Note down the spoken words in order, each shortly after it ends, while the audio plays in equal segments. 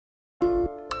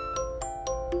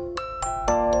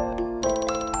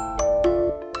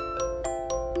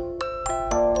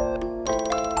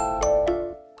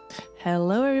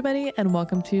and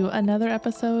welcome to another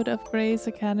episode of Grey's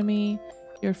Academy,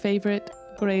 your favorite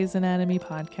Grey's Anatomy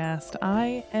podcast.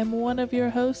 I am one of your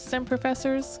hosts and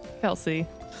professors, Kelsey.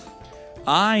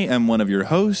 I am one of your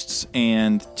hosts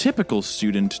and typical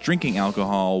student drinking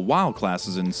alcohol while class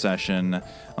is in session.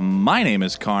 My name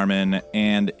is Carmen,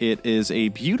 and it is a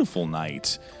beautiful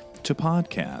night to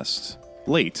podcast.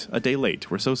 Late, a day late.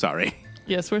 We're so sorry.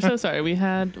 Yes, we're so sorry.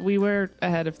 We were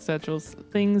ahead of schedules.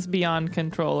 Things beyond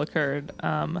control occurred.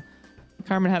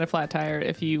 Carmen had a flat tire.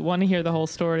 If you want to hear the whole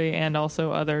story and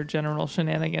also other general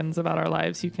shenanigans about our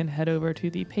lives, you can head over to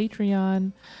the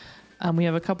Patreon. We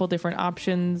have a couple different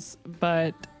options,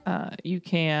 but you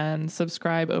can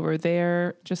subscribe over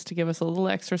there just to give us a little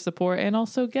extra support and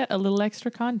also get a little extra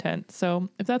content. So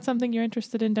if that's something you're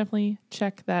interested in, definitely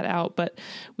check that out. But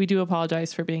we do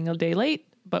apologize for being a day late,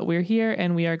 but we're here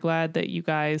and we are glad that you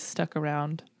guys stuck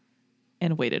around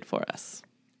and waited for us.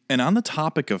 And on the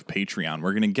topic of Patreon,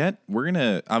 we're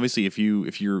gonna obviously if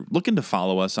you're looking to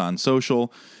follow us on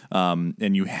social,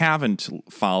 and you haven't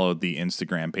followed the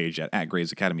Instagram page yet, at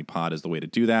Grey's Academy Pod is the way to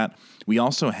do that. We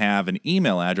also have an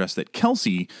email address that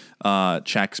Kelsey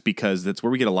checks because that's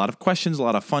where we get a lot of questions, a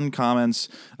lot of fun comments.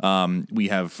 We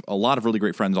have a lot of really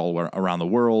great friends all around the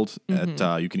world.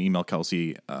 You can email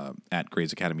Kelsey at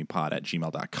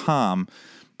graysacademypod@gmail.com.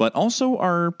 But also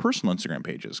our personal Instagram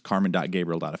pages,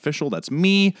 carmen.gabriel.official. That's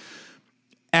me.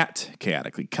 At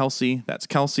Chaotically Kelsey. That's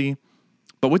Kelsey.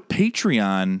 But with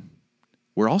Patreon,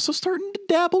 we're also starting to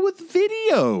dabble with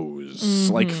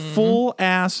videos. Like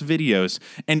full-ass videos.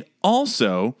 And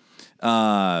also,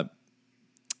 we're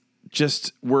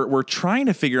trying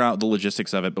to figure out the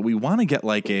logistics of it, but we want to get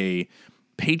like a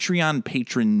Patreon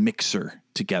patron mixer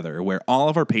together where all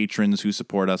of our patrons who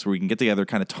support us, where we can get together,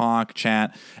 kind of talk,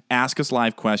 chat, ask us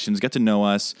live questions, get to know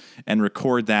us, and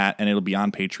record that, and it'll be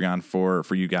on Patreon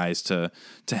for you guys to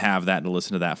have that and to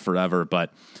listen to that forever.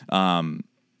 But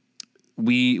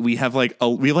we have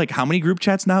how many group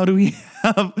chats now do we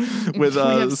have with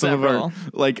some several. Of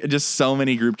our just so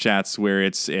many group chats where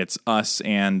it's us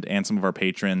and some of our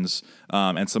patrons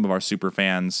and some of our super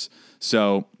fans.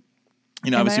 So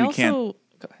obviously we can't.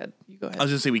 Go ahead. You go ahead. I was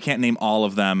just say we can't name all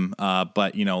of them,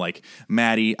 but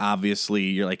Maddie, obviously,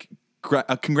 you're like,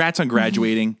 congrats on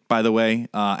graduating. By the way,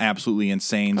 absolutely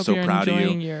insane. Hope so you're proud of you.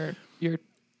 Enjoying your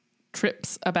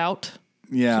trips about.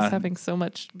 Yeah, just having so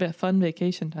much fun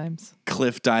vacation times.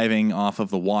 Cliff diving off of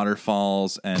the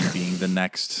waterfalls and being the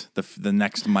next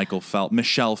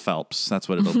Michelle Phelps. That's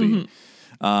what it'll be.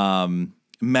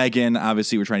 Megan,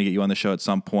 obviously, we're trying to get you on the show at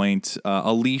some point.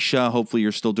 Alicia, hopefully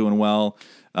you're still doing well.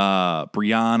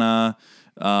 Brianna,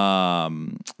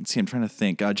 let's see, I'm trying to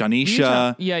think.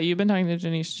 Janisha. You've been talking to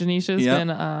Janisha. Janisha's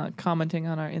been commenting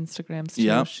on our Instagrams too.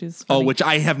 Yep. She's funny. Which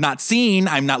I have not seen.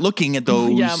 I'm not looking at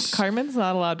those. Yeah, Carmen's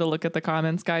not allowed to look at the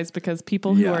comments, guys, because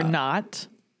people who are not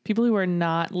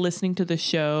listening to the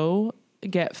show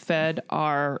get fed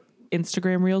our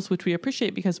Instagram reels, which we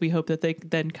appreciate because we hope that they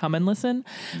then come and listen.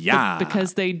 Yeah. But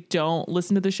because they don't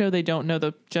listen to the show, they don't know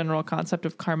the general concept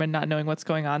of Carmen not knowing what's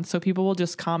going on. So people will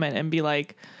just comment and be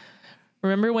like,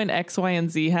 remember when X, Y,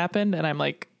 and Z happened? And I'm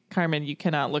like, Carmen, you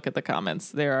cannot look at the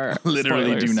comments. There are literally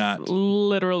spoilers, do not.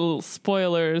 Literal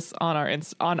spoilers on our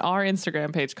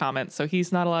Instagram page comments. So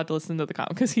he's not allowed to listen to the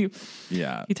comments because he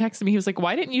texted me. He was like,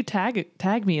 "Why didn't you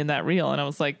tag me in that reel?" And I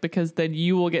was like, "Because then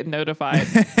you will get notified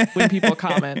when people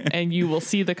comment, and you will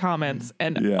see the comments,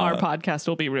 and our podcast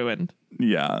will be ruined."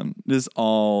 Yeah, just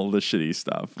all the shitty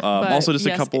stuff. Also, just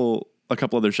a couple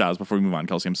other shout outs before we move on,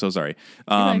 Kelsey. I'm so sorry.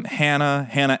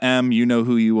 Hannah M, you know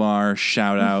who you are.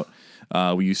 Shout out.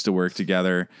 We used to work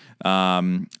together.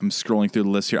 I'm scrolling through the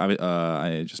list here.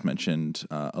 I just mentioned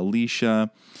Alicia.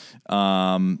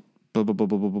 Our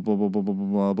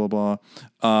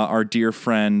dear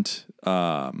friend,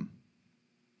 our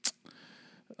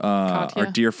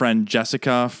dear friend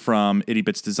Jessica from Itty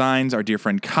Bits Designs. Our dear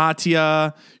friend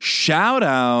Katya. Shout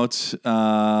out.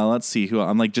 Let's see who.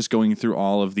 I'm just going through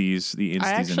all of these. I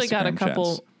actually got a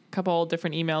couple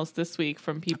different emails this week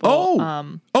from people.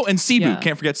 And Cebu.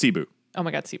 Can't forget Cebu. Oh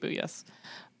my God, Cebu, yes.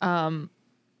 I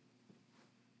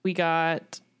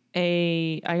got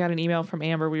an email from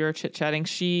Amber. We were chit-chatting.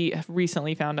 She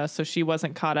recently found us, so she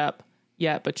wasn't caught up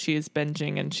yet, but she's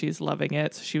binging and she's loving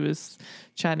it. So she was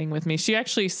chatting with me. She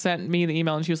actually sent me the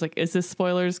email and she was like, "Is this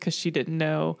spoilers?" Because she didn't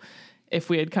know if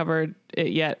we had covered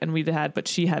it yet, and we had, but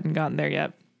she hadn't gotten there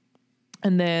yet.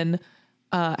 And then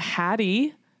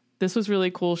Hattie, this was really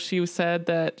cool. She said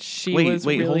that she was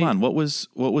really... hold on. What was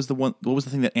the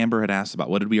thing that Amber had asked about?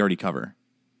 What did we already cover?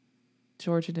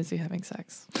 George and Izzy having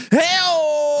sex.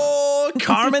 Hey,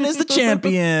 Carmen is the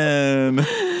champion.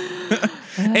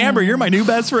 Amber, you're my new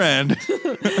best friend.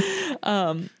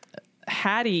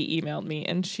 Hattie emailed me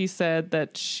and she said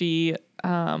that she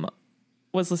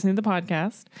was listening to the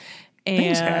podcast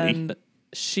Thanks, and Hattie.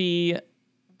 she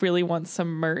really wants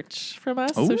some merch from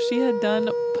us. So she had done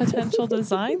potential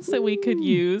designs that we could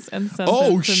use and send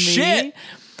them to me.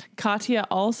 Katya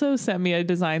also sent me a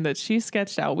design that she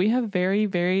sketched out. We have very,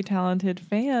 very talented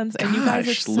fans, and you guys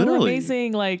are so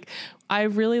amazing. Like, I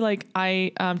really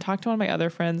I talked to one of my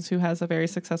other friends who has a very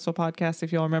successful podcast.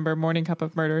 If you'll remember, Morning Cup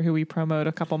of Murder, who we promoted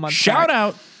a couple months back. Shout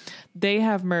out. They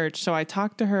have merch. So I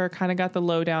talked to her, kind of got the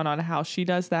lowdown on how she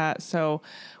does that. So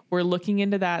we're looking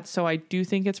into that. So I do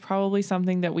think it's probably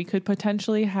something that we could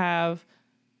potentially have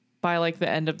by like the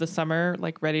end of the summer,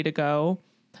 like ready to go.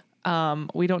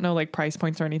 We don't know like price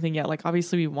points or anything yet. Like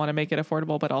obviously we want to make it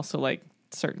affordable, but also like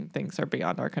certain things are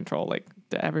beyond our control. Like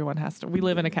everyone has to, we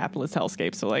live in a capitalist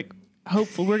hellscape. So like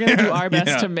hopefully we're going to do our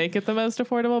best to make it the most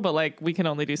affordable, but like we can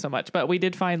only do so much. But we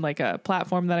did find like a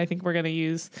platform that I think we're going to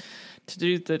use to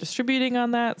do the distributing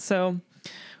on that. So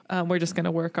we're just going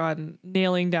to work on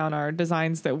nailing down our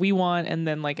designs that we want. And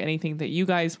then like anything that you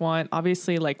guys want,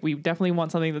 obviously, like we definitely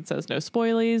want something that says no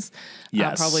spoilies.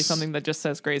 Yes. Probably something that just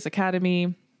says Grey's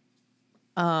Academy.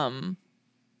 And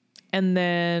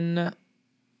then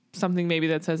something maybe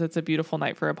that says it's a beautiful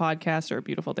night for a podcast or a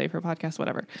beautiful day for a podcast,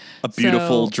 whatever. A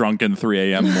beautiful drunken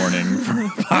 3 a.m. morning for a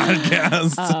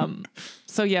podcast.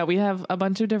 So yeah, we have a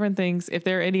bunch of different things. If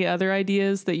there are any other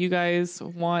ideas that you guys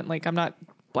want, like I'm not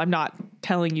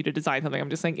telling you to design something. I'm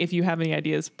just saying if you have any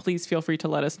ideas, please feel free to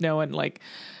let us know, and like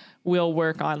we'll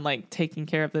work on like taking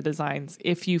care of the designs.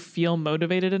 If you feel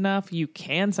motivated enough, you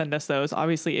can send us those.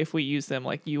 Obviously, if we use them,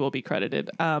 like you will be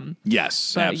credited.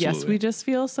 Yes, but absolutely. Yes, we just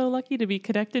feel so lucky to be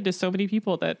connected to so many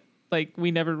people that like we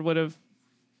never would have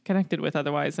connected with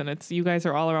otherwise. And it's, you guys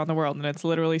are all around the world, and it's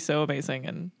literally so amazing.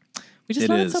 And we just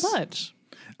love it so much.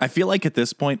 I feel like at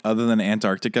this point, other than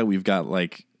Antarctica, we've got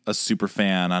like a super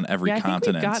fan on every continent. I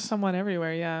think we've got someone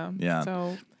everywhere. Yeah. Yeah.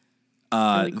 So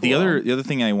really cool. The other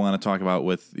thing I want to talk about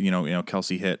with, you know,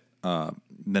 Kelsey hit the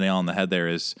nail on the head there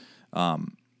is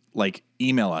like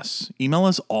email us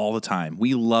all the time.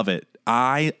 We love it.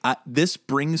 I this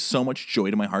brings so much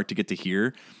joy to my heart to get to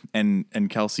hear, and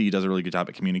Kelsey does a really good job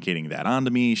at communicating that on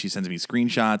to me. She sends me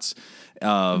screenshots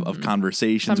of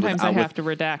conversations. Sometimes I have to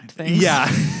redact things.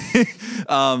 Yeah.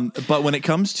 But when it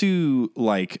comes to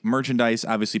like merchandise,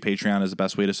 obviously Patreon is the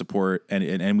best way to support,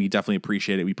 and we definitely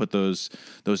appreciate it. We put those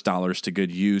dollars to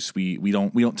good use. We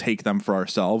don't take them for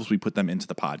ourselves. We put them into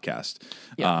the podcast.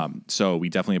 Yeah. So we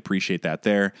definitely appreciate that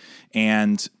there.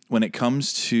 And when it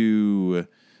comes to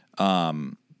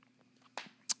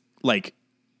like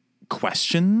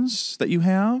questions that you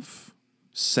have,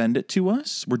 send it to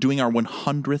us. We're doing our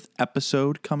 100th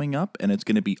episode coming up, and it's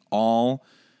going to be all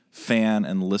fan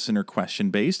and listener question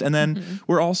based. And then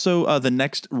we're also the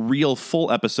next real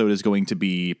full episode is going to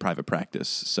be private practice.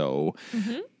 So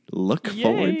look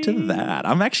forward to that.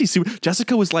 I'm actually super.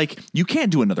 Jessica was like, "You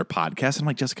can't do another podcast." I'm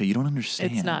like, Jessica, you don't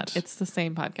understand. It's not. It's the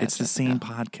same podcast. It's the same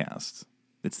podcast.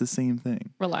 It's the same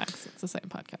thing. Relax. It's the same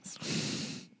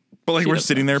podcast. But like we're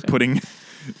sitting there putting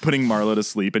Marlo to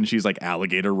sleep, and she's like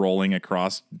alligator rolling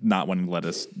across, not wanting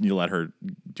to let her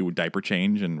do a diaper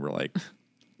change, and we're like,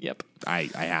 "Yep, I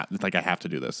have to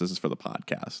do this. This is for the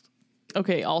podcast."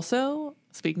 Okay. Also,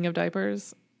 speaking of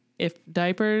diapers, if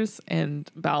diapers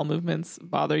and bowel movements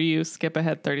bother you, skip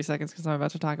ahead 30 seconds because I'm about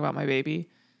to talk about my baby.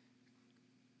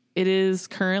 It is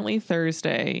currently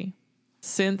Thursday.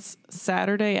 Since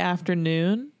Saturday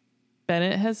afternoon,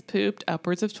 Bennett has pooped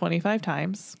upwards of 25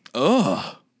 times.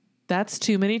 Ugh. That's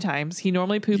too many times. He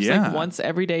normally poops like once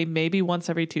every day, maybe once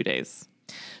every 2 days.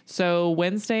 So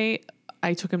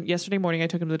yesterday morning, I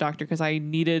took him to the doctor because I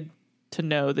needed to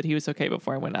know that he was okay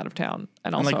before I went out of town.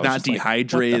 And also like not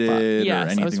dehydrated or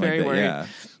anything I was very like that. Worried. Yeah.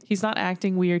 He's not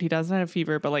acting weird. He doesn't have a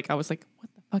fever, but like I was like, what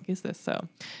the fuck is this? So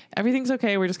everything's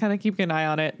okay. We're just kind of keeping an eye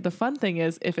on it. The fun thing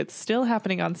is if it's still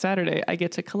happening on Saturday, I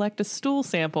get to collect a stool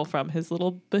sample from his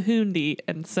little bahoondi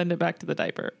and send it back to the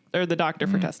doctor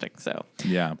for testing. So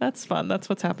yeah, that's fun. That's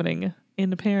what's happening in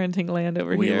the parenting land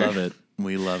over here.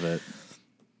 We love it.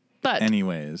 But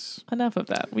anyways, enough of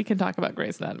that. We can talk about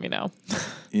Grey's Anatomy now.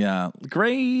 Yeah.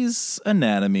 Grey's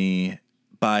Anatomy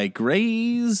by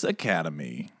Grey's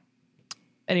Academy.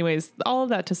 Anyways, all of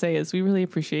that to say is we really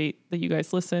appreciate that you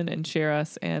guys listen and share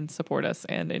us and support us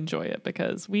and enjoy it,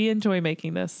 because we enjoy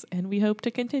making this, and we hope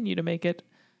to continue to make it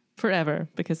forever,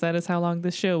 because that is how long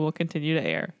this show will continue to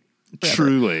air. Forever.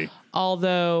 Truly.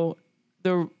 Although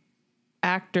the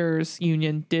actors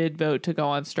union did vote to go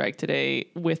on strike today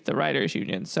with the writers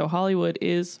union. So Hollywood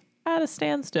is at a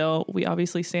standstill. We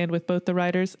obviously stand with both the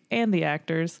writers and the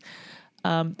actors.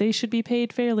 They should be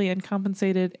paid fairly and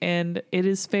compensated, and it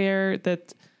is fair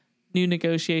that new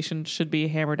negotiations should be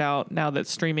hammered out now that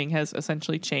streaming has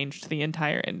essentially changed the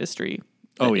entire industry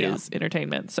that is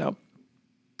entertainment. So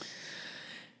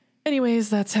anyways,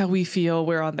 that's how we feel.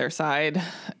 We're on their side,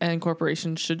 and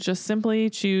corporations should just simply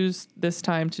choose this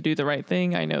time to do the right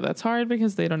thing. I know that's hard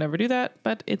because they don't ever do that,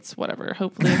 but it's whatever.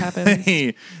 Hopefully it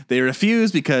happens. They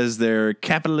refuse because they're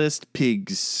capitalist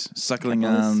pigs suckling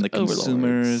on the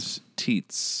consumers'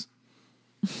 teats.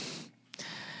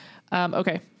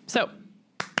 Okay, so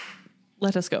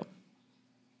let us go.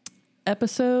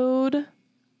 Episode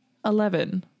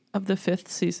 11 of the 5th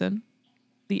season.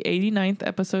 The 89th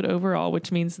episode overall,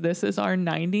 which means this is our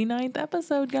 99th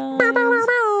episode, guys.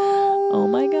 Oh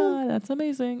my God, that's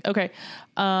amazing. Okay.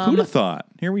 Who'd have thought?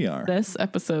 Here we are. This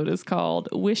episode is called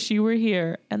Wish You Were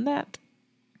Here, and that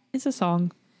is a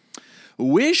song.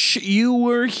 Wish You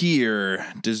Were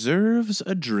Here deserves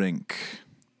a drink.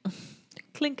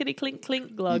 Clinkety clink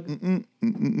clink glug.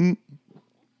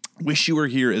 Wish You Were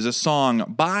Here is a song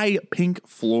by Pink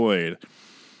Floyd.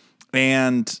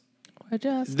 And we're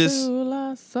just two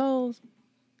lost souls.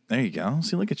 There you go.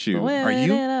 See, look at you. Are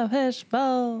you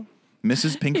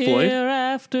Mrs. Pink Floyd? Year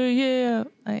after year,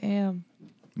 I am.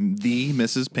 The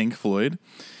Mrs. Pink Floyd.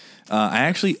 I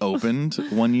actually opened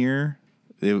one year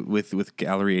with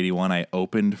Gallery 81. I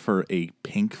opened for a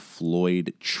Pink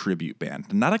Floyd tribute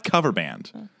band. Not a cover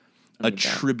band. A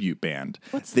tribute band.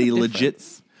 What's the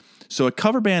difference? So a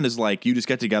cover band is like you just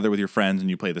get together with your friends and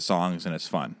you play the songs and it's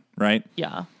fun, right?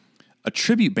 Yeah. A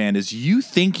tribute band is you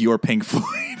think you're Pink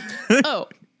Floyd. Oh.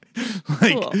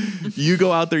 Like cool. You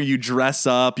go out there, you dress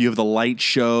up, you have the light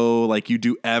show, like you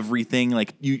do everything,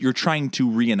 like you're trying to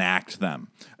reenact them.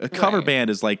 A cover band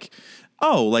is like,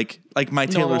 like my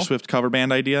Taylor Swift cover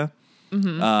band idea,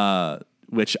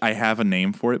 which I have a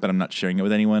name for it, but I'm not sharing it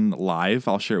with anyone live.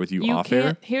 I'll share it with you off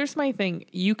air. Here's my thing.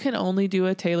 You can only do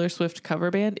a Taylor Swift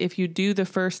cover band if you do the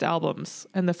first albums,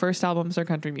 and the first albums are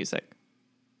country music.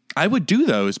 I would do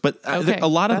those, but a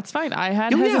lot of... That's fine. I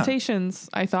had hesitations.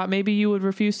 I thought maybe you would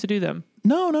refuse to do them.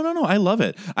 No. I love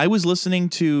it. I was listening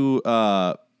to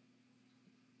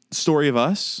Story of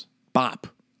Us. Bop.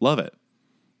 Love it.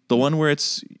 The one where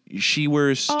she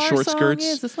wears short skirts.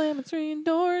 Is the slamming screen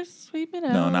doors, sweeping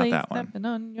out. No, not that one.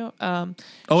 On your,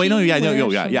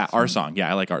 yeah. Our song.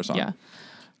 Yeah, I like our song. Yeah.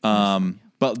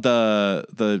 But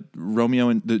the Romeo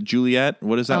and the Juliet,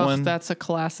 what is that one? That's a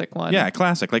classic one. Yeah,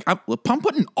 classic. Like I'm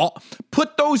putting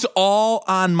put those all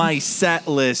on my set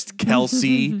list,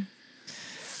 Kelsey.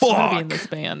 Fuck. I'm gonna be in this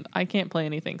band. I can't play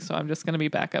anything, so I'm just gonna be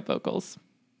backup vocals.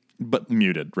 But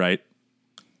muted, right?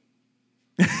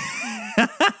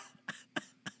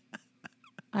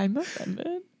 I'm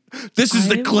offended. This is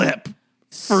the clip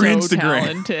for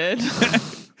Instagram. Talented.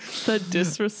 The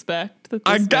disrespect that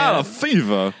I this got a man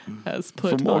fever has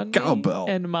put more on cowbell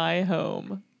me in my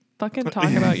home. Fucking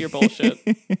talk about your bullshit.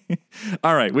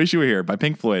 All right, Wish You Were Here by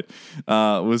Pink Floyd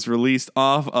was released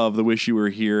off of the Wish You Were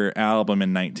Here album in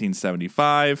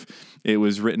 1975. It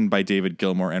was written by David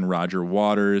Gilmour and Roger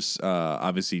Waters.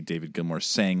 Obviously, David Gilmour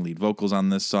sang lead vocals on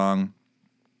this song.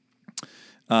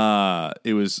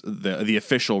 It was the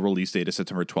official release date is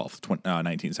September 12th,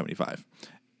 1975.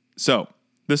 So,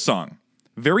 this song,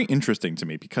 very interesting to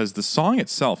me because the song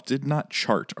itself did not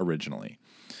chart originally.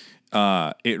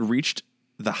 It reached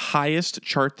the highest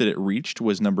chart that it reached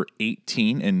was number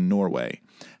 18 in Norway.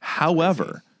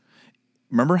 However,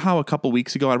 remember how a couple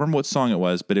weeks ago, I don't remember what song it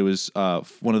was, but it was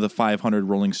one of the 500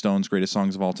 Rolling Stones greatest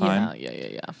songs of all time.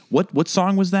 Yeah. What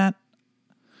song was that?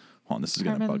 Hold on, this is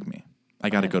going to bug me. I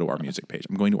got to go to our music page.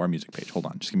 I'm going to our music page. Hold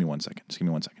on. Just give me 1 second. Just give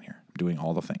me 1 second here. I'm doing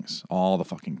all the things. All the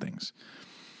fucking things.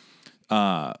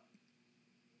 I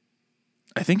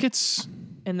think it's...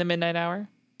 In the midnight hour?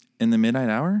 In the midnight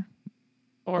hour?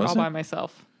 Or All by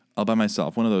Myself? All by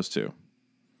Myself. One of those two.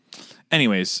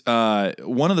 Anyways,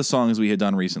 one of the songs we had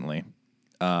done recently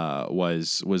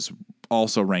was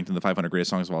also ranked in the 500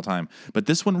 greatest songs of all time. But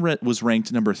this one was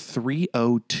ranked number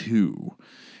 302.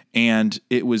 And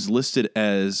it was listed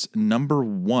as number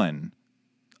 1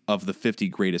 of the 50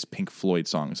 greatest Pink Floyd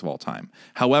songs of all time.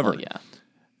 However,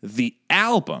 the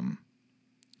album,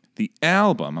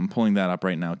 I'm pulling that up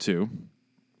right now too.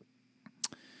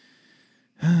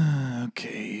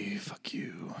 Okay, fuck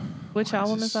you. Which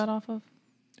album is that off of?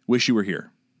 Wish You Were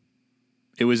Here.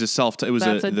 It was That's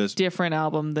a different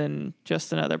album than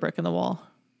Just Another Brick in the Wall.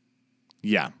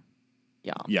 Yeah.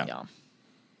 Yeah.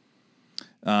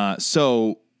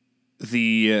 So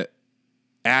the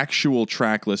actual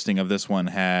track listing of this one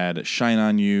had Shine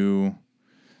On You,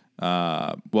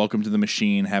 Welcome to the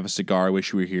Machine, Have a Cigar,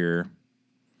 Wish You Were Here.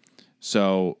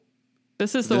 So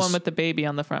This is the one with the baby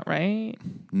on the front, right?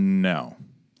 No.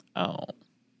 Oh.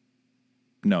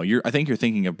 No, I think you're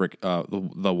thinking of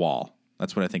the Wall.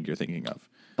 That's what I think you're thinking of.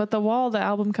 But the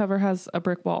album cover has a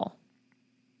brick wall.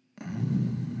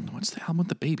 What's the album with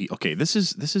the baby? Okay, this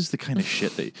is the kind of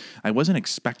shit that I wasn't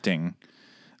expecting.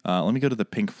 Let me go to the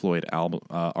Pink Floyd album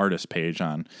artist page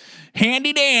on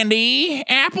Handy Dandy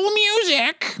Apple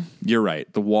Music. You're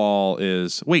right. The Wall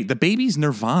is the baby's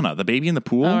Nirvana. The baby in the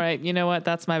pool. All right, you know what?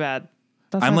 That's my bad.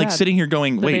 I'm like sitting here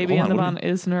going, the baby in the bottom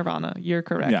is Nirvana. You're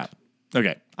correct. Yeah.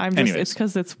 Okay. It's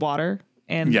because it's water,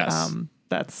 and yes.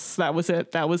 That was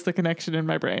it. That was the connection in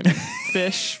my brain.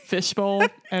 Fishbowl,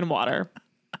 and water,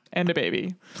 and a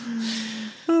baby.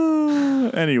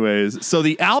 Anyways, so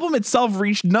the album itself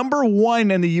reached number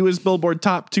 1 in the U.S. Billboard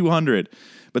Top 200,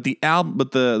 but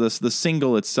the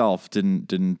single itself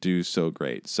didn't do so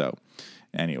great. So,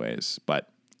 anyways,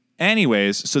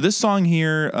 so this song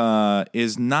here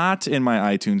is not in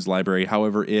my iTunes library.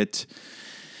 However, it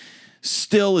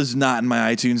still is not in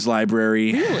my iTunes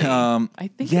library. Really? I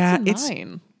think it's in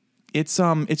mine. It's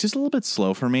just a little bit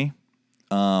slow for me.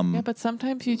 Yeah, but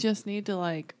sometimes you just need to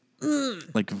like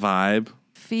vibe.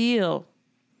 Feel.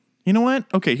 You know what?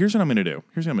 Okay, here's what I'm going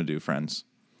to do. Friends.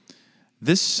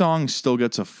 This song still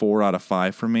gets a 4 out of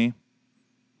 5 for me,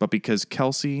 but because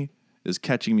Kelsey is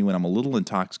catching me when I'm a little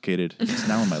intoxicated, it's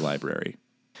now in my library.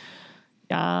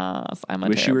 Yes, I'm a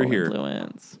Wish terrible you were here.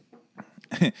 Influence.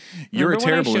 You're Remember a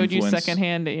terrible when I showed influence. you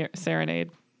Secondhand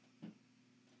Serenade?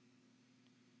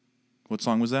 What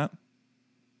song was that?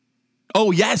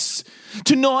 Oh, yes.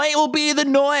 Tonight will be the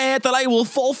night that I will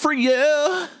fall for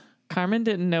you. Carmen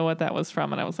didn't know what that was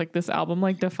from, and I was like, this album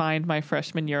like defined my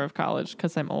freshman year of college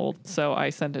because I'm old. So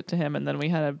I sent it to him, and then we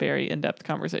had a very in-depth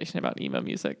conversation about emo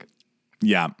music.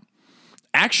 Yeah.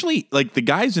 Actually, like the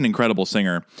guy's an incredible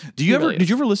singer. Did you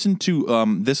ever listen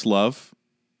to This Love?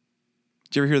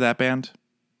 Did you ever hear that band?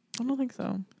 I don't think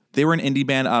so. They were an indie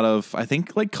band out of, I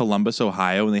think, like Columbus,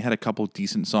 Ohio, and they had a couple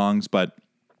decent songs, but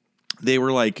they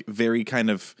were like very kind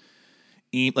of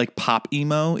like pop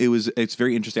emo. It's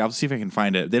very interesting. I'll see if I can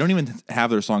find it. They don't even have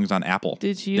their songs on Apple.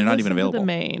 Did you? They're not listen even available. To the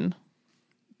Main?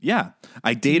 Yeah,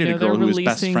 I dated a girl who was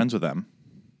best friends with them.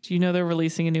 Do you know they're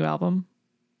releasing a new album?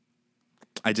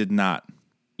 I did not.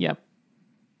 Yep,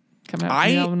 coming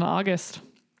out in August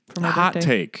for my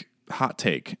birthday. Hot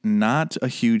take. Not a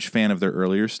huge fan of their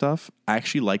earlier stuff. I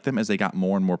actually like them as they got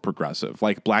more and more progressive.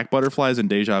 Like Black Butterflies and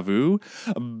Deja Vu.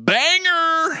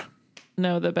 Banger!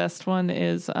 No, the best one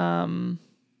is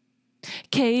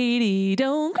Katie,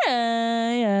 don't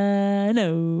cry, I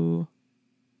know.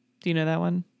 Do you know that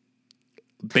one?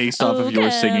 Based off of your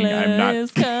singing, I'm not.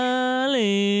 Is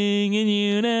calling and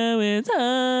you know it's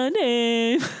her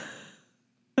name.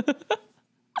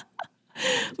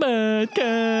 But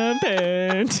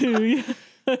compared to you.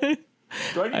 I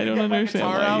don't understand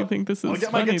why you think this is funny. I'll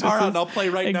get my guitar out and I'll play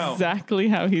right now. Exactly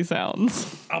how he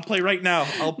sounds. I'll play right now.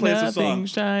 I'll play the song. Nothing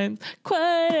shines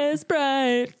quite as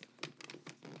bright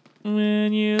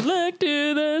when you look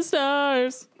to the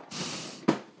stars.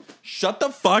 Shut the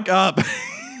fuck up.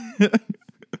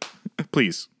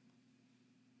 Please.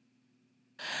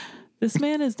 This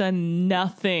man has done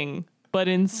nothing but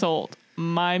insult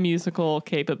my musical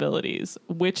capabilities,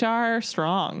 which are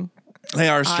strong. They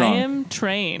are strong. I am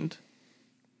trained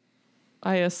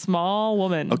by a small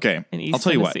woman. Okay, in East I'll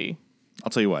tell Tennessee. I'll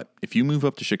tell you what. If you move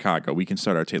up to Chicago, we can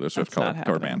start our Taylor Swift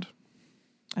cover band.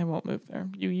 I won't move there.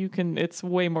 You can. It's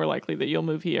way more likely that you'll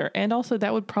move here, and also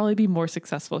that would probably be more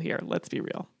successful here. Let's be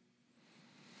real.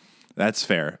 That's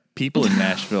fair. People in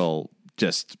Nashville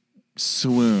just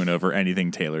swoon over anything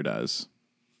Taylor does.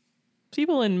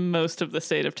 People in most of the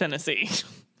state of Tennessee.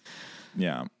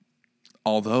 Yeah.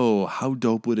 Although, how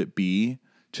dope would it be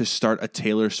to start a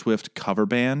Taylor Swift cover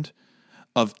band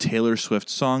of Taylor Swift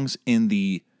songs in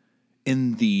the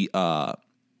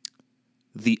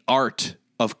art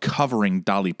of covering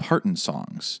Dolly Parton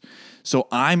songs? So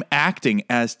I'm acting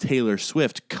as Taylor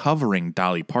Swift covering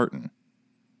Dolly Parton.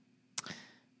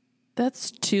 That's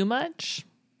too much.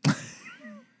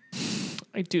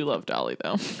 I do love Dolly,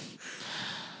 though.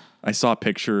 I saw a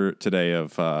picture today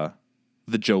of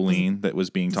the Jolene that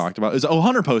was being talked about.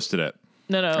 Hunter posted it.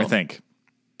 No. I think.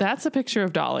 That's a picture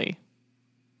of Dolly.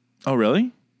 Oh,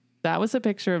 really? That was a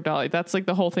picture of Dolly. That's like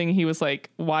the whole thing. He was like,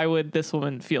 why would this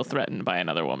woman feel threatened by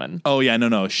another woman? Oh, yeah.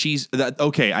 No. She's that.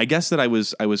 Okay. I guess that I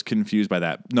was confused by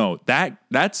that. No,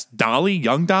 that's Dolly,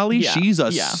 young Dolly. Yeah, She's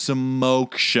a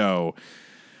smoke show.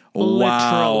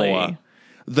 Literally. Wow.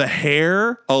 The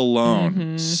hair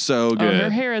alone. So good. Oh, her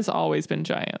hair has always been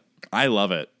giant. I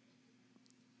love it.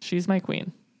 She's my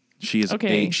queen. She is.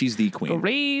 Okay. She's the queen.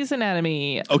 Grey's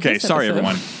Anatomy. Okay. This Sorry, episode.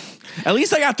 everyone. At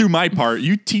least I got through my part.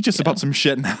 You teach us about some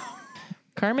shit now.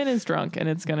 Carmen is drunk, and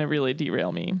it's going to really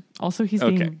derail me. Also, he's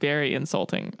being very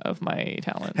insulting of my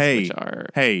talents, which are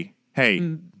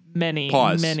many.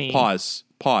 Pause.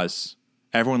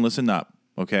 Everyone listen up,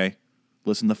 okay?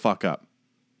 Listen the fuck up.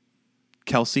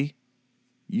 Kelsey,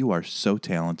 you are so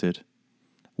talented.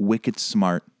 Wicked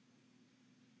smart.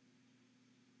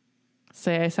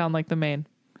 Say I sound like the main.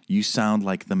 You sound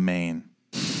like the main.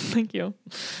 Thank you.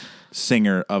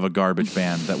 Singer of a garbage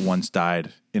band that once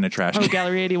died in a trash can.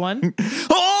 Gallery 81?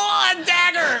 Oh, a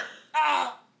dagger!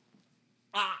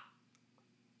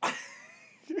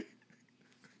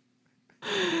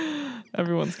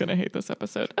 Everyone's going to hate this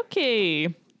episode.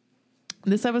 Okay.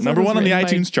 This episode Number one on the written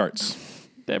by iTunes charts.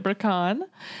 Deborah Kahn.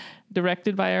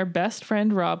 Directed by our best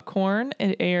friend, Rob Korn.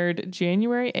 It aired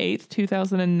January 8th,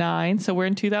 2009. So we're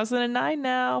in 2009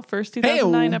 now. First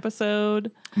 2009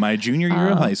 episode. My junior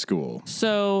year of high school.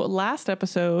 So last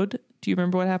episode, do you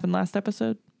remember what happened last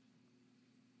episode?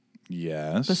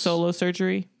 Yes. The solo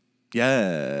surgery?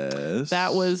 Yes.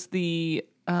 That was the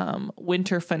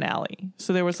winter finale.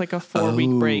 So there was like a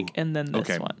 4-week break and then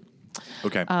this one.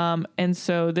 Okay. And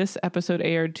so this episode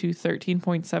aired to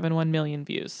 13.71 million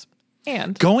views.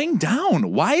 And going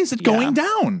down. Why is it going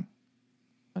down?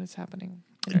 What is happening?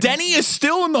 Denny is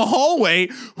still in the hallway.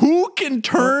 Who can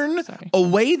turn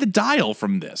away the dial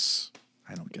from this?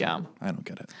 I don't get it. I don't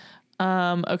get it.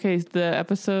 Okay, the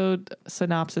episode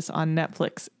synopsis on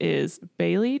Netflix is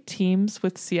Bailey teams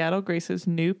with Seattle Grace's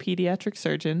new pediatric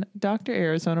surgeon, Dr.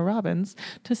 Arizona Robbins,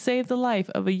 to save the life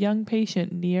of a young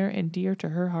patient near and dear to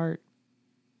her heart.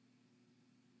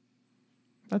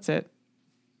 That's it.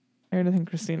 Meredith and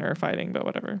Christina are fighting, but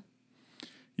whatever.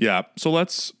 Yeah, so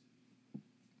let's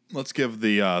give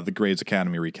the Grey's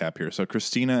Academy recap here. So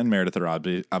Christina and Meredith are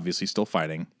obviously still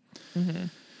fighting. Mm-hmm.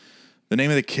 The name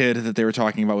of the kid that they were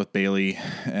talking about with Bailey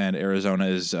and Arizona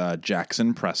is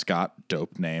Jackson Prescott.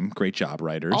 Dope name. Great job,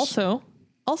 writers.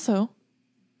 Also,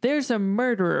 there's a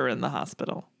murderer in the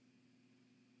hospital.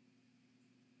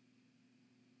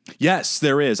 Yes,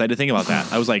 there is. I had to think about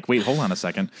that. I was like, wait, hold on a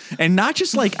second. And not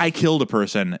just like I killed a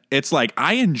person. It's like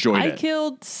I enjoyed it. I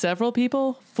killed several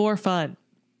people for fun.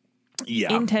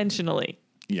 Yeah. Intentionally.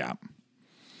 Yeah.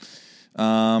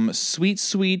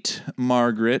 Sweet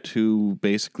Margaret, who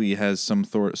basically has some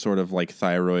sort of like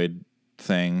thyroid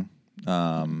thing.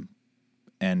 And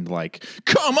like,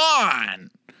 come on!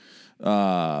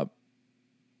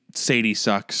 Sadie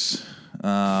sucks.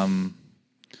 Lexi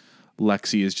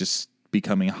is just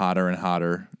becoming hotter and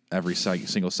hotter every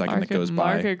single second that goes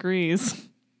by. Mark agrees.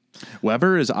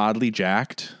 Weber is oddly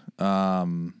jacked. You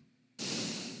know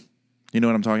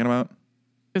what I'm talking about?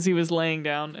 Because he was laying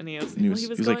down and he was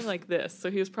going like this,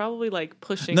 so he was probably like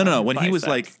pushing. No. When he was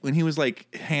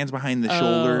like hands behind the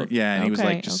shoulder, and he was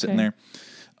like just sitting there.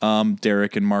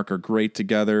 Derek and Mark are great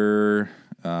together.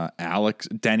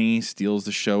 Denny steals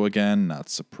the show again. Not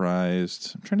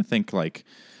surprised. I'm trying to think like,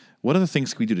 what other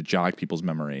things can we do to jog people's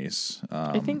memories?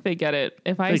 I think they get it.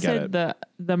 If I said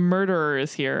the murderer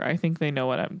is here, I think they know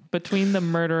what I'm between the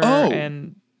murderer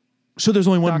and. So there's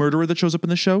only one murderer that shows up in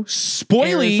the show?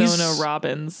 Spoilies! Arizona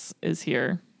Robbins is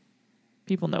here.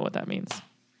 People know what that means.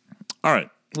 All right.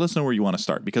 Let us know where you want to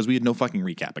start, because we had no fucking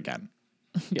recap again.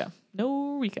 Yeah.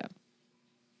 No recap.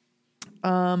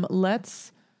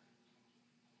 Let's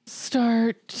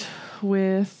start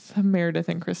with Meredith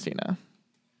and Christina.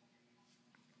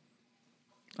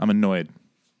 I'm annoyed.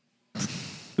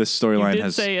 This storyline has... You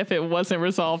did say if it wasn't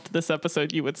resolved this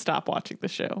episode, you would stop watching the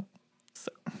show.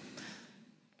 So...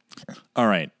 All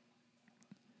right.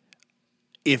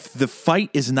 If the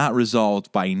fight is not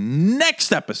resolved by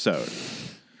next episode,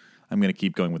 I'm going to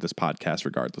keep going with this podcast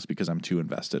regardless because I'm too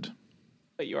invested.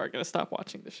 But you are going to stop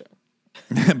watching the show.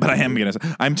 But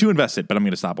I'm too invested, but I'm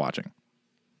going to stop watching.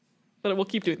 But we'll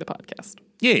keep doing the podcast.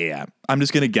 Yeah. I'm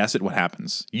just going to guess at what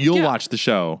happens. You'll watch the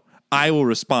show. I will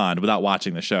respond without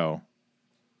watching the show.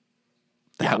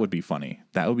 That would be funny.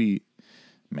 That would be,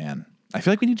 man. I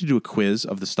feel like we need to do a quiz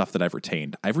of the stuff that I've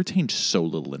retained. I've retained so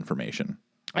little information.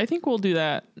 I think we'll do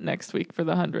that next week for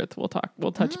the 100th.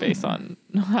 We'll touch base on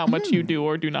how much you do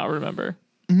or do not remember.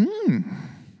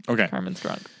 Okay. Carmen's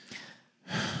drunk.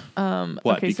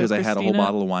 What? Okay, because I had a whole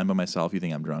bottle of wine by myself. You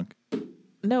think I'm drunk?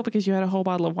 No, because you had a whole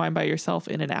bottle of wine by yourself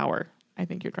in an hour. I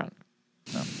think you're drunk.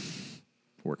 No.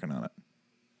 Working on it.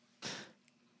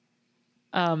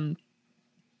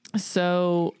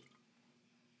 So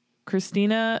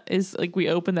Christina is like, we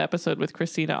open the episode with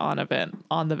Christina on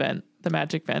the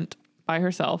magic vent by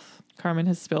herself. Carmen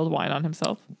has spilled wine on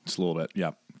himself. Just a little bit.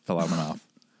 Yep. Fell out of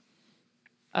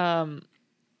my mouth.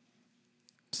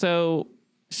 So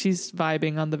she's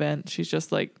vibing on the vent. She's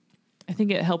just like I think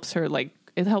it helps her like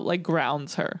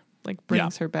grounds her, like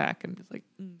brings her back and is like,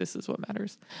 this is what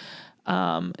matters.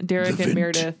 Derek and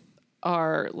Meredith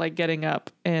are like getting up,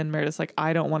 and Meredith's like,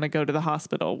 I don't want to go to the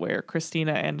hospital where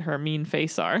Christina and her mean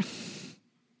face are.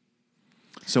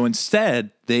 So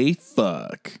instead, they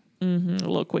fuck. A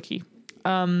little quickie.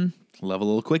 Love a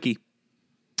little quickie.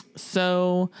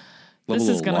 So this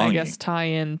is going to, I guess, tie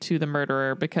into the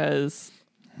murderer because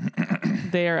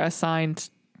they are assigned.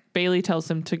 Bailey tells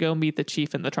him to go meet the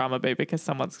chief in the trauma bay because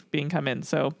someone's being come in.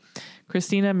 So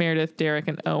Christina, Meredith, Derek,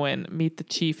 and Owen meet the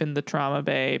chief in the trauma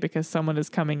bay because someone is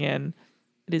coming in.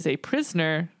 It is a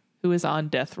prisoner who is on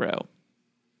death row.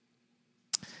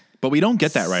 But we don't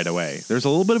get that right away. There's a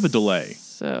little bit of a delay.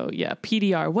 So, yeah,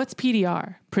 PDR. What's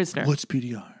PDR? Prisoner. What's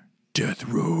PDR? Death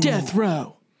row. Death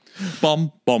row.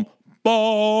 Bum, bum,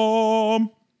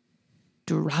 bum.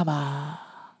 Drama.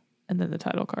 And then the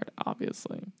title card,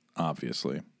 obviously.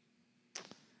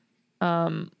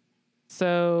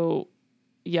 So,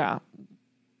 yeah,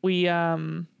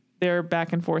 they're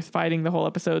back and forth fighting the whole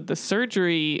episode. The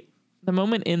surgery, the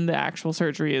moment in the actual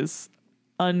surgery is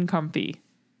uncomfy.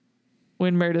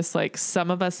 When Meredith's like,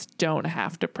 some of us don't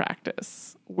have to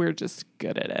practice. We're just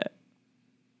good at it.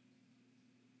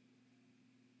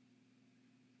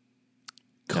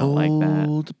 Don't like that.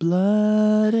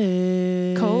 Cold-blooded.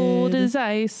 Cold as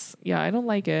ice. Yeah, I don't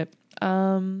like it.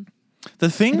 The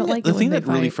thing that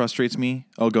really frustrates me.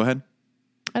 Oh, go ahead.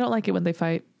 I don't like it when they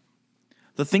fight.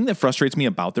 The thing that frustrates me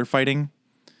about their fighting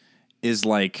is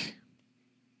like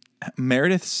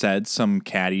Meredith said some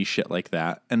catty shit like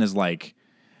that and is like,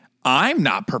 I'm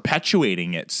not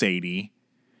perpetuating it, Sadie.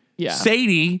 Yeah.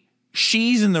 Sadie,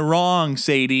 she's in the wrong,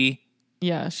 Sadie.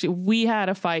 Yeah, we had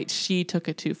a fight. She took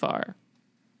it too far.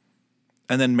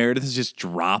 And then Meredith is just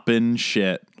dropping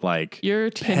shit like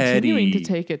you're petty. Continuing to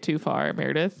take it too far,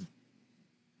 Meredith.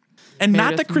 And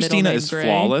not that Christina is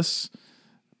flawless,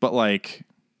 but like,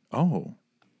 oh,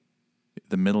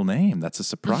 the middle name. That's a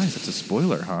surprise. That's a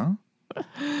spoiler, huh?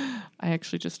 I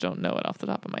actually just don't know it off the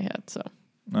top of my head. So.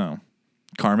 Oh.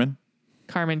 Carmen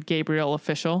Gabriel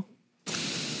official.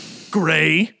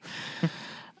 Gray.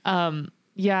 The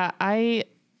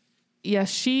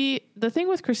thing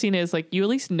with Christina is like, you at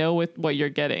least know what you're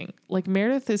getting. Like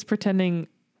Meredith is pretending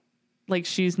like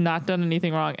she's not done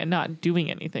anything wrong and not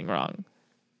doing anything wrong.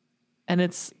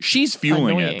 And she's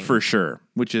fueling annoying. It for sure,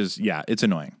 which is, it's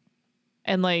annoying.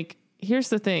 And like, here's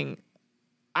the thing.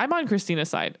 I'm on Christina's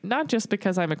side, not just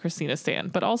because I'm a Christina stan,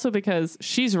 but also because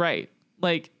she's right.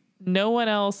 Like, no one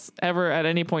else ever at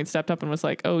any point stepped up and was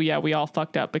like, oh, yeah, we all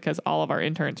fucked up because all of our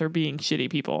interns are being shitty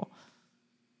people.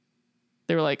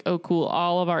 They were like, oh, cool.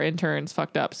 All of our interns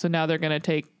fucked up. So now they're going to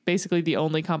take basically the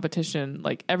only competition.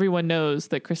 Like everyone knows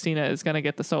that Christina is going to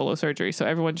get the solo surgery. So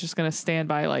everyone's just going to stand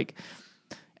by like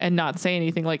and not say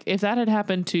anything. Like if that had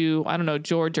happened to, I don't know,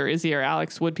 George or Izzy or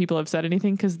Alex, would people have said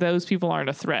anything? Because those people aren't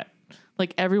a threat.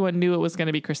 Like everyone knew it was going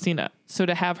to be Christina. So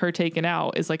to have her taken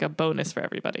out is like a bonus for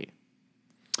everybody.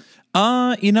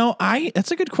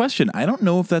 That's a good question. I don't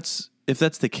know if that's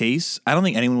the case. I don't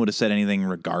think anyone would have said anything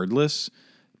regardless,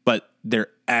 but they're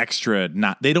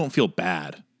they don't feel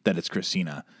bad that it's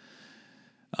Christina.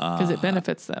 Because it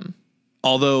benefits them.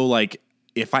 Although, like,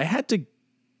 if I had to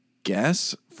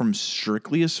guess from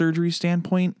strictly a surgery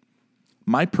standpoint,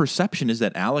 my perception is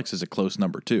that Alex is a close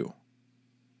number 2.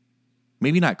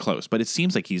 Maybe not close, but it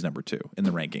seems like he's number 2 in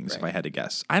the rankings, if I had to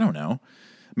guess. I don't know.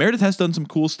 Meredith has done some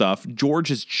cool stuff. George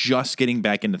is just getting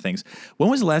back into things. When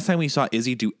was the last time we saw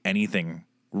Izzy do anything,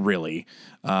 really?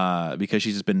 Because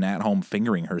she's just been at home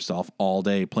fingering herself all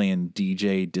day, playing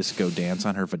DJ disco dance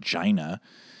on her vagina.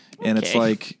 And it's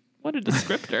like... What a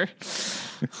descriptor.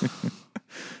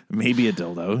 Maybe a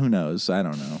dildo. Who knows? I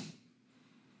don't know.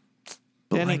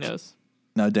 But Denny knows.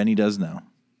 No, Denny does know.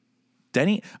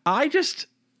 Denny, I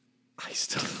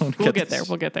still don't We'll get there.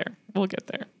 We'll get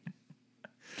there.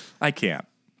 I can't.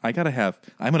 I'm going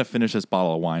to finish this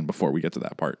bottle of wine before we get to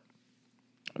that part.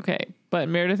 Okay, but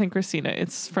Meredith and Christina,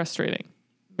 it's frustrating.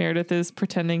 Meredith is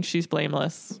pretending she's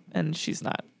blameless, and she's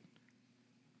not.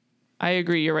 I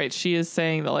agree, you're right. She is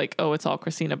saying that, like, oh, it's all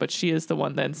Christina, but she is the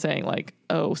one then saying, like,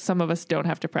 oh, some of us don't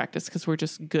have to practice because we're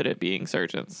just good at being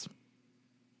surgeons.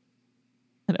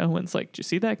 And Owen's like, did you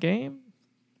see that game?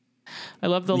 I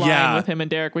love the line with him and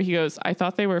Derek where he goes, I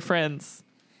thought they were friends.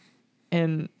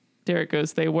 And Derek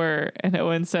goes, they were. And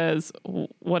Owen says,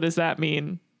 what does that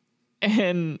mean?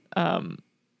 And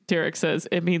Derek says,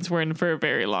 it means we're in for a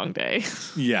very long day.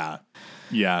 Yeah.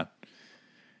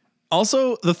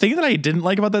 Also, the thing that I didn't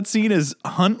like about that scene is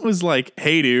Hunt was like,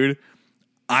 hey, dude,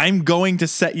 I'm going to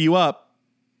set you up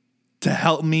to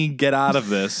help me get out of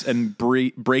this and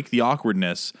break the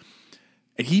awkwardness.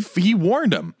 He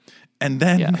warned him. And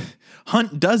then Yeah.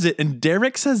 Hunt does it, and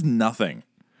Derek says nothing.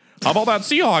 How about that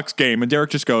Seahawks game? And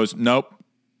Derek just goes, nope.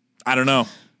 I don't know.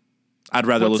 I'd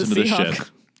rather What's listen a to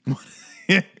this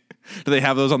shit. Do they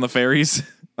have those on the ferries?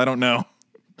 I don't know.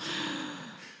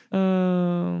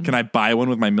 Can I buy one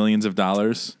with my millions of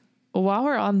dollars? While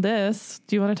we're on this,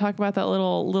 do you want to talk about that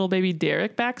little baby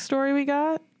Derek backstory we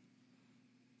got?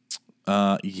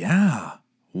 Yeah.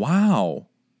 Wow.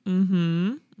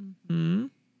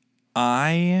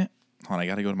 I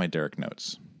got to go to my Derek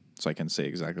notes so I can say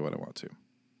exactly what I want to.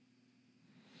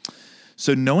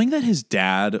 So knowing that his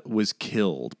dad was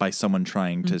killed by someone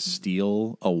trying to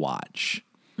steal a watch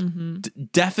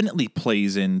definitely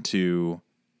plays into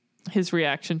his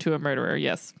reaction to a murderer.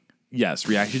 Yes. Yes,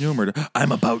 reaction to a murder.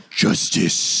 I'm about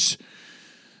justice.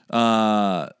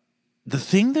 The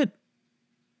thing that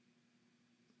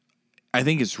I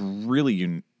think is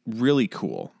really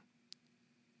cool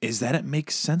is that it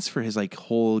makes sense for his like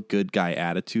whole good guy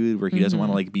attitude where he doesn't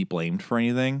want to like be blamed for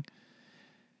anything.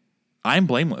 I'm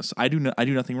blameless. I do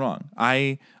nothing wrong.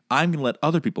 I'm going to let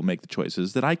other people make the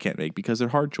choices that I can't make because they're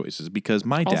hard choices because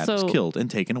my dad was killed and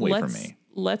taken away from me.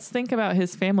 Let's think about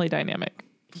his family dynamic.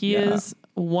 He is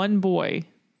one boy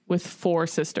with 4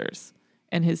 sisters,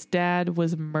 and his dad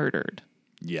was murdered.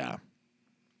 Yeah.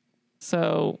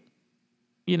 So,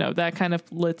 that kind of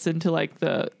lets into like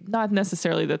not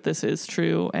necessarily that this is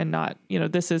true and not,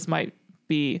 this might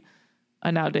be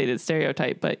an outdated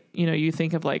stereotype, but, you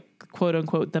think of like quote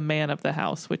unquote the man of the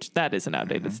house, which that is an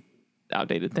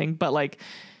outdated thing. But like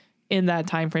in that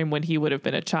time frame when he would have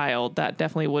been a child, that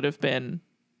definitely would have been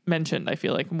mentioned, I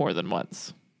feel like, more than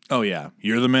once. Oh, yeah.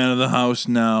 You're the man of the house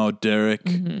now, Derek.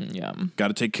 Yeah. Got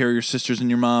to take care of your sisters and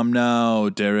your mom now,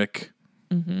 Derek.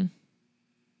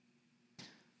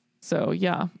 So,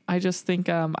 yeah, I just think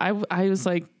I was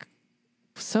like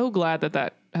so glad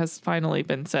that has finally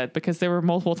been said because there were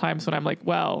multiple times when I'm like,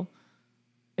 well,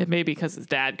 it may be because his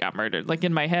dad got murdered, like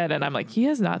in my head. And I'm like, he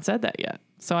has not said that yet.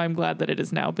 So I'm glad that it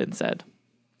has now been said.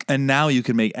 And now you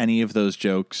can make any of those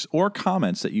jokes or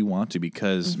comments that you want to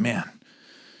because, man,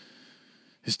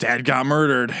 his dad got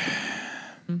murdered.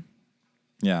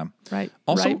 Yeah. Right.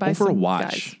 Also, right by over a some watch.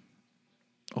 guys.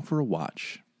 Over a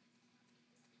watch.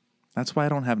 That's why I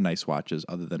don't have nice watches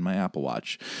other than my Apple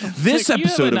Watch. This You have a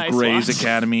episode of nice Grey's watch.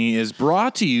 Academy is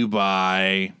brought to you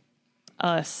by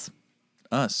Us.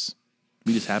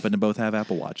 We just happen to both have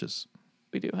Apple Watches.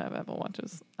 We do have Apple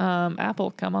Watches.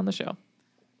 Apple, come on the show.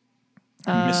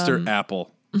 Mr.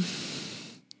 Apple.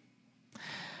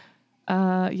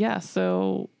 Yeah,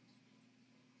 so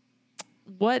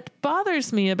what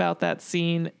bothers me about that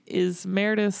scene is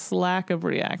Meredith's lack of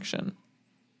reaction.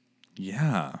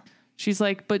 Yeah. She's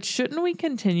like, but shouldn't we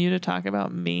continue to talk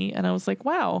about me? And I was like,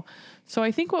 wow. So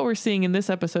I think what we're seeing in this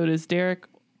episode is Derek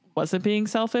wasn't being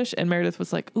selfish, and Meredith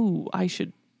was like, ooh, I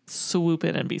should swoop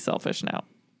in and be selfish now,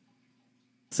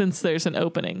 since there's an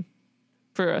opening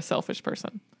for a selfish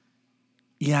person.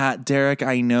 Yeah, Derek,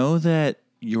 I know that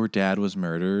your dad was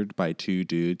murdered by 2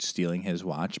 dudes stealing his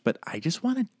watch, but I just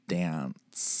want to dance.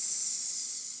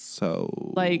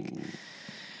 So, Like,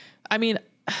 I mean,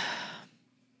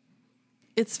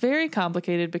 it's very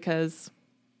complicated because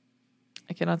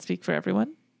I cannot speak for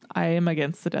everyone. I am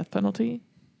against the death penalty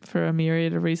for a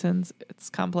myriad of reasons. It's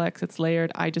complex. It's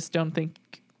layered. I just don't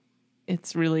think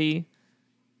it's really...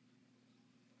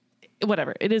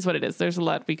 Whatever. It is what it is. There's a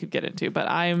lot we could get into, but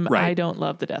I don't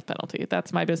love the death penalty.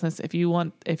 That's my business. If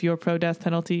you're pro death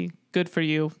penalty, good for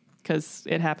you, because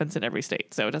it happens in every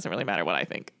state. So it doesn't really matter what I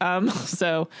think.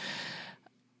 So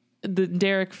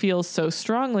Derek feels so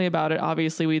strongly about it.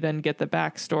 Obviously, we then get the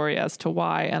backstory as to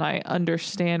why, and I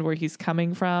understand where he's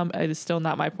coming from. It is still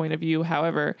not my point of view.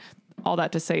 However, all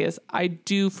that to say is I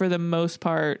do, for the most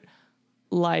part,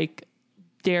 like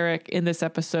Derek in this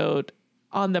episode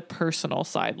on the personal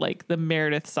side, like the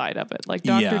Meredith side of it, like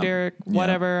Dr. Derek,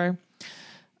 whatever.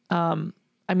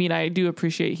 I mean, I do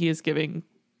appreciate he is giving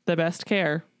the best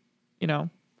care,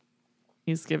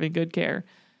 he's giving good care.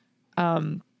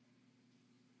 But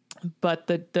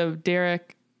the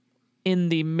Derek in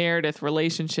the Meredith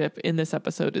relationship in this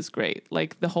episode is great.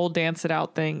 Like the whole dance it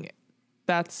out thing,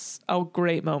 that's a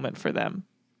great moment for them.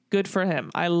 Good for him.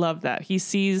 I love that. He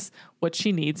sees what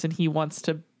she needs and he wants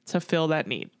to fill that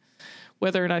need.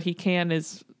 Whether or not he can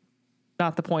is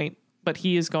not the point, but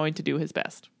he is going to do his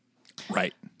best.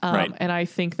 Right. And I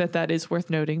think that is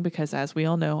worth noting because, as we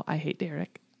all know, I hate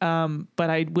Derek. But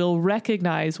I will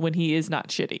recognize when he is not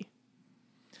shitty.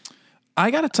 I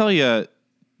got to tell you,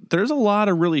 there's a lot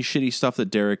of really shitty stuff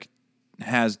that Derek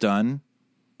has done.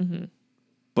 Mm-hmm.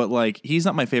 But, like, he's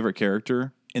not my favorite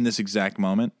character in this exact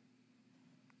moment.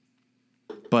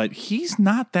 but he's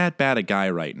not that bad a guy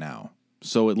right now.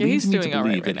 So it leads me to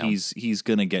believe that he's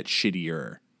going to get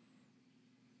shittier.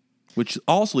 Which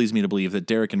also leads me to believe that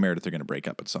Derek and Meredith are going to break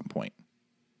up at some point.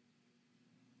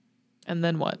 And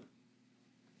then what?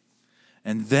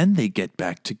 And then they get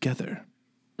back together.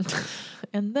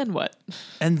 And then what?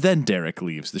 And then Derek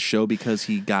leaves the show because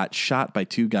he got shot by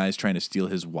 2 guys trying to steal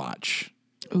his watch.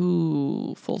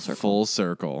 Ooh, full circle. Full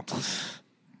circle.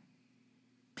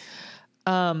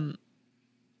 Oh,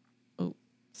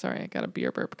 sorry, I got a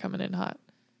beer burp coming in hot.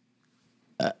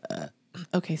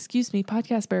 Okay, excuse me,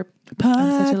 podcast burp.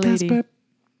 I'm such a lady. Burp.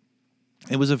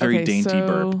 It was a very dainty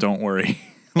burp. Don't worry.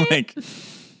 Like, okay.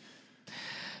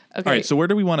 All right. So where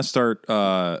do we want to start?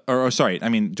 Sorry. I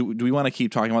mean, do we want to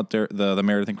keep talking about the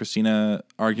Meredith and Christina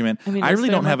argument? I mean, I really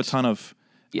don't have a ton of.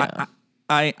 Yeah.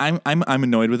 I'm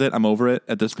annoyed with it. I'm over it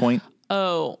at this point.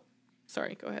 Oh,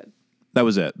 sorry. Go ahead. That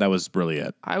was it. That was really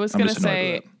it. I was going to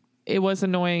say it was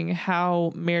annoying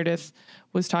how Meredith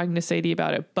was talking to Sadie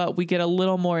about it, but we get a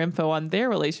little more info on their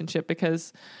relationship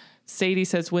because Sadie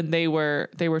says when they were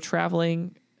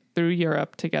traveling through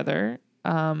Europe together,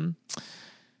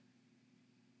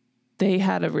 they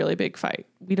had a really big fight.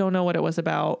 We don't know what it was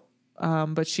about,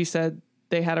 but she said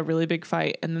they had a really big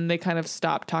fight, and then they kind of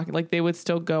stopped talking. Like, they would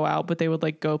still go out, but they would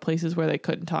like go places where they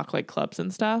couldn't talk, like clubs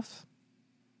and stuff.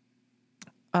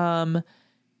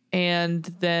 And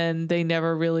then they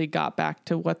never really got back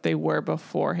to what they were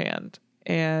beforehand.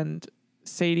 And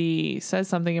Sadie says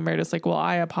something, and Meredith's like, well,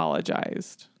 I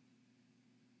apologized.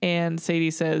 And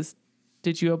Sadie says,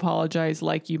 did you apologize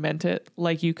like you meant it?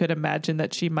 Like you could imagine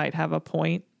that she might have a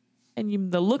point?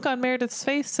 And the look on Meredith's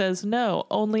face says, no,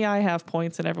 only I have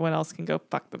points and everyone else can go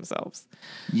fuck themselves.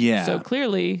 Yeah. So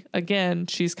clearly, again,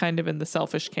 she's kind of in the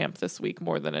selfish camp this week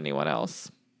more than anyone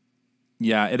else.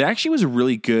 Yeah, it actually was a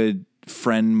really good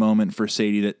friend moment for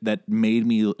Sadie that made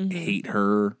me hate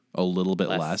her a little bit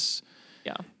less.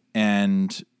 Yeah.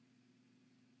 And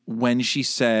when she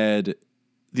said,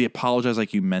 the apologize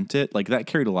like you meant it, like that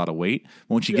carried a lot of weight.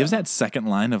 When she gives that second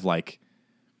line of like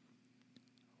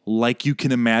you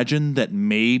can imagine that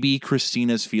maybe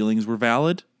Christina's feelings were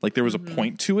valid. Like there was a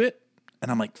point to it. And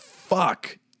I'm like,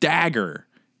 fuck, dagger,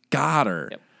 got her.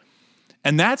 Yep.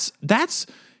 And that's,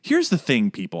 here's the thing,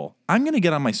 people. I'm going to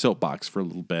get on my soapbox for a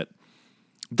little bit.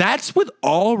 That's with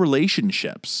all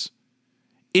relationships.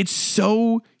 It's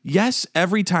so, yes,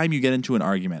 every time you get into an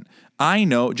argument, I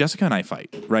know Jessica and I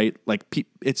fight, right? Like,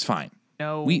 it's fine.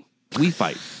 No. We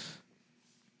fight.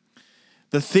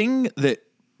 The thing that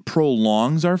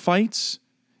prolongs our fights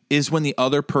is when the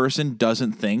other person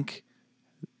doesn't think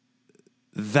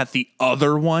that the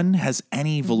other one has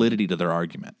any validity to their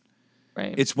argument.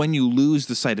 Right. It's when you lose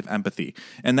the sight of empathy.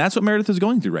 And that's what Meredith is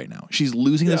going through right now. She's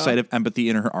losing the sight of empathy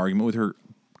in her argument with her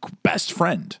best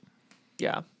friend.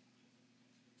 Yeah.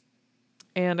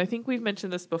 And I think we've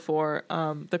mentioned this before.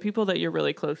 The people that you're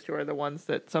really close to are the ones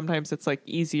that sometimes it's like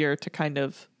easier to kind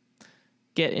of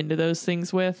get into those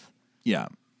things with. Yeah.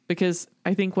 Because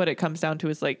I think what it comes down to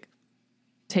is like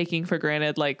taking for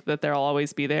granted like that they'll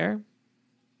always be there.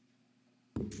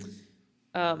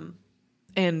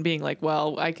 And being like,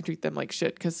 well, I can treat them like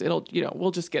shit because it'll,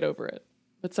 we'll just get over it.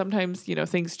 But sometimes,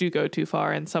 things do go too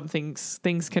far and some things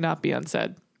cannot be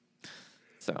unsaid.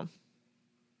 So.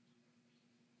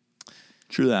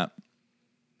 True that.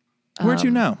 Where to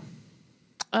now?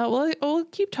 Well, we'll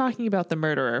keep talking about the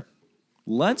murderer.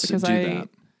 Let's do that.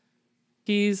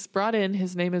 He's brought in.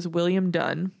 His name is William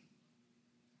Dunn.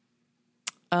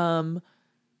 What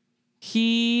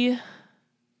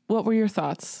were your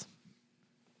thoughts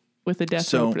with the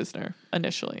death row prisoner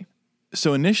initially?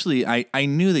 So initially, I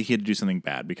knew that he had to do something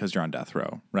bad because you're on death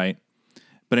row, right?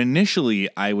 But initially,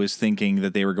 I was thinking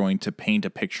that they were going to paint a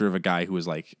picture of a guy who was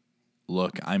like,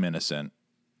 look, I'm innocent.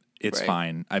 It's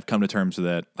fine. I've come to terms with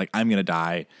it. Like, I'm going to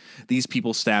die. These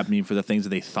people stabbed me for the things that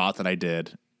they thought that I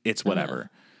did. It's whatever.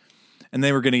 And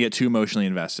they were going to get too emotionally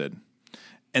invested.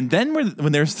 And then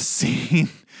when there's the scene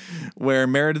where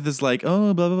Meredith is like,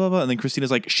 oh, blah, blah, blah, blah. And then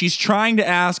Christina's like, she's trying to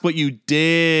ask what you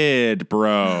did,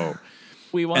 bro.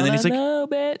 We want to know,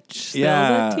 bitch.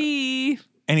 Spill the tea.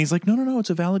 And he's like, no, it's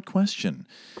a valid question.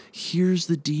 Here's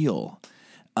the deal.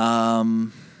 I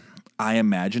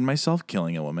imagined myself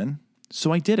killing a woman,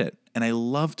 so I did it. And I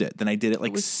loved it. Then I did it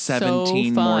like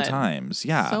 17 more times.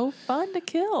 Yeah. So fun to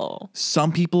kill.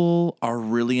 Some people are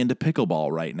really into pickleball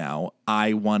right now.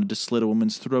 I wanted to slit a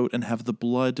woman's throat and have the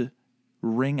blood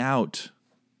ring out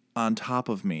on top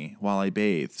of me while I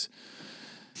bathed.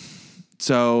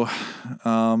 So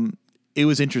it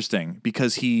was interesting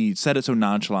because he said it so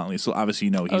nonchalantly. So obviously,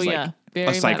 he's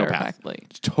Very psychopath. matter-of-factly.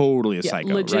 Totally a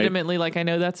psycho, legitimately, right? like, I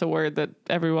know that's a word that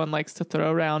everyone likes to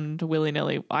throw around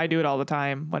willy-nilly. I do it all the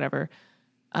time, whatever.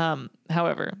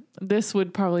 However, this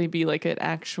would probably be like an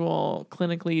actual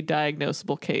clinically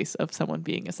diagnosable case of someone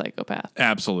being a psychopath.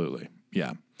 Absolutely.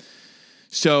 Yeah.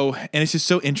 So, and it's just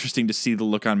so interesting to see the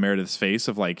look on Meredith's face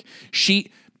of like,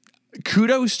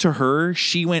 kudos to her.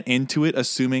 She went into it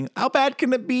assuming, how bad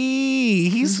can it be?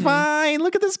 He's fine.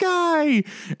 Look at this guy.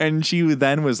 And she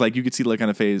then was like, you could see the look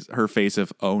on her face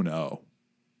of, oh no.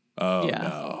 Oh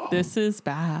no. This is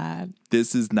bad.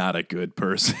 This is not a good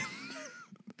person.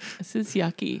 This is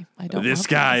yucky. I don't. This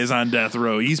guy is on death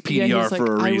row. He's PDR he's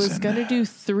for a reason. I was gonna do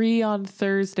 3 on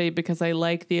Thursday because I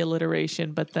like the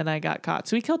alliteration, but then I got caught.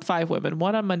 So he killed 5 women: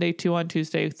 1 on Monday, 2 on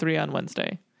Tuesday, 3 on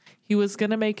Wednesday. He was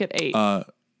gonna make it 8.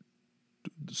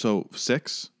 So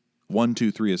 6? 1,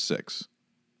 2, 3 is 6.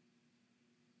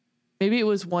 Maybe it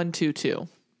was 1, 2, 2.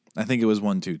 I think it was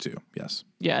 1, 2, 2. Yes.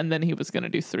 Yeah, and then he was gonna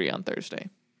do 3 on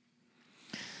Thursday.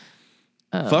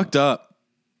 Fucked up.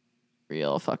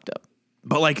 Real fucked up.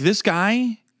 But like this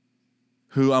guy,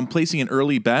 who I'm placing an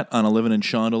early bet on a Living in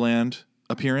Shondaland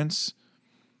appearance,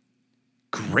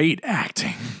 great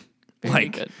acting. Very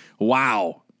good.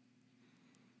 Wow.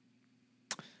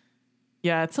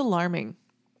 Yeah, it's alarming.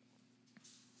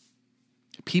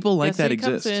 People like so that he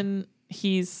exist. Comes in,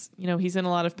 he's in a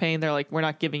lot of pain. They're like, we're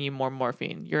not giving you more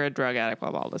morphine. You're a drug addict, blah,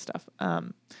 blah, all this stuff.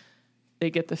 They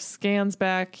get the scans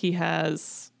back. He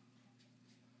has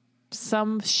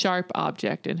some sharp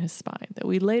object in his spine that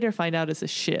we later find out is a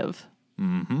shiv.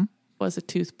 Mm-hmm. Was a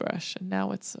toothbrush, and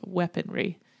now it's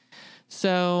weaponry.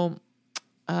 So,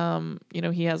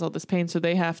 he has all this pain, so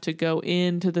they have to go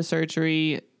into the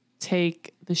surgery,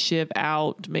 take the shiv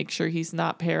out, make sure he's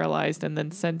not paralyzed, and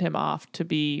then send him off to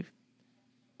be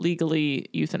legally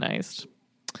euthanized.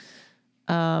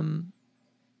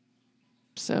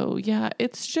 So yeah,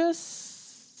 it's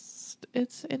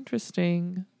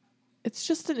interesting. It's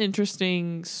just an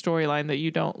interesting storyline that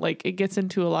you don't like. It gets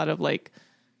into a lot of like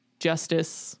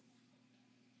justice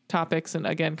topics and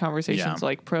again conversations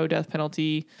like pro death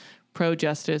penalty, pro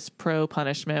justice, pro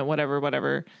punishment,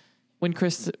 whatever. When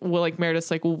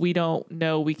Meredith's like, well, we don't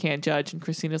know, we can't judge, and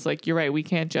Christina's like, you're right, we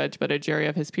can't judge, but a jury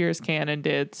of his peers can and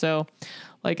did. So,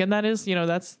 like, and that is,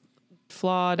 that's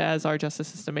flawed as our justice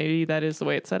system. Maybe that is the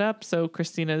way it's set up. So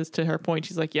Christina's, to her point,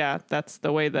 she's like, yeah, that's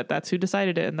the way that's who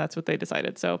decided it, and that's what they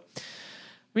decided. So, I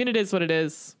mean, it is what it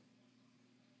is.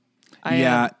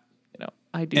 I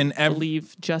do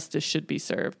believe justice should be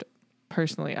served.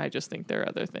 Personally, I just think there are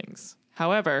other things.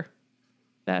 However,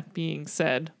 that being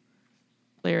said,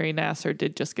 Larry Nassar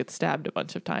did just get stabbed a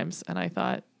bunch of times, and I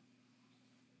thought,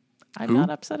 I'm not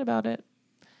upset about it.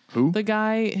 Who? The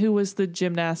guy who was the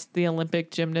Olympic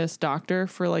gymnast doctor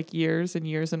for like years and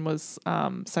years and was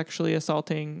sexually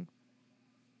assaulting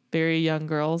very young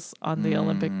girls on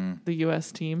the the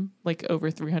U.S. team, like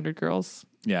over 300 girls.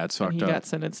 Yeah, it's fucked up. He got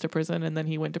sentenced to prison, and then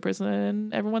he went to prison,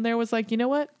 and everyone there was like, you know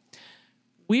what?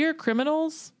 We are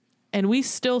criminals, and we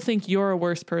still think you're a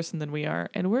worse person than we are,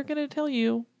 and we're going to tell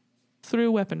you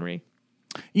through weaponry.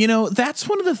 That's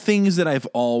one of the things that I've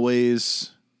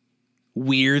always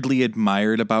weirdly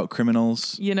admired about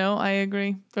criminals. I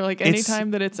agree. They're like,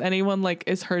 anytime that it's anyone like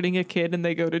is hurting a kid and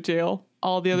they go to jail,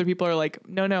 all the other people are like,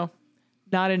 no,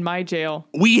 not in my jail.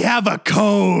 We have a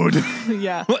code.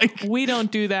 Yeah. We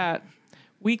don't do that.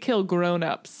 We kill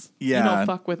grown-ups. Yeah. We don't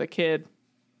fuck with a kid.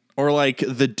 Or like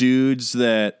the dudes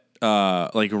that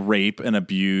like rape and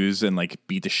abuse and like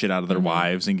beat the shit out of their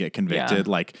wives and get convicted.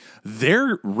 Yeah. Like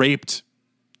they're raped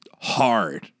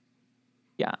hard.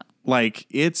 Yeah. Like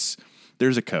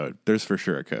there's a code. There's for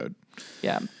sure a code.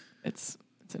 Yeah. It's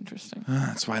interesting.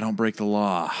 That's why I don't break the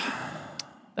law.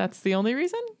 That's the only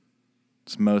reason?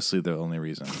 It's mostly the only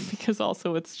reason. Because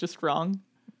also it's just wrong.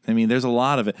 I mean, there's a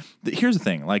lot of it. Here's the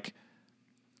thing. Like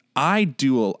I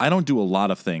don't do a lot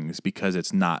of things because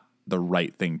it's not the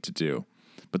right thing to do.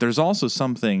 But there's also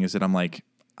some things that I'm like,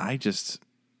 I just,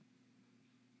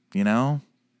 no.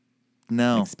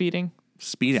 Like speeding.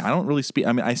 I don't really speed.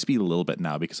 I mean, I speed a little bit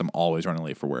now because I'm always running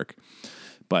late for work.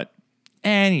 But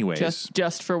anyways.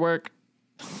 Just for work.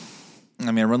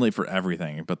 I mean, I run late for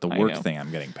everything, but the work thing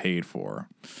I'm getting paid for.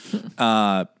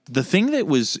 The thing that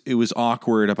was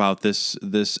awkward about this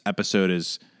episode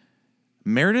is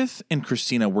Meredith and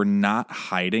Christina were not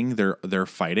hiding their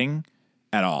fighting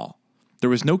at all. There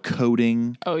was no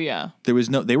coding. Oh yeah. They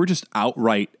were just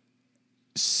outright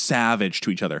savage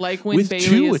to each other. Like when with Bailey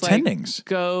two is attendings.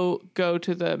 Like, go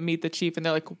to meet the chief, and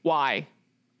they're like, why?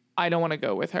 I don't want to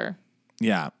go with her.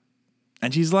 Yeah.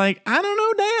 And she's like, I don't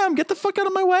know, damn, get the fuck out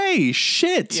of my way.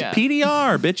 Shit. Yeah.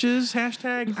 PDR, bitches.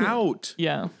 # out.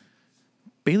 Yeah.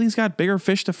 Bailey's got bigger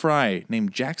fish to fry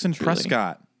named Jackson Truly.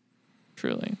 Prescott.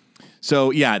 Truly.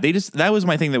 So yeah, that was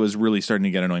my thing that was really starting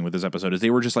to get annoying with this episode is they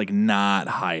were just like not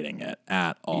hiding it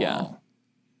at all.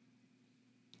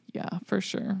 Yeah, for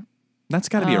sure. That's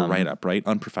got to be a write-up, right?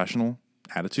 Unprofessional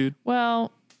attitude.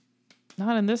 Well,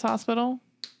 not in this hospital.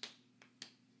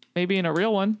 Maybe in a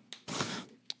real one.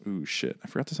 Ooh, shit. I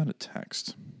forgot to send a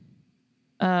text.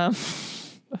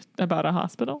 About a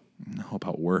hospital? No,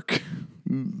 about work.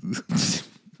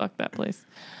 Fuck that place.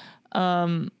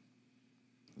 Yeah,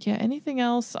 anything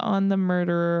else on the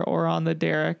murderer or on the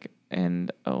Derek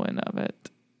and Owen of it?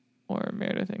 Or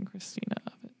Meredith and Christina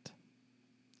of it?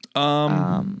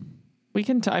 We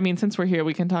can, since we're here,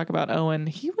 we can talk about Owen.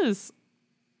 He was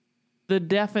the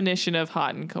definition of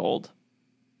hot and cold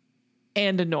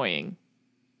and annoying.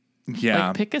 Yeah.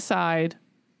 Like, pick a side,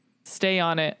 stay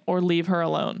on it, or leave her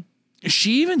alone.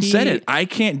 She even said it. I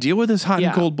can't deal with this hot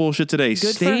and cold bullshit today.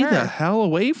 Stay the hell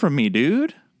away from me,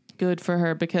 dude. Good for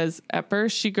her, because at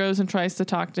first she goes and tries to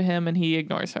talk to him and he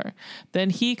ignores her. Then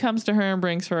he comes to her and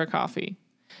brings her a coffee.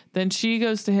 Then she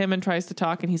goes to him and tries to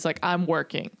talk and he's like, I'm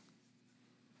working.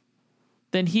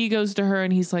 Then he goes to her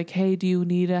and he's like, hey, do you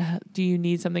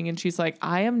need something? And she's like,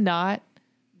 I am not,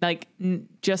 like,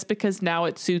 just because now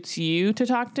it suits you to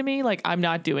talk to me. Like, I'm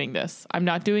not doing this. I'm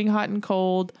not doing hot and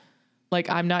cold. Like,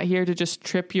 I'm not here to just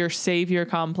trip your savior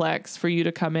complex for you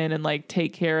to come in and like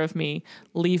take care of me.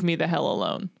 Leave me the hell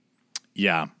alone.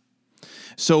 Yeah.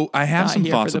 So I have some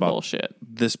thoughts about bullshit.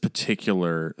 This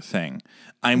particular thing.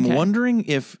 I'm wondering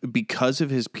if because of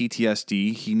his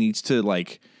PTSD, he needs to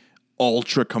like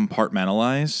ultra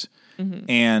compartmentalize. Mm-hmm.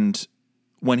 And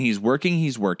when he's working,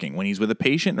 he's working. When he's with a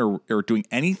patient or doing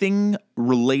anything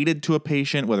related to a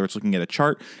patient, whether it's looking at a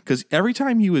chart, because every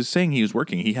time he was saying he was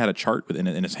working, he had a chart in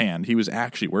his hand. He was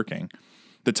actually working.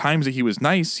 The times that he was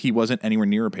nice, he wasn't anywhere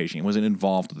near a patient. He wasn't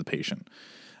involved with the patient.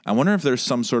 I wonder if there's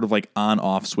some sort of like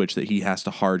on-off switch that he has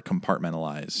to hard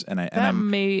compartmentalize. That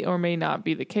may or may not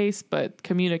be the case, but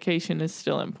communication is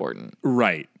still important.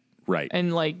 Right.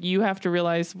 And like you have to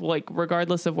realize, like,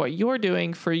 regardless of what you're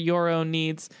doing for your own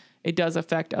needs, it does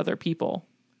affect other people.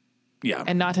 Yeah.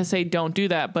 And not to say don't do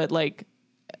that, but like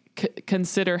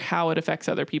consider how it affects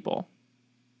other people.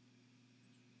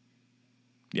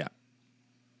 Yeah.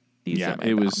 These are my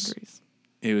boundaries.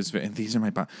 It was. These are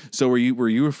my. So were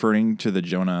you referring to the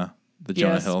Jonah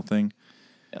Hill thing?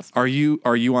 Yes. Are you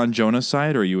on Jonah's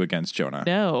side or are you against Jonah?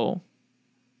 No.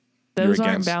 Those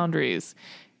aren't boundaries.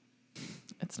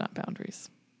 It's not boundaries.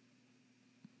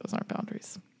 Those aren't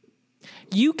boundaries.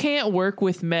 You can't work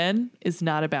with men is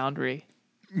not a boundary.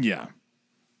 Yeah.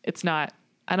 It's not.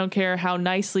 I don't care how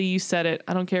nicely you said it.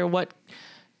 I don't care what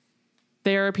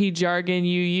therapy jargon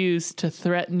you use to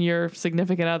threaten your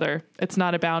significant other. It's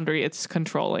not a boundary. It's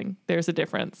controlling. There's a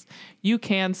difference. You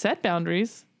can set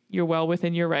boundaries. You're well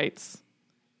within your rights.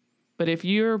 But if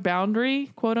your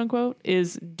boundary, quote unquote,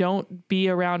 is don't be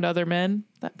around other men,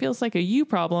 that feels like a you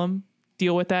problem.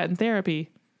 Deal with that in therapy.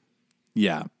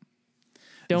 Yeah.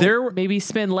 Maybe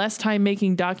spend less time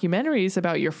making documentaries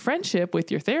about your friendship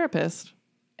with your therapist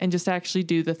and just actually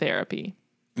do the therapy.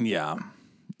 Yeah.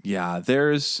 Yeah.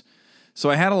 So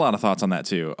I had a lot of thoughts on that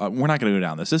too. We're not going to go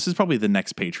down this. This is probably the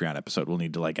next Patreon episode. We'll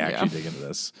need to like actually dig into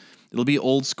this. It'll be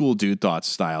old school dude thoughts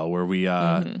style where we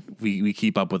we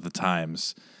keep up with the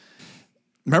times.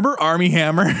 Remember Army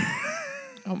Hammer?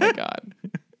 Oh my God.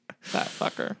 That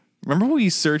fucker. Remember when we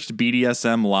searched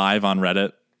BDSM live on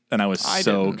Reddit and I was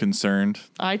concerned?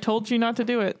 I told you not to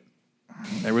do it.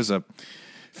 There was a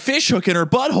fish hook in her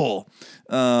butthole.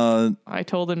 I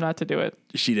told him not to do it.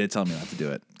 She did tell me not to do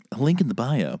it. A link in the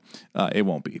bio. It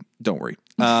won't be. Don't worry.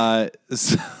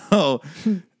 So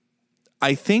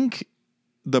I think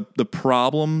the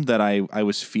problem that I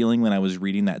was feeling when I was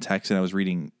reading that text and I was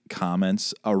reading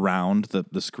comments around the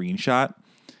screenshot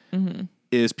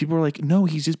is people were like, no,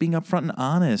 he's just being upfront and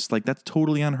honest. Like, that's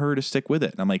totally on her to stick with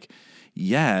it. And I'm like,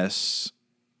 yes,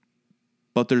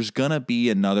 but there's going to be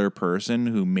another person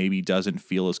who maybe doesn't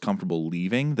feel as comfortable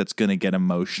leaving that's going to get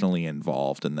emotionally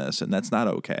involved in this. And that's not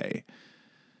okay.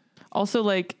 Also,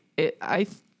 like, I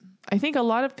think a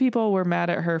lot of people were mad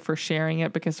at her for sharing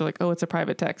it because they're like, oh, it's a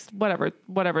private text. Whatever.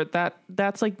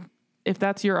 That's like, if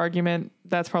that's your argument,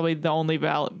 that's probably the only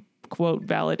valid, quote,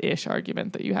 valid-ish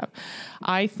argument that you have.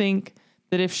 I think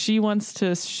that if she wants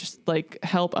to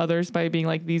help others by being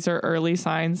like, these are early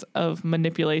signs of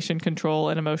manipulation, control,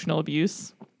 and emotional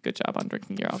abuse. Good job on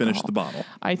drinking your alcohol. Finish the bottle.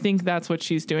 I think that's what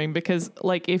she's doing because,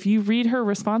 like, if you read her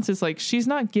responses, like, she's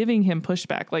not giving him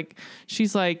pushback. Like,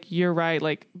 she's like, you're right.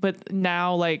 Like, but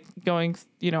now, like, going,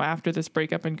 after this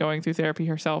breakup and going through therapy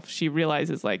herself, she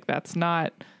realizes, like, that's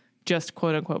not just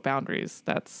quote unquote boundaries.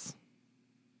 That's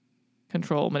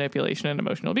control, manipulation, and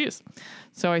emotional abuse.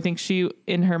 So I think she,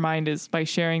 in her mind, is by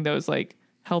sharing those, like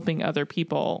helping other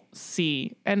people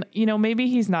see. And, you know, maybe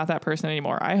he's not that person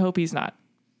anymore. I hope he's not.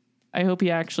 I hope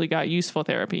he actually got useful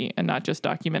therapy and not just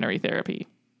documentary therapy.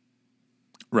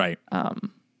 Right.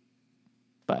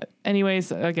 But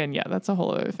anyways, again, yeah, that's a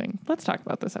whole other thing. Let's talk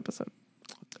about this episode.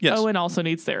 Yes. Owen also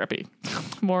needs therapy.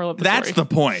 Moral of the That's story.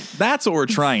 the point. That's what we're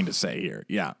trying to say here.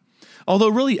 Yeah. Although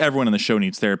really everyone in the show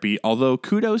needs therapy. Although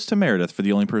kudos to Meredith for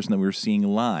the only person that we were seeing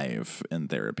live in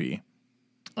therapy.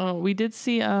 Oh, we did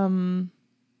see Han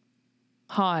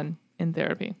in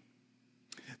therapy.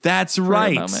 That's For a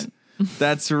right. moment.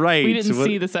 That's right. We didn't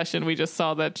see the session. We just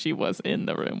saw that she was in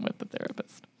the room with the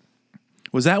therapist.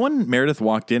 Was that when Meredith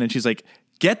walked in and she's like,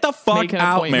 "Get the fuck Make an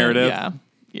out, appointment. Meredith"? Yeah.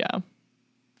 Yeah.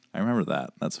 I remember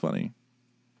that. That's funny.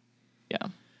 Yeah.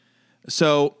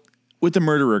 So with the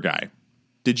murderer guy,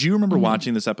 did you remember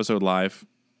watching this episode live?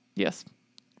 Yes.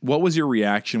 What was your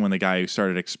reaction when the guy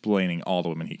started explaining all the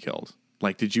women he killed?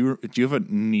 Like, do you have a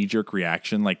knee-jerk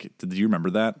reaction? Like, did you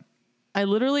remember that? I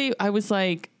was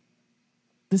like,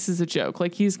 this is a joke.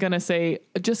 Like, he's going to say,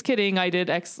 just kidding. I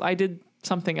did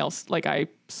something else. Like, I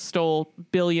stole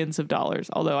billions of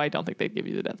dollars. Although I don't think they'd give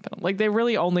you the death penalty. Like, they're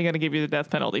really only going to give you the death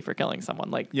penalty for killing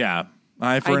someone. Like, Yeah.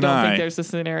 Eye for I an don't eye. think there's a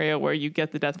scenario where you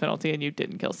get the death penalty and you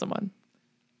didn't kill someone.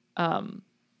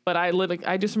 But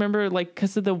I just remember, like,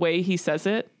 because of the way he says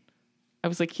it, I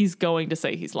was like, he's going to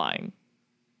say he's lying.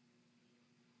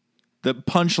 The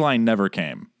punchline never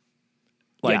came.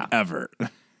 Like, Yeah. ever.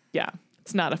 Yeah.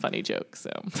 It's not a funny joke. So,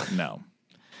 No.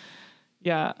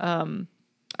 yeah.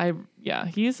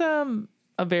 He's a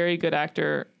very good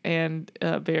actor and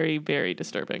very, very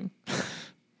disturbing.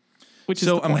 Which is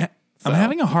So the point. I'm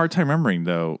having a hard time remembering,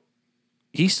 though.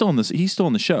 He's still in this. He's still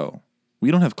in the show.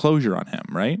 We don't have closure on him,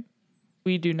 right?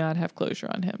 We do not have closure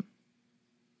on him.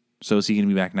 So is he going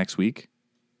to be back next week?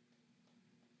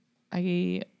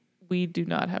 We do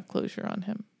not have closure on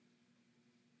him.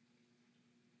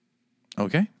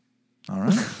 Okay. All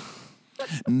right.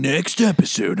 Next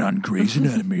episode on Grey's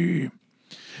Anatomy.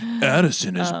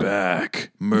 Addison is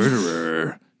back.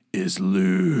 Murderer is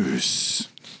loose.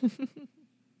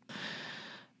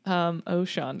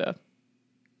 Shonda.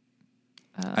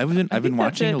 I've been think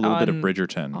watching that's a little bit of on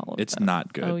Bridgerton. all of It's them.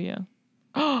 not good. Oh yeah.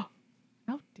 How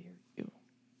dare you?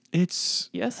 It's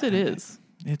Yes, it is.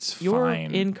 You're You're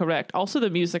incorrect. Also,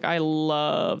 the music. I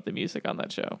love the music on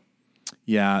that show.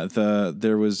 Yeah,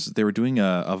 they were doing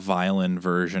a violin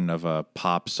version of a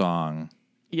pop song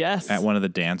Yes. at one of the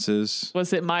dances.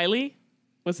 Was it Miley?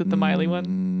 Was it the Miley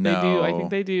one? No. They do. I think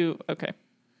they do. Okay.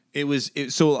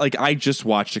 So like I just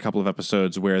watched a couple of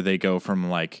episodes where they go from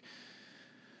like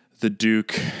the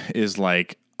Duke is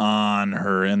like on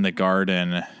her in the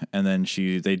garden and then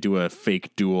they do a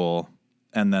fake duel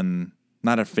and then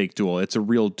not a fake duel, it's a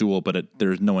real duel, but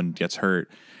there's no one gets hurt.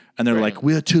 And they're like,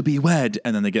 "We're to be wed,"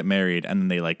 and then they get married, and then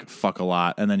they like fuck a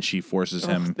lot, and then she forces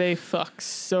him. They fuck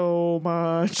so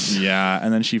much. Yeah,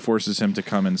 and then she forces him to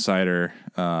come inside her,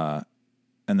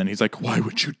 and then he's like, "Why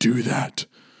would you do that?"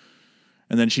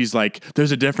 And then she's like,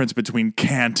 "There's a difference between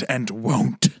can't and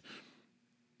won't."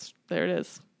 There it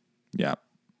is. Yeah,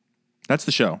 that's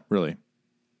the show, really.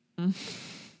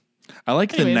 I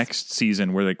like the next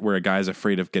season where a guy's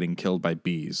afraid of getting killed by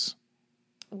bees.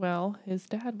 Well, his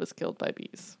dad was killed by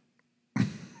bees.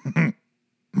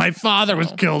 My father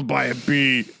was killed by a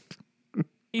bee.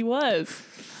 He was.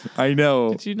 I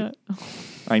know. Did you not?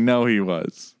 I know he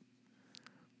was.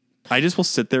 I just will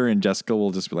sit there and Jessica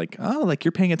will just be like, "Oh, like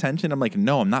you're paying attention." I'm like,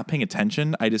 "No, I'm not paying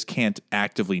attention. I just can't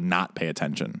actively not pay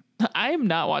attention." I am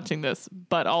not watching this,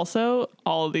 but also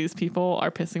all of these people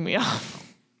are pissing me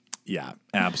off. Yeah,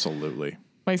 absolutely.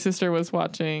 My sister was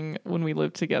watching when we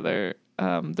lived together,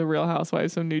 The Real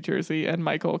Housewives of New Jersey, and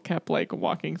Michael kept like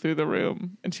walking through the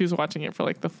room, and she was watching it for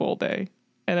like the full day.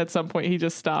 And at some point, he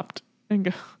just stopped and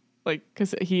go, like,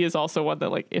 because he is also one that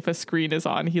like if a screen is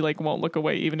on, he like won't look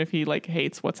away even if he like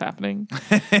hates what's happening.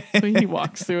 So he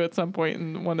walks through at some point,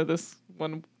 and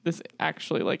this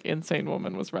actually like insane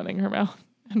woman was running her mouth.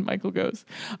 And Michael goes,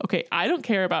 "Okay, I don't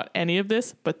care about any of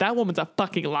this, but that woman's a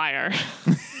fucking liar."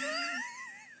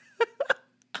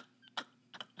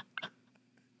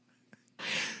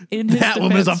 In his That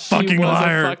woman's a defense, fucking she was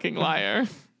liar. a fucking liar.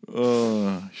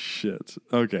 Oh, shit.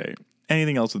 Okay.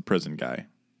 Anything else with Prison Guy?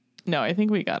 No, I think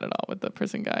we got it all with the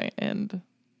prison guy and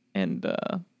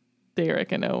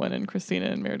Derek and Owen and Christina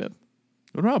and Meredith.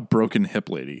 What about Broken Hip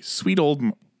Lady? Sweet old...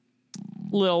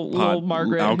 Little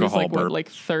Margaret, who's alcohol like, burp. like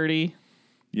 30.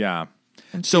 Yeah.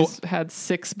 And So- she's had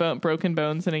 6 broken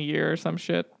bones in a year or some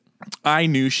shit. I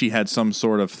knew she had some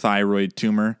sort of thyroid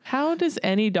tumor. How does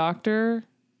any doctor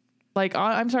Like,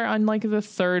 I'm sorry, on like the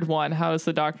third one, how is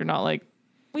the doctor not like,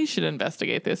 we should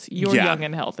investigate this? You're Yeah. young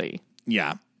and healthy.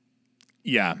 Yeah.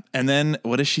 Yeah. And then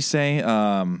what does she say?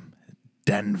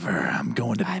 Denver. I'm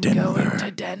going to Denver. Going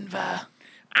to Denver.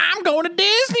 I'm going to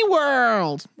Disney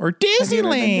World or Have you ever been to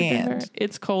Disneyland. Denver?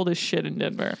 It's cold as shit in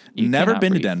Denver. You Never cannot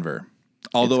been breathe. to Denver.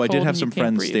 Although I It's did cold have and some you can't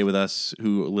friends breathe. stay with us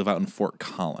who live out in Fort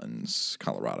Collins,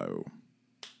 Colorado.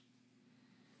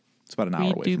 It's about an hour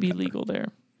We away do from be Denver. legal there.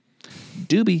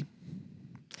 Doobie.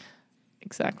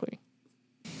 Exactly.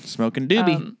 Smoking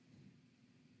doobie.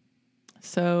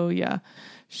 So yeah,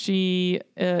 she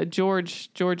George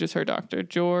is her doctor.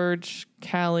 George,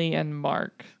 Callie, and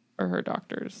Mark are her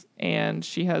doctors, and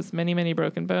she has many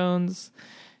broken bones.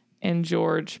 And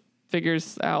George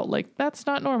figures out like that's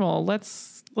not normal.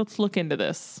 Let's look into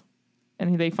this,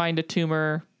 and they find a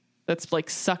tumor that's like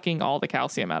sucking all the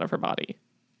calcium out of her body.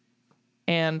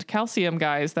 And calcium,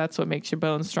 guys, that's what makes your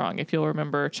bones strong. If you'll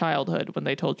remember childhood when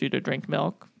they told you to drink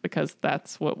milk, because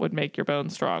that's what would make your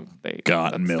bones strong.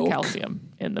 That's milk. the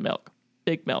calcium in the milk.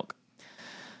 Big milk.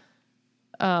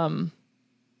 So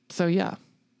yeah.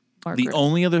 Margaret. The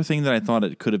only other thing that I thought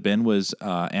it could have been was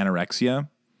anorexia.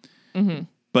 Mm-hmm.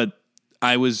 But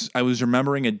I was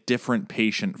remembering a different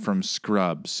patient from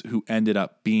Scrubs who ended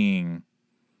up being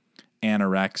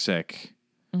anorexic.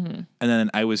 Mm-hmm. And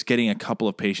then I was getting a couple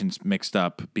of patients mixed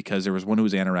up because there was one who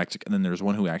was anorexic and then there was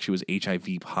one who actually was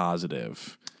HIV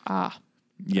positive.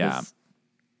 Yeah.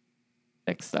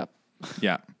 Mixed up.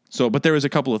 Yeah. So, but there was a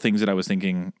couple of things that I was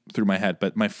thinking through my head,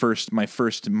 but my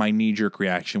knee-jerk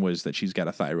reaction was that she's got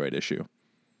a thyroid issue.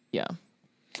 Yeah.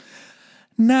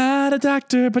 Not a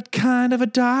doctor, but kind of a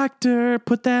doctor.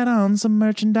 Put that on some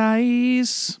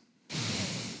merchandise.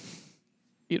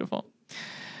 Beautiful.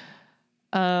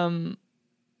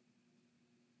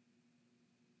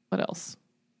 What else?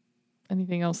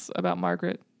 Anything else about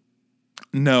Margaret?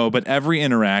 No, but every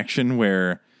interaction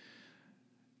where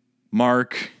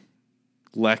Mark,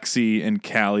 Lexi, and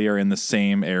Callie are in the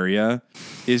same area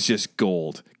is just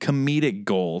gold. Comedic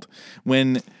gold.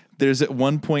 When there's at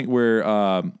one point where,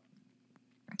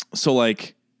 so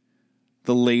like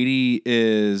the lady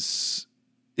is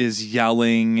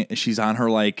yelling. She's on her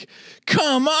like,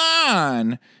 come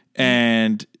on.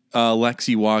 And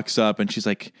Lexi walks up and she's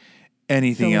like,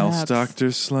 anything else,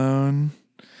 Dr. Sloan?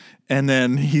 And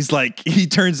then he's like, he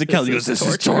turns to Kelly and goes, this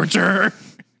is torture.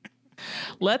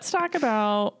 Let's talk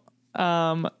about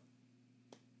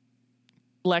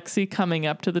Lexi coming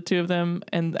up to the two of them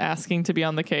and asking to be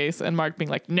on the case and Mark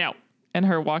being like, no. And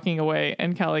her walking away.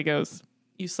 And Kelly goes,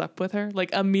 you slept with her?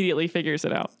 Like immediately figures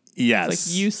it out. Yes. It's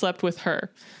like, you slept with her.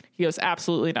 He goes,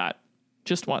 absolutely not.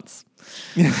 Just once.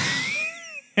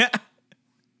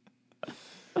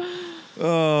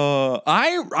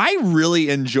 I really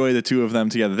enjoy the two of them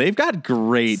together. They've got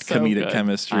great So comedic good.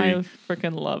 chemistry. I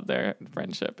freaking love their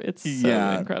friendship. It's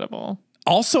so incredible.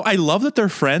 Also, I love that they're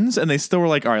friends and they still were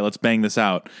like, all right, let's bang this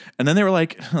out. And then they were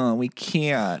like, oh, we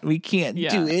can't do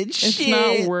it. It's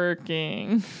not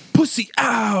working. Pussy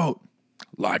out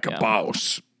like a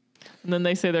boss. And then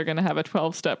they say they're going to have a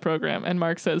 12-step program. And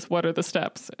Mark says, what are the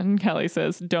steps? And Kelly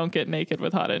says, don't get naked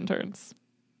with hot interns.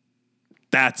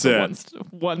 That's it.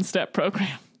 One-step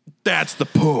program. That's the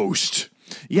post.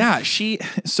 Yeah,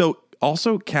 so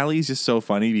also Callie's just so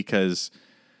funny because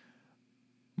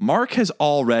Mark has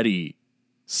already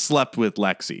slept with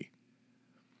Lexi.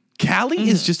 Callie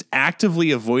is just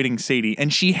actively avoiding Sadie,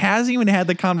 and she hasn't even had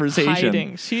the conversation.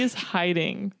 Hiding. She is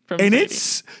hiding from and Sadie.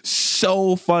 It's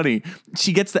so funny.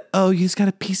 She gets the, oh, you just got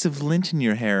a piece of lint in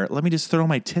your hair. Let me just throw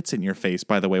my tits in your face,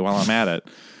 by the way, while I'm at it.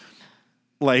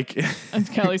 Like, and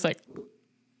Kelly's like,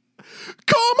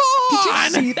 come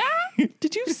on! Did you see that?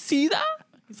 Did you see that?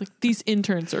 He's like, these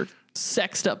interns are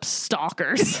sexed up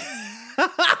stalkers.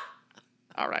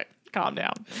 All right, calm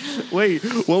down. Wait,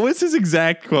 what was his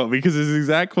exact quote? Because his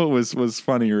exact quote was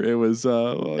funnier. It was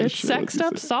it's sexed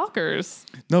up stalkers.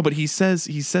 No, but he says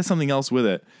something else with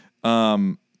it.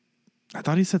 I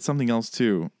thought he said something else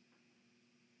too.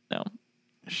 No.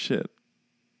 Shit.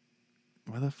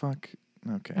 What the fuck?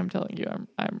 Okay. I'm telling you,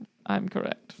 I'm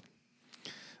correct.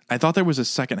 I thought there was a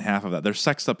second half of that. They're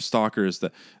sexed up stalkers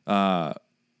that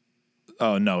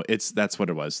oh no, that's what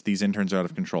it was. These interns are out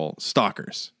of control.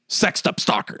 Stalkers. Sexed up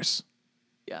stalkers.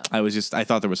 Yeah. I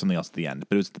thought there was something else at the end,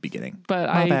 but it was at the beginning. But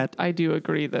I do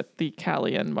agree that the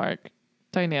Callie and Mark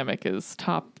dynamic is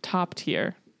top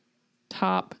tier.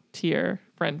 Top tier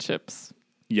friendships.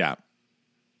 Yeah.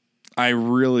 I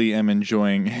really am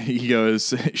enjoying. He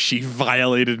goes, she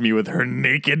violated me with her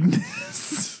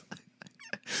nakedness.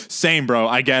 Same, bro.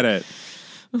 I get it.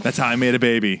 That's how I made a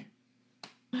baby.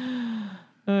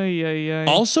 Ay.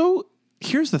 Also,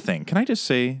 here's the thing. Can I just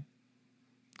say,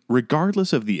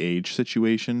 regardless of the age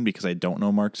situation, because I don't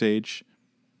know Mark's age,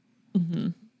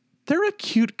 they're a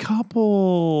cute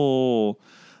couple.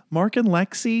 Mark and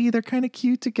Lexi, they're kind of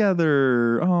cute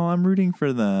together. Oh, I'm rooting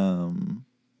for them.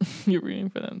 You're rooting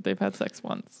for them. They've had sex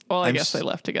once. Well, I guess they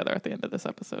left together at the end of this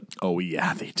episode. Oh,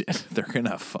 yeah, they did. They're going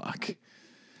to fuck.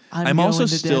 I'm also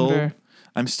still...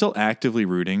 I'm still actively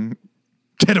rooting.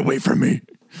 Get away from me.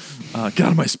 Get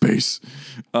out of my space.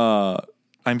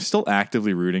 I'm still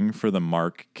actively rooting for the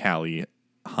Mark, Callie,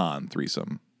 Han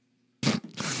threesome.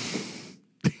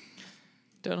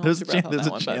 Don't hold your breath on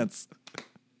that one, chance.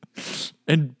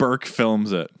 And Burke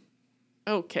films it.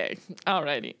 Okay.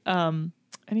 Alrighty.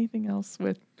 Anything else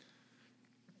with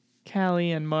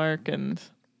Callie and Mark and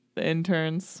the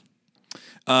interns?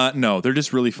 No, they're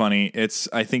just really funny.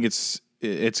 I think it's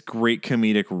great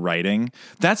comedic writing.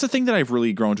 That's the thing that I've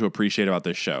really grown to appreciate about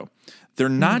this show. They're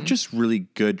not just really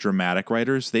good dramatic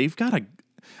writers. They've got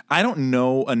I don't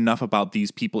know enough about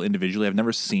these people individually. I've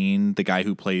never seen the guy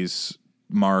who plays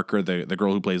Mark or the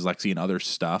girl who plays Lexi and other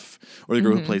stuff, or the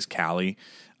girl who plays Callie.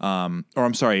 Or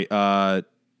I'm sorry,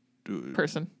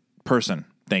 Person.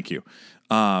 Thank you.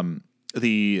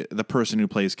 The person who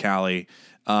plays Callie.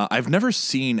 I've never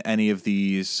seen any of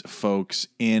these folks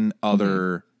in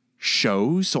other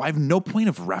shows, so I have no point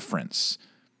of reference.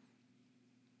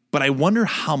 But I wonder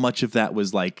how much of that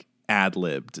was like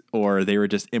ad-libbed, or they were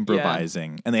just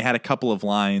improvising, and they had a couple of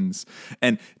lines.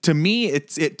 And to me,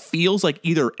 it feels like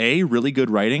either A, really good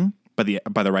writing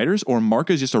by the writers, or Mark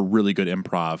is just a really good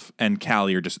improv, and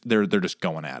Callie are just they're just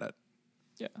going at it.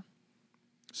 Yeah.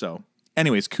 So,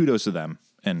 anyways, kudos to them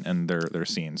and their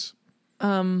scenes.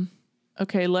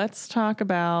 Okay, let's talk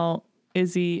about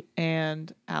Izzy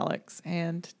and Alex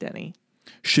and Denny.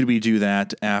 Should we do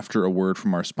that after a word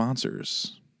from our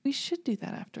sponsors? We should do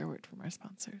that after a word from our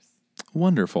sponsors.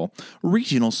 Wonderful.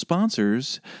 Regional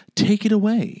sponsors, take it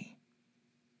away.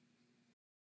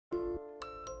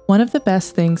 One of the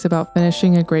best things about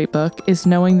finishing a great book is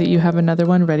knowing that you have another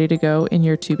one ready to go in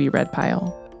your to-be-read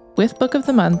pile. With Book of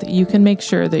the Month, you can make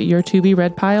sure that your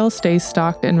to-be-read pile stays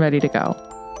stocked and ready to go.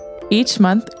 Each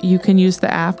month, you can use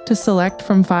the app to select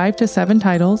from 5 to 7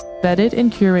 titles, vetted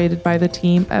and curated by the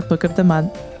team at Book of the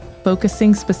Month,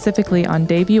 focusing specifically on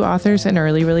debut authors and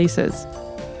early releases.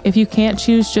 If you can't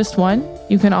choose just one,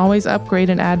 you can always upgrade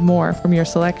and add more from your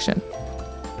selection.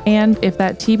 And if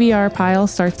that TBR pile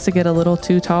starts to get a little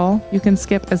too tall, you can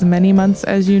skip as many months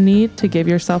as you need to give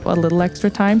yourself a little extra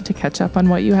time to catch up on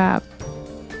what you have.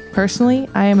 Personally,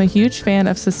 I am a huge fan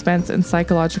of suspense and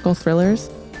psychological thrillers,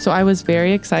 so I was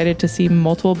very excited to see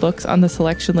multiple books on the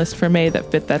selection list for May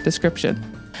that fit that description.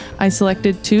 I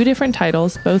selected 2 different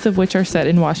titles, both of which are set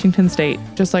in Washington State,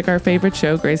 just like our favorite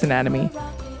show, Grey's Anatomy.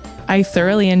 I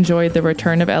thoroughly enjoyed The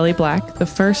Return of Ellie Black, the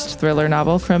first thriller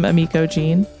novel from Emiko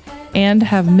Jean, and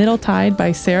have Middle Tide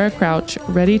by Sarah Crouch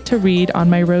ready to read on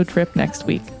my road trip next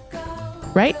week.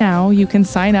 Right now, you can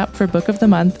sign up for Book of the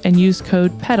Month and use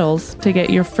code PETALS to get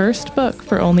your first book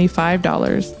for only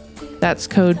 $5. That's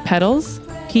code PETALS,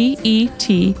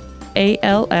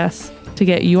 PETALS, to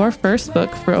get your first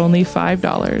book for only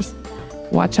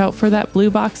 $5. Watch out for that blue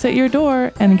box at your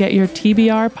door and get your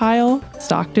TBR pile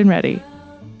stocked and ready.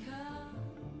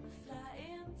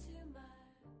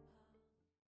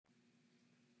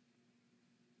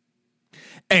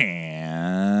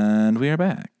 And we are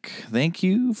back. Thank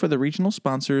you for the regional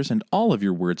sponsors and all of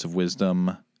your words of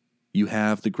wisdom. You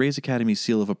have the Grey's Academy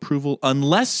seal of approval,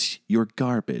 unless you're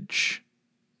garbage.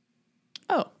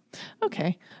 Oh,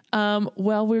 okay.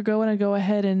 Well, we're going to go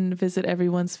ahead and visit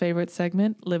everyone's favorite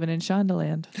segment, Living in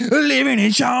Shondaland. Living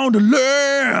in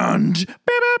Shondaland.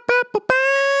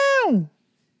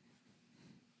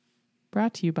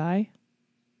 Brought to you by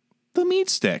The Meat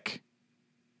Stick.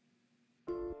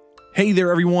 Hey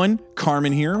there, everyone.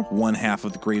 Carmen here, one half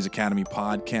of the Grey's Academy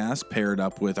podcast, paired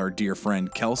up with our dear friend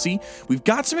Kelsey. We've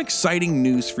got some exciting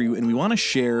news for you, and we want to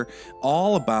share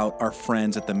all about our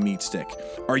friends at the Meat Stick.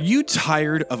 Are you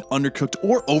tired of undercooked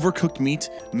or overcooked meat?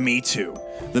 Me too.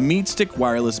 The Meat Stick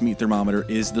wireless meat thermometer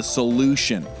is the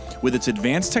solution. With its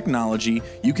advanced technology,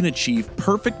 you can achieve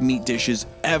perfect meat dishes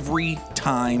every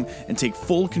time and take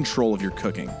full control of your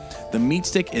cooking. The Meat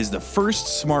Stick is the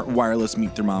first smart wireless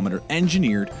meat thermometer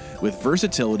engineered with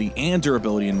versatility and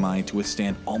durability in mind to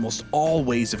withstand almost all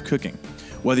ways of cooking.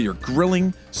 Whether you're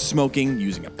grilling, smoking,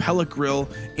 using a pellet grill,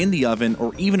 in the oven,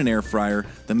 or even an air fryer,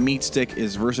 the Meat Stick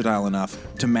is versatile enough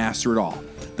to master it all.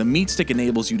 The Meat Stick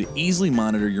enables you to easily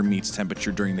monitor your meat's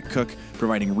temperature during the cook,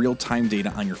 providing real-time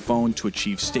data on your phone to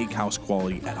achieve steakhouse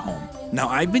quality at home. Now,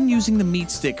 I've been using the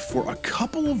Meat Stick for a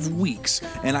couple of weeks,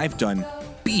 and I've done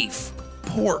beef,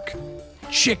 pork,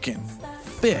 chicken,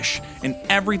 fish, and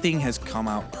everything has come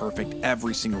out perfect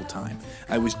every single time.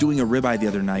 I was doing a ribeye the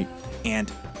other night,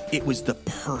 and it was the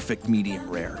perfect medium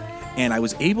rare. And I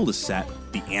was able to set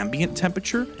the ambient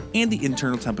temperature and the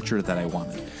internal temperature that I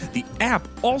wanted. The app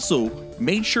also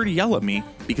made sure to yell at me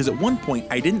because at one point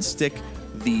I didn't stick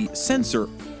the sensor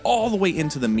all the way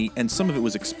into the meat and some of it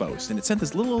was exposed. And it sent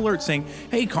this little alert saying,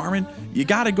 hey, Carmen, you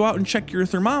got to go out and check your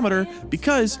thermometer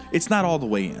because it's not all the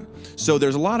way in. So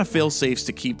there's a lot of fail safes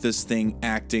to keep this thing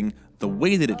acting the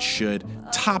way that it should,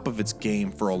 top of its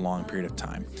game for a long period of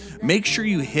time. Make sure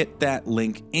you hit that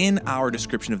link in our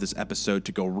description of this episode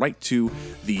to go right to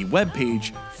the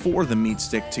webpage for the meat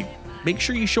stick to make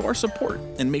sure you show our support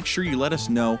and make sure you let us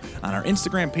know on our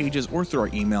Instagram pages or through our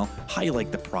email how you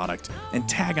like the product and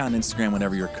tag on Instagram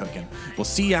whenever you're cooking. We'll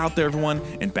see you out there, everyone,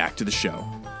 and back to the show.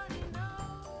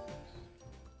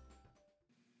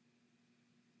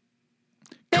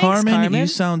 Thanks, Carmen, you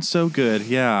sound so good.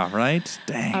 Yeah, right?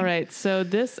 Dang. All right, so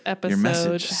this episode Your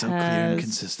message is so clear and has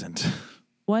consistent.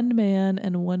 one man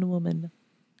and one woman.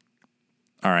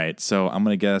 All right, so I'm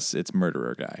going to guess it's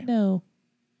murderer guy. No.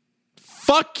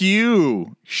 Fuck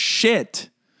you. Shit.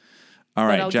 All But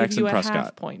right, I'll Jackson give you a Prescott.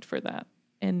 half point for that.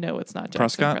 And no, it's not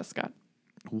Jackson Prescott.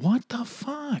 What the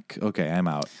fuck? Okay, I'm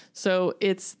out. So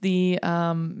it's the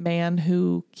man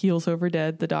who keels over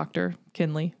dead, the doctor,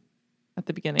 Kinley, at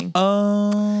the beginning.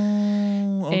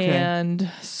 Oh, okay.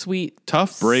 And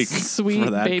tough break sweet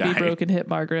for that baby guy. broken hip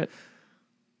Margaret.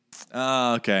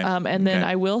 Okay. And then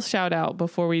I will shout out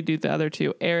before we do the other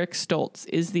two. Eric Stoltz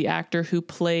is the actor who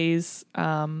plays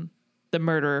the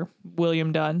murderer,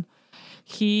 William Dunn.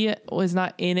 He was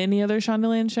not in any other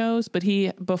Shondaland shows, but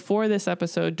he, before this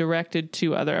episode, directed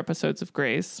 2 other episodes of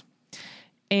Grey's.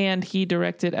 And he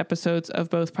directed episodes of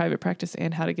both Private Practice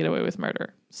and How to Get Away with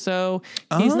Murder. So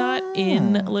he's not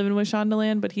in Living with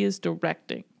Shondaland, but he is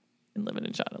directing in Living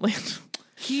in Shondaland.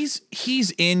 He's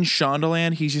in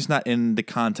Shondaland. He's just not in the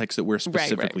context that we're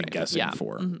specifically guessing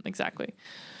for. Mm-hmm, exactly.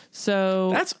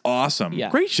 So that's awesome. Yeah.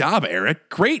 Great job, Eric.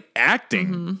 Great acting.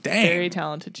 Mm-hmm. Dang. Very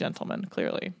talented gentleman,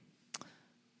 clearly.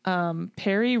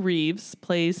 Perry Reeves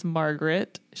plays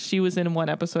Margaret. She was in 1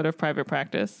 episode of Private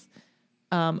Practice.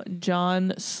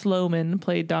 John Sloman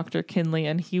played Dr. Kinley,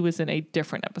 and he was in a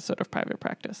different episode of Private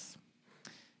Practice.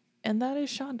 And that is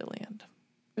Shondaland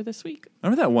for this week.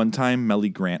 Remember that one time Melly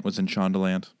Grant was in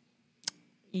Shondaland?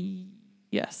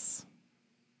 Yes.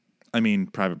 I mean,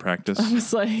 Private Practice. I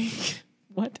was like,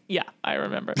 what? Yeah, I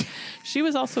remember. She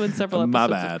was also in several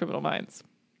episodes of Criminal Minds.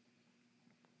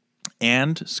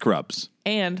 And Scrubs.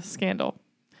 And Scandal.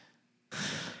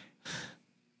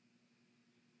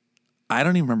 I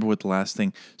don't even remember what the last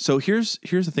thing. So here's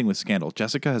the thing with Scandal.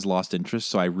 Jessica has lost interest,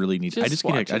 so I really need. I just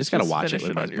got to watch it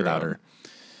without her.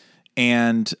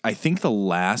 And I think the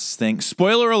last thing.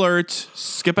 Spoiler alert!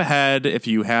 Skip ahead if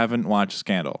you haven't watched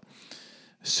Scandal.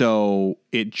 So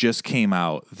it just came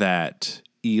out that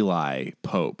Eli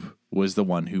Pope was the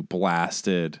one who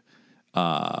blasted,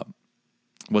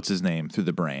 what's his name, through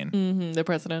the brain. Mm-hmm, the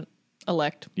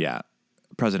president-elect. Yeah,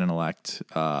 president-elect.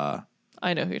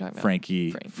 I know who you're talking about.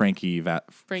 Frankie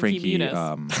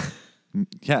Muniz.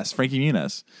 Yes, Frankie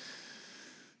Muniz.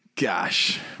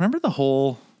 Gosh, remember the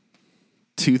whole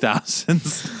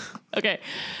 2000s? Okay,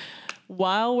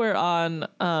 while we're on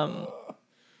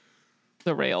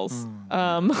the rails,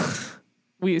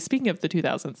 speaking of the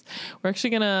 2000s, we're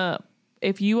actually gonna.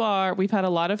 We've had a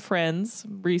lot of friends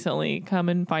recently come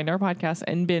and find our podcast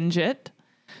and binge it.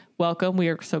 Welcome. We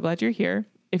are so glad you're here.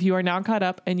 If you are now caught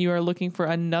up and you are looking for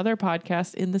another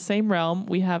podcast in the same realm,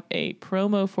 we have a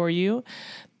promo for you.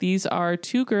 These are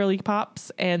 2 girly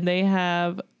pops, and they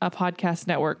have a podcast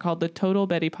network called the Total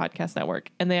Betty Podcast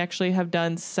Network. And they actually have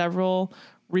done several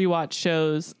rewatch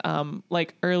shows,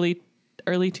 like early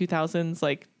 2000s,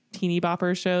 like teeny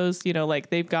bopper shows. You know,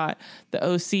 like they've got the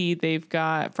OC, they've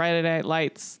got Friday Night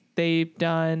Lights, they've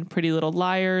done Pretty Little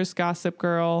Liars, Gossip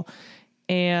Girl.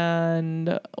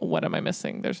 And what am I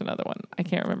missing? There's another one. I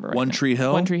can't remember. One Tree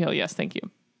Hill? One Tree Hill. Yes. Thank you.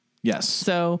 Yes.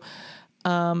 So,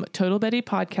 Total Betty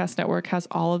Podcast Network has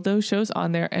all of those shows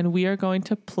on there, and we are going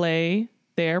to play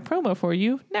their promo for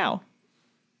you now.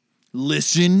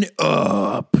 Listen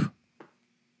up.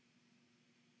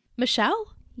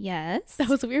 Michelle? Yes. That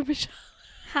was weird, Michelle.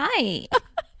 Hi.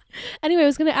 Anyway, I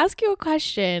was going to ask you a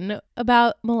question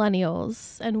about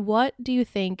millennials, and what do you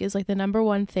think is like the number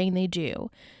one thing they do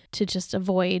to just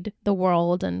avoid the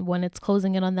world and when it's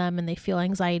closing in on them and they feel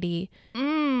anxiety?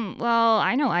 Well,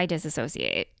 I know I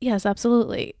disassociate. Yes,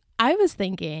 absolutely. I was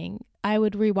thinking I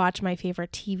would rewatch my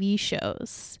favorite TV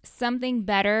shows. Something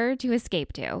better to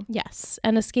escape to. Yes,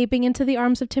 and escaping into the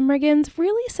arms of Tim Riggins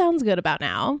really sounds good about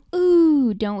now.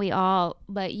 Ooh, don't we all?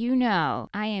 But you know,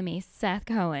 I am a Seth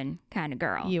Cohen kind of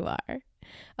girl. You are.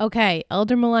 Okay,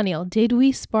 Elder Millennial, did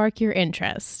we spark your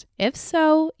interest? If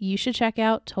so, you should check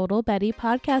out Total Betty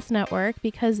Podcast Network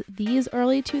because these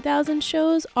early 2000s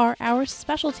shows are our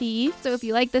specialty. So if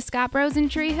you like the Scott Bros in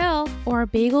Tree Hill, or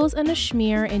Bagels and a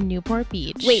Schmear in Newport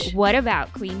Beach. Wait, what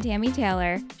about Queen Tammy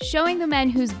Taylor showing the men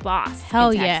who's boss?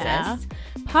 Hell in yeah. Texas?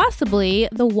 Possibly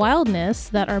the wildness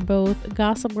that are both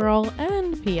Gossip Girl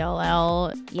and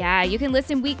PLL. Yeah, you can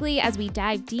listen weekly as we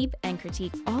dive deep and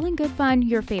critique all in good fun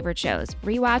your favorite shows.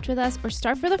 Rewatch with us or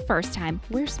start for the first time.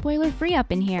 We're spoiler free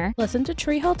up in here. Listen to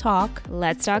Tree Hill Talk,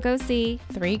 Let's Talk OC,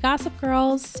 3 Gossip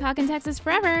Girls, Talkin' Texas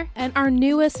Forever, and our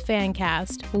newest fan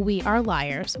cast, We Are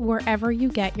Liars, wherever you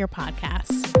get your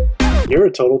podcasts. You're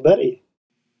a total Betty.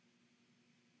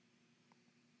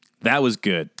 That was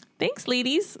good. Thanks,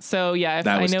 ladies. So yeah,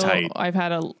 That I was know tight. I've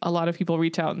had a lot of people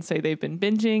reach out and say they've been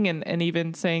binging and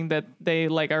even saying that they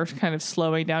like are kind of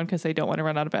slowing down because they don't want to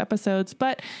run out of episodes.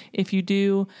 But if you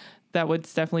do, that would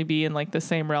definitely be in like the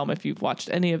same realm. If you've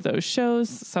watched any of those shows,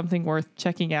 something worth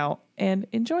checking out and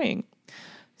enjoying.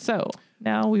 So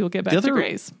now we will get back to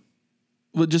Grace.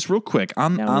 Well, just real quick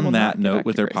on No, we will that not get note back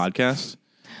with to their Grace. podcast.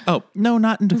 Oh, no,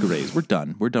 not into Grays. We're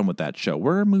done. We're done with that show.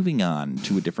 We're moving on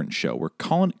to a different show. We're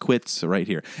calling it quits right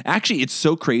here. Actually, it's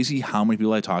so crazy how many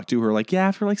people I talk to who are like, yeah,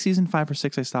 after like season 5 or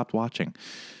 6, I stopped watching.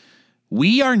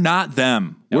 We are not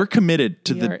them. Nope. We're committed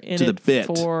to the bit.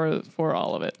 For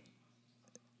all of it.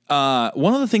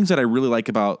 One of the things that I really like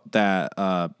about that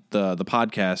the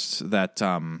podcast that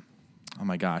oh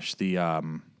my gosh,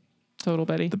 Total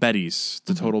Betty. The Bettys,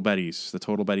 the Total Bettys, the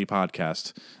Total Betty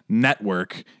Podcast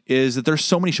Network is that there's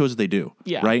so many shows that they do.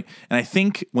 Yeah. Right. And I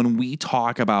think when we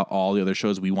talk about all the other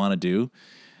shows we want to do,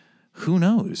 who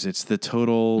knows? It's the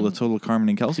total Carmen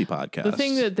and Kelsey podcast. The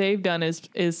thing that they've done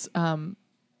is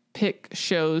pick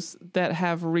shows that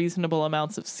have reasonable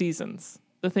amounts of seasons.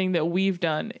 The thing that we've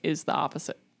done is the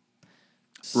opposite.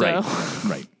 So,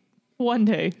 right. One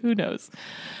day, who knows?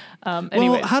 Anyways,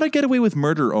 well, How to Get Away with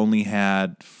Murder only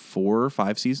had 4 or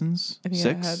 5 seasons. I think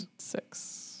 6. I had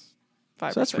 6.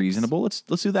 5 So that's 6. reasonable. Let's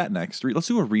do that next. Let's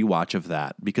do a rewatch of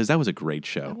that because that was a great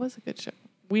show. It was a good show.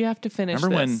 We have to finish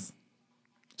Remember this.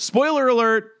 Spoiler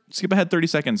alert! Skip ahead 30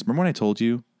 seconds. Remember when I told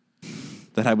you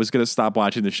that I was going to stop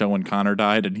watching the show when Connor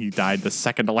died and he died the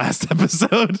second to last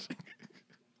episode?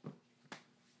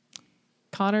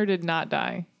 Connor did not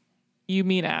die. You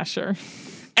mean Asher.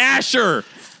 Asher!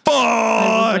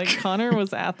 I was Fuck! like, Connor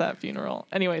was at that funeral.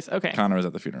 Anyways, okay. Connor was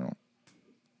at the funeral.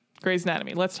 Grey's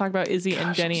Anatomy. Let's talk about Izzy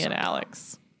and Denny and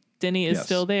Alex. Denny is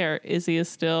still there. Izzy is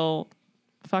still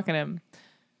fucking him.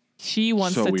 She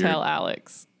wants to tell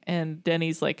Alex, and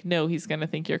Denny's like, no, he's going to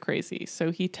think you're crazy.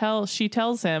 So she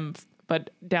tells him,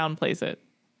 but downplays it.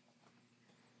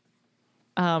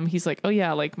 He's like, oh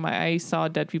yeah, like I saw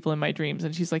dead people in my dreams.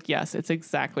 And she's like, yes, it's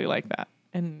exactly like that.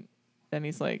 And then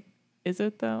he's like, is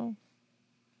it though?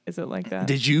 Is it like that?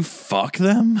 Did you fuck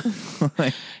them?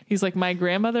 He's like, my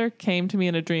grandmother came to me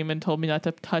in a dream and told me not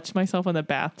to touch myself in the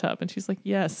bathtub. And she's like,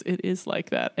 yes, it is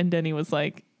like that. And Denny was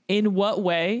like, in what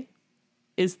way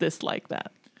is this like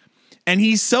that? And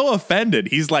he's so offended.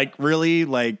 He's like, really?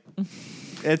 Like,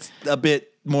 it's a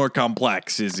bit more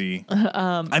complex, Izzy.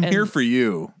 I'm here for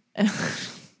you.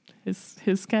 his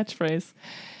catchphrase.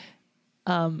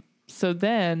 So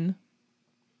then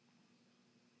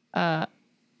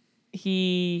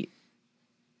she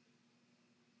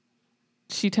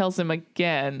tells him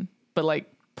again, but like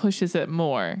pushes it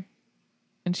more.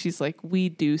 And she's like, we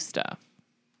do stuff.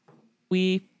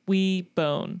 We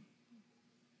bone.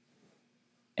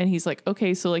 And he's like,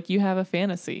 okay, so like you have a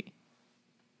fantasy.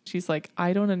 She's like,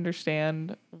 I don't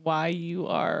understand why you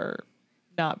are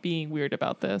not being weird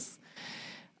about this.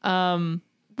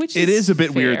 Which it is a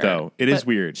bit fair, weird though. It is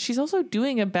weird. She's also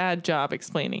doing a bad job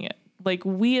explaining it. Like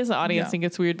we as an audience think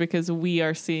it's weird because we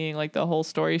are seeing like the whole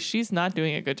story. She's not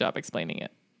doing a good job explaining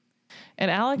it.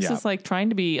 And Alex is like trying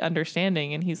to be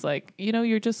understanding. And he's like,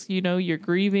 you're just, you're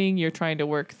grieving. You're trying to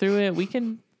work through it.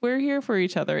 We're here for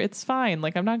each other. It's fine.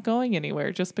 Like I'm not going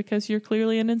anywhere just because you're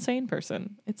clearly an insane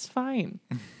person. It's fine.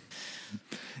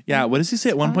 Yeah. What does he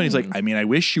say at one point? He's like, I mean, I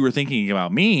wish you were thinking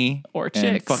about me or and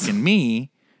chicks. Fucking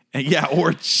me. And, yeah.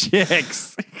 Or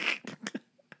chicks.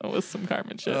 That was some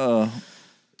Carmen shit.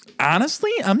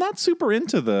 Honestly, I'm not super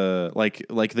into the like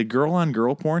the girl on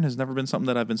girl porn has never been something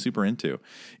that I've been super into.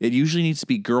 It usually needs to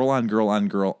be girl on girl on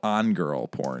girl on girl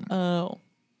porn. Oh.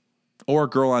 Or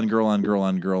girl on girl on girl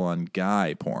on girl on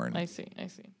guy porn. I see.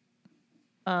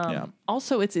 Yeah.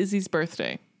 Also, it's Izzy's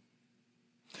birthday.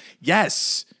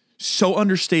 Yes. So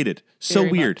understated. So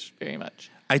Very weird. much, very much.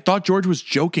 I thought George was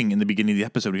joking in the beginning of the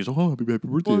episode. He goes, "Oh, happy birthday."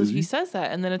 Well, Izzy." he says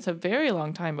that, and then it's a very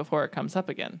long time before it comes up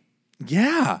again.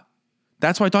 Yeah.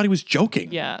 That's why I thought he was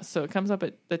joking. Yeah, so it comes up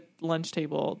at the lunch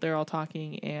table. They're all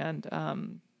talking,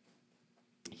 and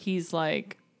he's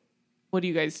like, what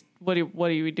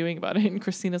are you doing about it? And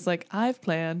Christina's like, I've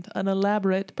planned an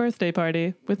elaborate birthday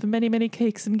party with many, many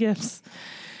cakes and gifts.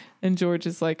 And George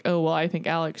is like, oh, well, I think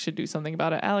Alex should do something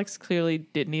about it. Alex clearly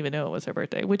didn't even know it was her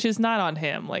birthday, which is not on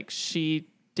him. Like, she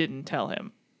didn't tell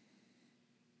him.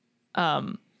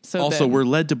 So Also, then, we're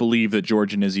led to believe that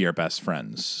George and Izzy are best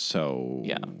friends. So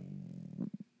yeah.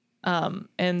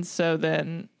 And so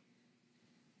then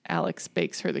Alex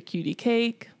bakes her the cutie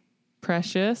cake.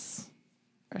 Precious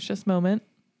moment.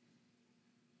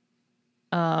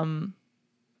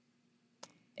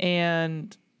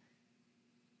 And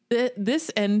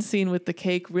this end scene with the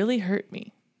cake really hurt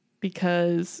me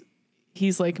because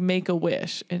he's like, make a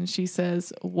wish. And she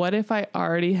says, what if I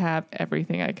already have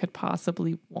everything I could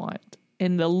possibly want?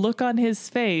 And the look on his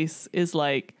face is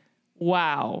like,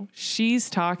 wow, she's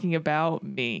talking about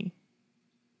me.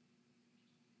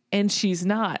 And she's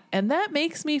not. And that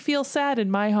makes me feel sad in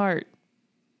my heart.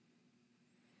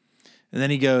 And then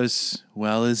he goes,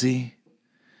 well, Izzy,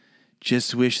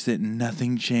 just wish that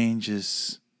nothing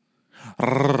changes.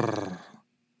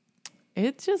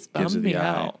 It just Gives her bummed the me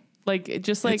eye. out. Like,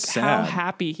 just like It's how sad.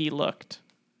 happy he looked.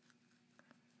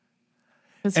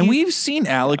 'Cause And he's- we've seen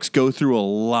Alex go through a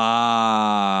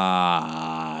lot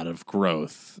of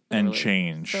growth and Literally,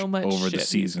 change so much over shit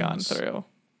the he's gone seasons. through.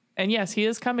 And yes, he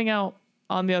is coming out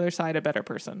on the other side a better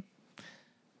person.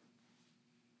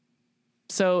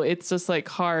 So it's just like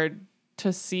hard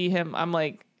to see him. I'm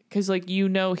like, because like,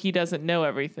 he doesn't know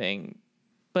everything,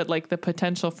 but like the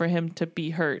potential for him to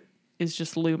be hurt is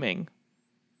just looming.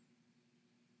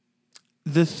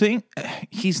 The thing,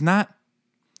 she's not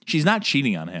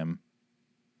cheating on him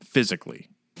physically.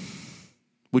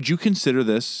 Would you consider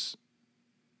this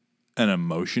an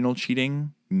emotional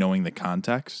cheating, knowing the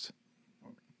context?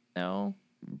 No.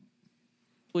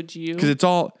 Would you? Because it's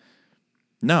all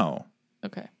no.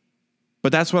 Okay.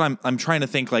 But that's what I'm trying to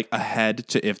think, like, ahead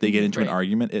to if they get into an Right.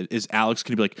 argument. Is Alex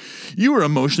going to be like, you were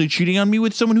emotionally cheating on me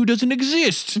with someone who doesn't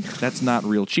exist? That's not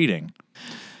real cheating.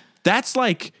 That's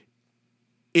like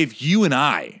if you and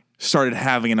I started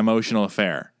having an emotional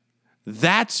affair.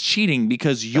 That's cheating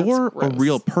because you're a gross.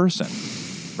 real person,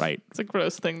 right? It's a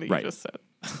gross thing that Right. you just said.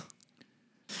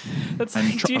 That's I'm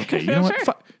like, do you okay, you know what?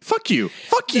 remember- Fuck you.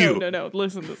 Fuck you. No.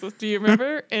 Listen to this. Do you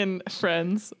remember in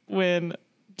Friends when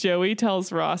Joey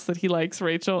tells Ross that he likes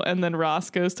Rachel and then Ross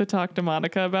goes to talk to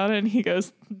Monica about it and he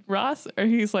goes,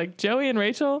 he's like, Joey and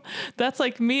Rachel, that's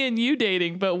like me and you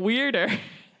dating, but weirder.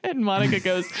 And Monica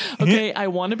goes, okay, I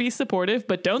want to be supportive,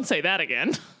 but don't say that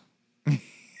again.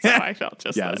 That's how I felt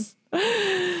just Yes.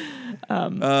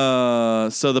 then.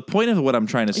 So the point of what I'm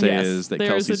trying to say Yes, is that there's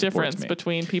Kelsey a supports difference me.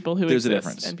 between people who There's a exist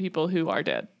difference. and people who are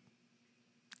dead.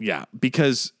 Yeah,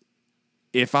 because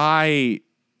if I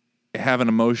have an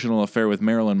emotional affair with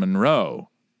Marilyn Monroe,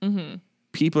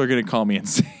 people are going to call me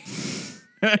insane.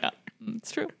 Yeah,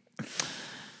 it's true.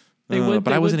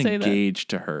 But I wasn't say that.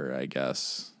 engaged to her, I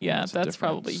guess. Yeah, That's a that's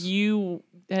probably difference. you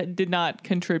did not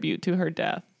contribute to her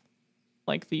death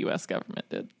like the U.S. government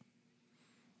did.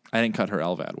 I didn't cut her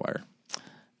LVAD wire.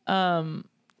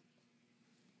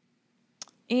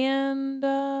 And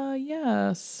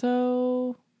yeah,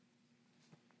 so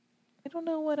I don't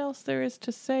know what else there is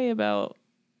to say about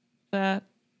that.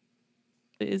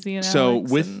 The Izzy and So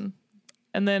Alex with-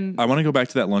 and then I want to go back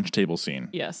to that lunch table scene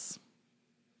yes,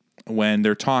 when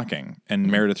they're talking and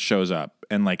Meredith shows up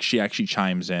and like she actually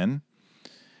chimes in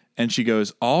and she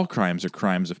goes, all crimes are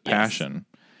crimes of Yes. passion.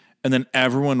 And then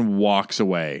everyone walks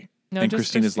away. No, and just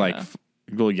Christina's like, Christina.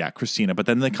 well, yeah, Christina. But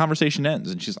then the conversation ends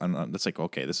and she's, that's like,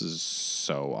 okay, this is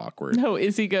so awkward. no.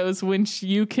 Izzy goes, when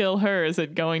you kill her, is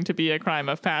it going to be a crime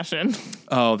of passion?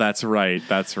 Oh, that's right.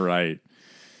 That's right.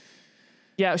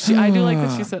 Yeah, I do like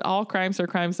that she said all crimes are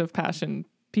crimes of passion.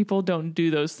 People don't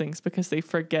do those things because they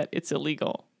forget it's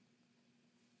illegal.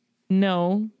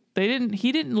 No, they didn't.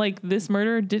 He didn't, like, this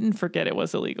murderer didn't forget it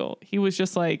was illegal. He was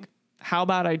just like, how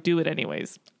about I do it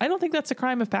anyways? I don't think that's a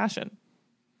crime of passion.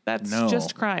 That's No.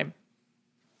 just crime.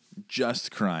 Just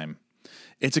crime.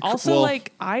 It's a Also, well,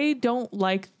 like, I don't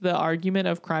like the argument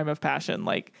of crime of passion.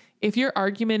 Like, if your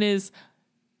argument is,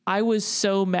 I was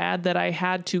so mad that I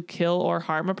had to kill or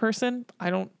harm a person, I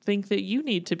don't think that you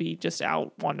need to be just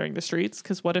out wandering the streets.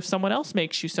 Because what if someone else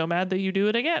makes you so mad that you do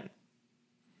it again?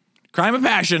 crime of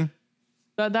passion.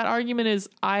 That argument is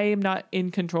I am not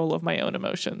in control of my own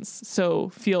emotions. So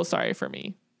feel sorry for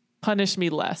me. Punish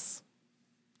me less.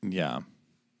 Yeah.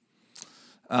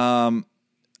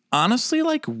 Honestly,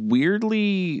 like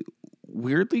weirdly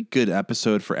good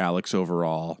episode for Alex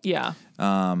overall. Yeah.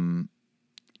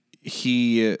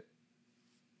 He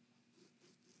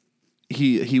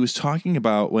was talking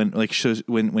about when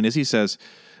Izzy says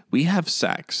we have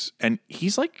sex, and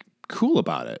he's like cool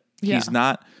about it. Yeah.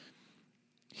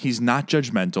 He's not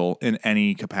judgmental in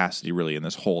any capacity really in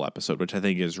this whole episode, which I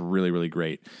think is really, really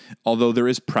great. Although there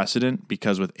is precedent,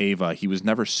 because with Ava, he was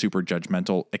never super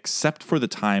judgmental, except for the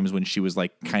times when she was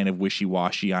like kind of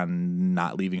wishy-washy on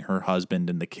not leaving her husband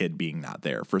and the kid being not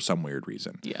there for some weird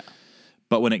reason. Yeah.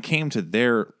 But when it came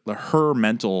to her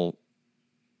mental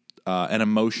and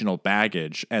emotional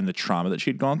baggage and the trauma that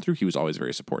she'd gone through, he was always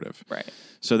very supportive. Right.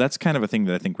 So that's kind of a thing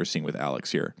that I think we're seeing with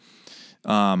Alex here.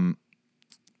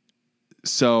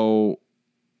 So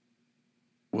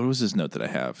what was his note that I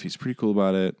have? He's pretty cool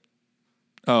about it.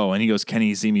 Oh, and he goes, "Can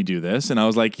he see me do this?" And I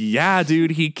was like, "Yeah, dude,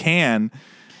 he can."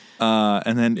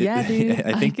 And then Yeah, dude,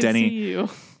 I think can Denny, see you.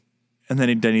 and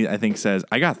then Denny, I think, says,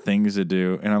 "I got things to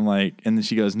do." And I'm like, and then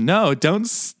she goes, "No, don't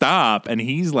stop." And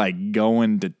he's like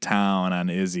going to town on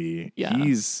Izzy. Yeah.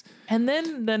 And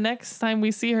then the next time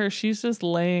we see her, she's just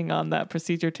laying on that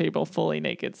procedure table fully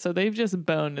naked. So they've just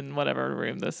boned in whatever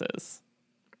room this is.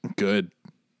 Good.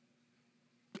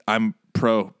 I'm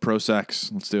pro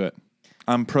sex. Let's do it.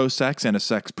 I'm pro sex and a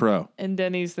sex pro. And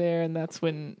Denny's there, and that's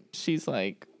when she's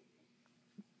like,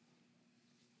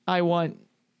 I want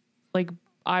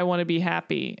to be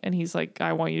happy. And he's like,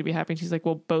 I want you to be happy. And she's like,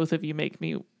 well, both of you make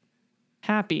me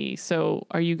happy. So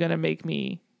are you going to make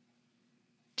me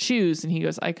choose? And he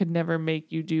goes, I could never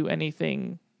make you do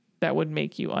anything that would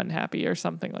make you unhappy or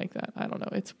something like that. I don't know.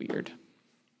 It's weird.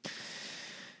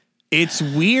 It's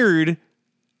weird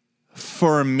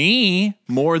for me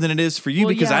more than it is for you,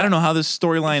 because I don't know how this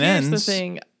storyline ends. Here's the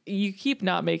thing. You keep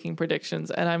not making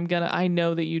predictions, and I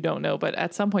know that you don't know, but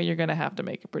at some point you're going to have to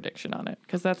make a prediction on it,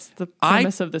 because that's the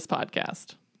premise of this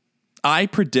podcast. I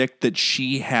predict that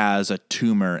she has a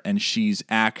tumor and she's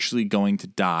actually going to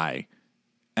die.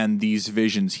 And these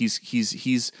visions, he's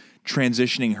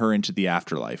transitioning her into the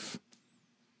afterlife.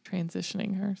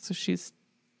 Transitioning her. So she's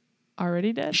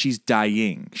already dead? She's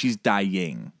dying.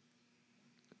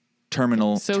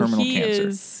 Terminal cancer.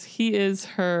 He is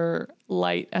her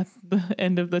light at the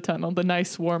end of the tunnel, the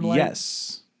nice warm light.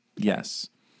 Yes.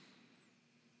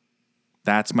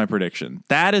 That's my prediction.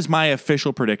 That is my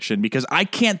official prediction, because I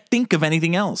can't think of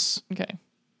anything else. Okay.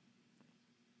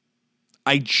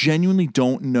 I genuinely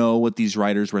don't know what these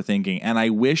writers were thinking. And I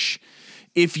wish,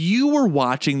 if you were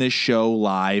watching this show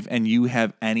live and you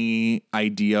have any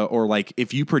idea, or like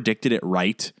if you predicted it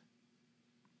right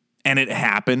and it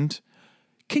happened,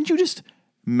 can you just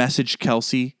message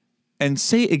Kelsey and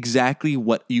say exactly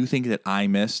what you think that I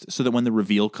missed, so that when the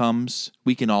reveal comes,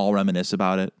 we can all reminisce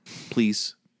about it,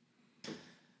 please?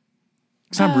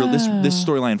 Because this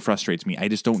storyline frustrates me. I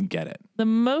just don't get it. The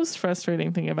most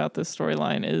frustrating thing about this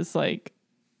storyline is like,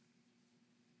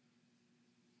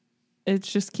 it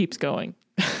just keeps going.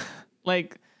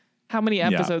 Like, how many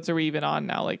episodes are we even on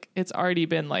now? Like, it's already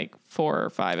been like 4 or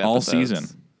 5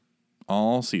 episodes.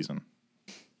 All season.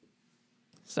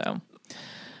 So,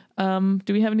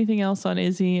 do we have anything else on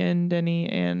Izzy and Denny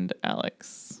and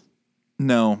Alex?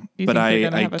 No, Do you but think they're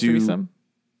gonna I have a do. threesome?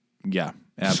 Yeah,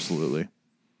 absolutely.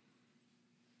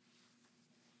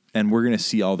 And we're gonna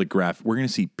see all the We're gonna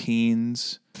see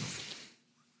peens,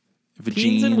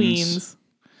 vagines, and weens.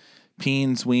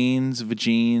 Peens, weens,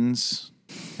 vagines,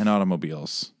 and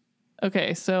automobiles.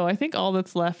 Okay, so I think all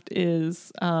that's left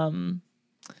is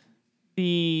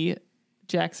the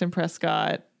Jackson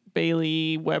Prescott,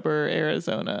 Bailey, Weber,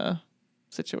 Arizona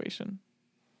situation.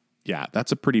 Yeah,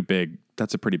 that's a pretty big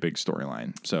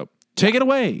storyline. So take it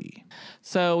away.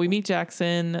 So we meet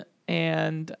Jackson,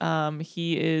 and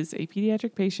he is a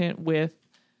pediatric patient with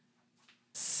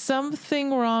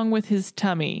something wrong with his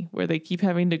tummy, where they keep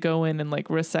having to go in and like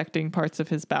resecting parts of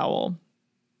his bowel.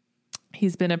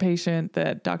 He's been a patient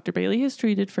that Dr. Bailey has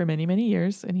treated for many, many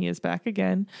years, and he is back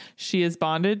again. She is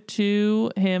bonded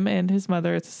to him and his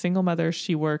mother. It's a single mother.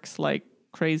 She works like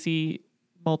crazy,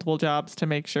 multiple jobs to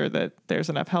make sure that there's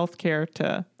enough health care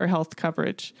or health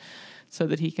coverage so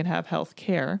that he can have health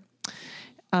care,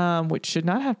 which should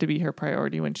not have to be her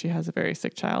priority when she has a very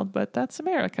sick child, but that's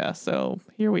America. So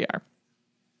here we are.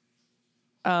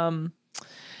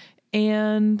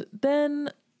 And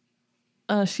then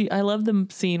I love the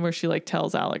scene where she like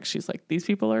tells Alex, she's like, these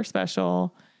people are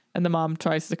special. And the mom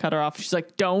tries to cut her off. She's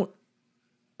like, don't,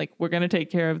 like, we're going to take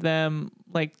care of them.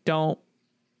 Like, don't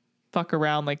fuck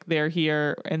around. Like, they're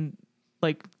here and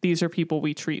like these are people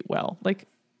we treat well. Like,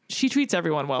 she treats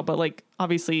everyone well, but like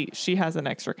obviously she has an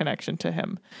extra connection to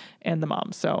him and the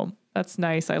mom. So that's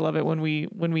nice. I love it when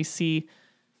we see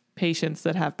patients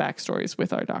that have backstories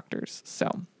with our doctors. So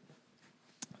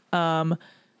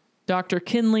Dr.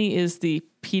 Kinley is the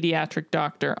pediatric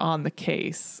doctor on the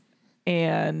case,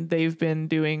 and they've been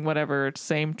doing whatever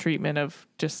same treatment of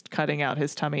just cutting out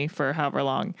his tummy for however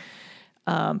long.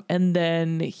 And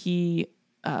then he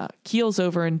keels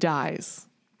over and dies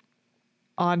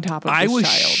on top of his child. I was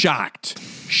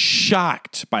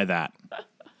shocked by that.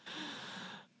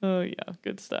 Oh yeah,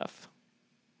 good stuff.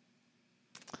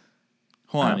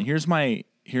 Hold on. Here's my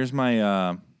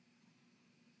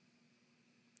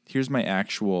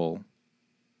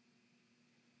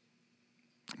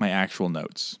actual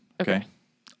notes. Okay.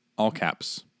 All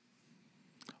caps.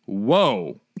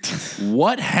 Whoa.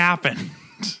 What happened?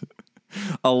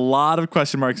 A lot of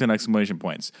question marks and exclamation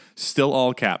points. Still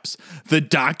all caps. The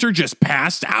doctor just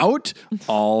passed out?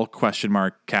 All question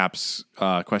mark caps,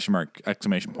 question mark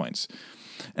exclamation points.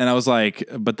 And I was like,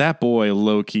 but that boy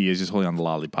low key is just holding on to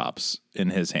lollipops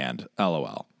in his hand.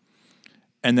 LOL.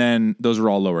 And then those were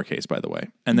all lowercase, by the way.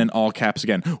 And then all caps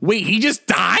again. Wait, he just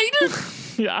died?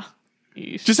 Yeah.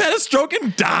 Yeesh. Just had a stroke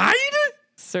and died?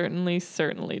 Certainly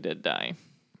did die.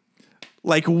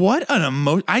 Like, what an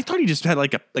emotion. I thought he just had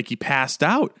like he passed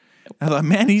out. I thought,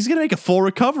 man, he's going to make a full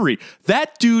recovery.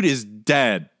 That dude is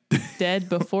dead. Dead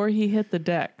before he hit the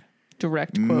deck.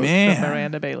 Direct quote from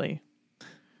Miranda Bailey.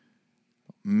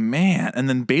 Man. And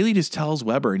then Bailey just tells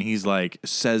Weber and he's like,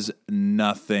 says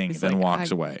nothing, then like, walks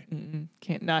away.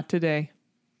 Not today.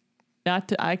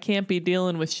 I can't be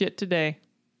dealing with shit today.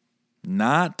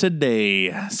 Not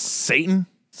today, Satan.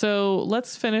 So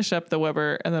let's finish up the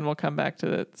Weber and then we'll come back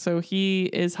to it. So he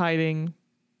is hiding.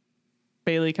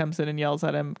 Bailey comes in and yells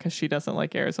at him because she doesn't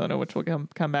like Arizona, which we'll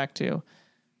come back to.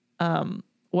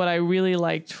 What I really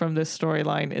liked from this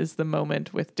storyline is the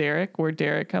moment with Derek where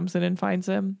Derek comes in and finds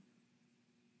him.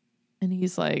 And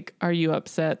he's like, are you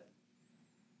upset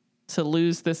to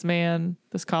lose this man,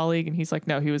 this colleague? And he's like,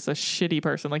 no, he was a shitty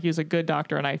person. Like, he was a good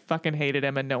doctor and I fucking hated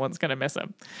him and no one's going to miss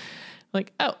him.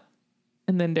 Like, oh.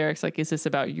 And then Derek's like, is this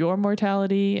about your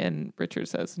mortality? And Richard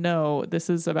says, no, this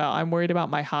is about, I'm worried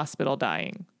about my hospital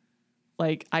dying.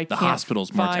 Like, I can't hospital's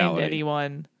find mortality.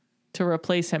 anyone to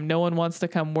replace him. No one wants to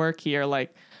come work here.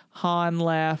 Like, Hahn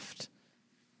left,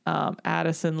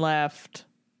 Addison left,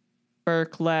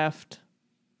 Burke left,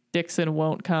 Dixon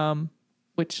won't come,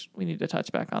 which we need to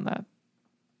touch back on that.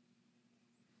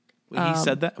 Wait, he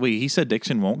said that? Wait, he said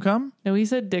Dixon won't come? No, he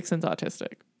said Dixon's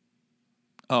autistic.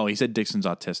 Oh, he said Dixon's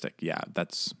autistic. Yeah,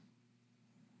 that's...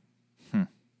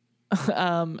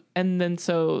 And then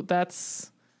so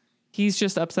he's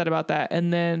just upset about that.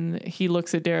 And then he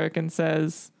looks at Derek and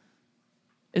says,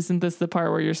 isn't this the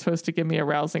part where you're supposed to give me a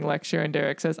rousing lecture? And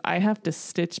Derek says, I have to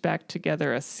stitch back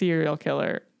together a serial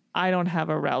killer. I don't have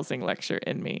a rousing lecture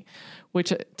in me.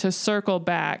 Which, to circle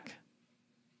back,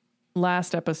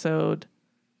 last episode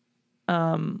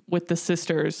with the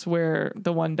sisters where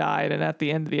the one died, and at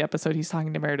the end of the episode he's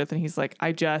talking to Meredith and he's like,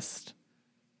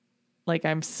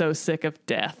 I'm so sick of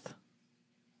death.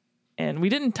 And we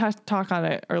didn't talk on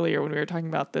it earlier when we were talking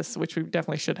about this, which we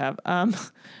definitely should have,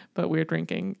 but we were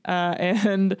drinking.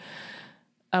 And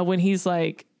when he's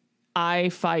like, I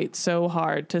fight so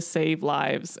hard to save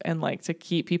lives and like to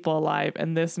keep people alive.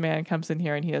 And this man comes in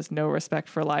here and he has no respect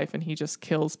for life and he just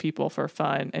kills people for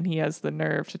fun. And he has the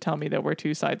nerve to tell me that we're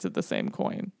two sides of the same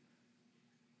coin.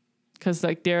 Cause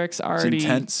like Derek's already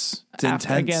It's intense.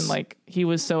 Again, like he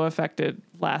was so affected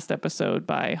last episode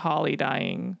by Holly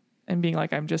dying and being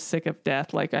like, I'm just sick of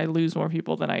death. Like I lose more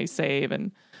people than I save.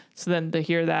 And so then to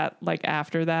hear that, like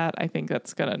after that, I think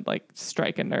that's going to like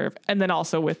strike a nerve. And then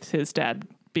also with his dad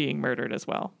being murdered as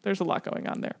well. There's a lot going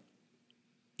on there.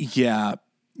 Yeah.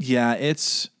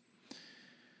 It's,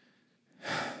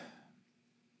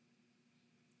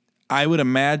 I would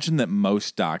imagine that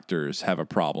most doctors have a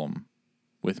problem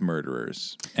with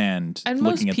murderers and looking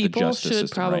most at the people justice should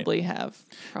system, probably right? have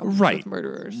problems with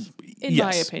murderers, in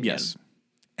my opinion. Yes,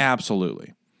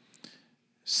 absolutely.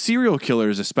 Serial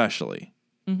killers, especially.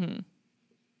 Mm-hmm.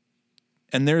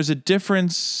 And there's a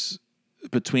difference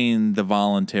between the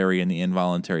voluntary and the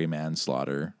involuntary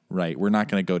manslaughter, right? We're not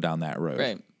going to go down that road.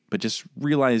 Right. But just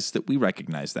realize that we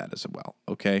recognize that as well,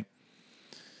 okay?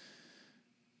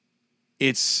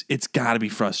 It's got to be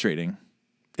frustrating.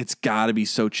 It's got to be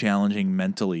so challenging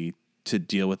mentally to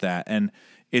deal with that. And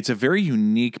it's a very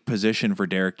unique position for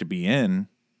Derek to be in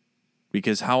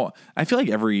because I feel like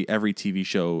every TV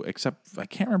show, except I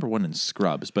can't remember one in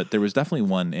Scrubs, but there was definitely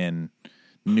one in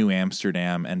New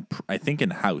Amsterdam, and I think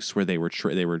in House where they were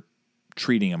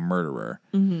treating a murderer.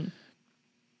 Mm-hmm.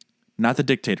 Not the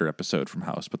dictator episode from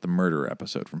House, but the murderer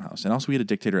episode from House. And also we had a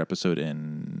dictator episode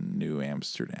in New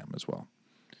Amsterdam as well.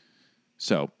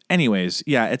 So anyways,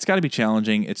 yeah, it's got to be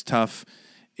challenging. It's tough.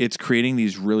 It's creating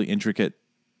these really intricate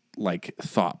like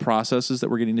thought processes that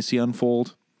we're getting to see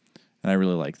unfold. And I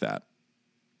really like that.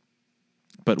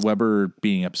 But Weber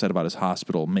being upset about his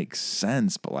hospital makes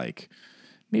sense, but like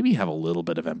maybe have a little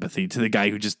bit of empathy to the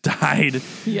guy who just died.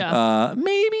 Yeah.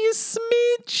 Maybe a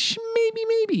smidge.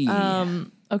 Maybe.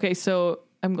 Okay, so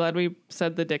I'm glad we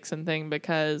said the Dixon thing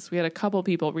because we had a couple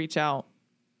people reach out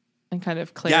and kind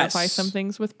of clarify some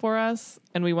things for us.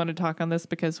 And we want to talk on this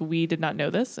because we did not know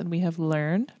this and we have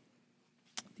learned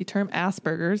the term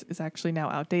Asperger's is actually now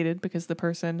outdated because the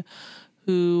person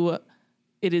who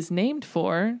it is named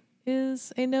for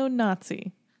is a known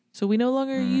Nazi. So we no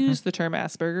longer use the term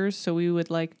Asperger's. So we would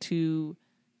like to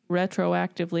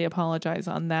retroactively apologize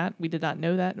on that. We did not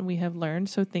know that and we have learned.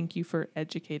 So thank you for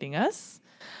educating us.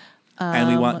 And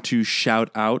we want to shout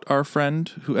out our friend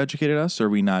who educated us. Are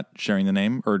we not sharing the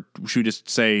name? Or should we just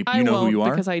say, you know who you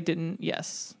are? Because I didn't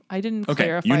Okay,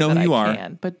 clarify you know that who you I are.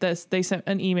 can. But they sent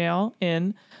an email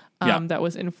in that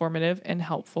was informative and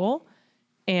helpful.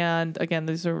 And again,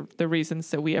 these are the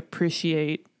reasons that we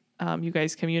appreciate you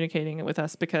guys communicating it with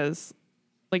us because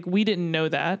like we didn't know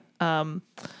that.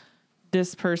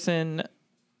 This person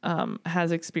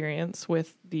has experience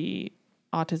with the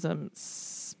autism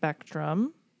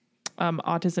spectrum.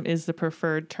 Autism is the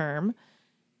preferred term.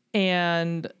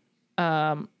 And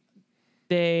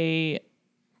they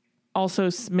also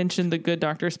mentioned The Good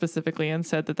Doctor specifically and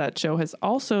said that show has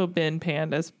also been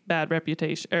panned as bad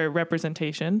reputation or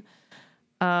representation.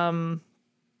 And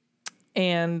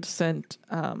sent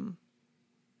an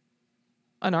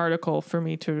article for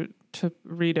me to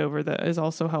read over that is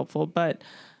also helpful. But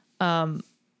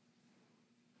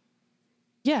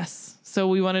yes, so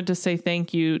we wanted to say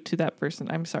thank you to that person.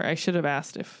 I'm sorry, I should have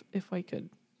asked if I could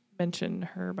mention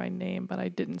her by name, but I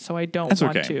didn't. So I don't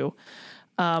want to.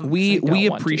 We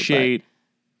appreciate.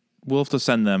 We'll have to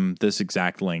send them this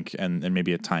exact link and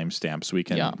maybe a timestamp so we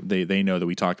can they know that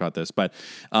we talked about this. But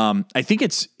I think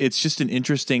it's just an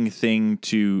interesting thing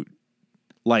to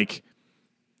like.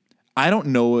 I don't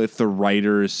know if the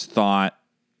writers thought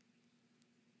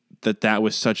that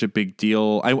was such a big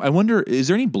deal. I wonder, is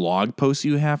there any blog posts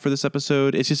you have for this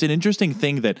episode? It's just an interesting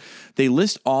thing that they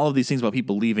list all of these things about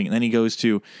people leaving, and then he goes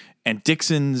to, and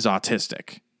Dixon's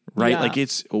autistic, right? Yeah. Like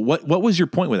it's what was your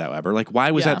point with that, Weber? Like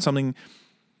why was that something?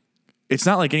 It's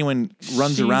not like anyone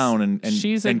runs around and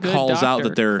calls doctor, out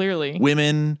that they're clearly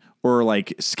women or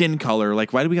like skin color.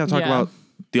 Like why do we got to talk about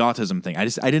the autism thing? I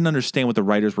didn't understand what the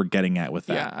writers were getting at with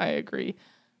that. Yeah, I agree.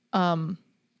 I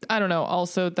don't know.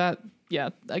 Also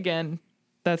again,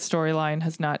 that storyline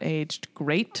has not aged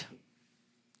great.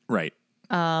 Right.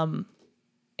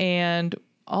 And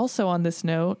also on this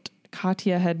note,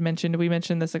 Katya had mentioned, we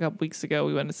mentioned this a couple weeks ago.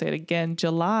 We want to say it again.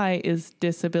 July is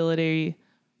Disability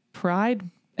Pride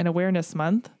and Awareness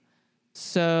Month.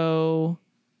 So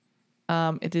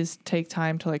it is take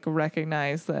time to like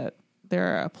recognize that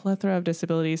there are a plethora of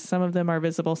disabilities. Some of them are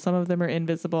visible. Some of them are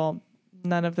invisible.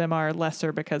 None of them are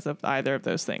lesser because of either of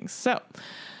those things. So,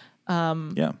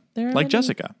 like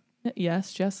Jessica.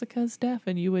 Yes, Jessica's deaf,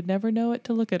 and you would never know it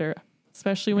to look at her,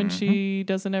 especially when she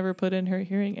doesn't ever put in her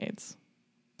hearing aids.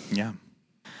 Yeah.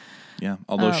 Yeah.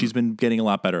 Although she's been getting a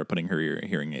lot better at putting her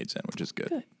hearing aids in, which is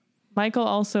good. Michael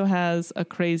also has a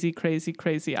crazy, crazy,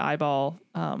 crazy eyeball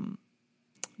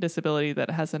disability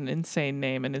that has an insane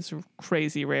name and is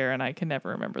crazy rare, and I can never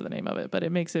remember the name of it, but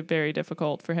it makes it very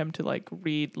difficult for him to like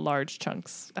read large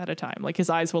chunks at a time. Like his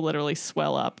eyes will literally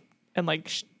swell up and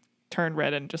like turn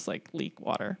red and just like leak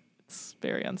water. It's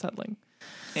very unsettling.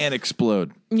 And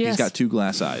explode. Yes. He's got 2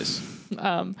 glass eyes.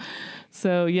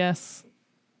 So yes,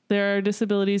 there are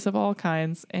disabilities of all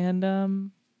kinds,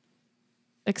 and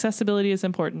accessibility is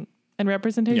important, and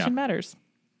representation matters.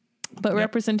 But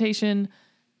representation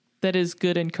that is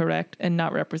good and correct, and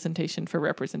not representation for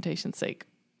representation's sake,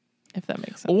 if that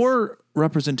makes sense. Or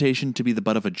representation to be the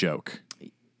butt of a joke.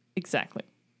 Exactly.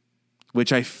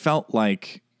 Which I felt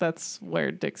like... That's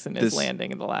where Dixon is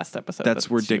landing in the last episode. That's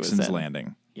where Dixon's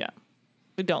landing. Yeah.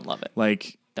 We don't love it.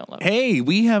 Like, don't love it. Hey,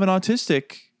 we have an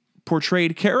autistic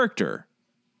portrayed character.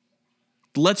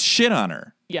 Let's shit on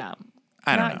her. Yeah.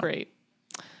 I don't know. Not great.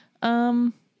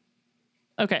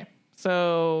 Okay.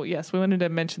 So, yes, we wanted to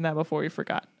mention that before we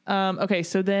forgot. Okay,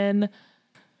 so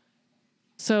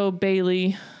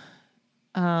Bailey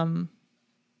has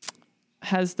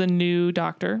the new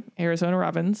doctor, Arizona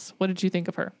Robbins. What did you think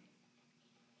of her?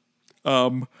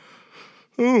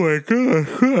 Oh my god.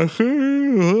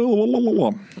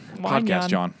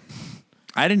 Podcast, yawn.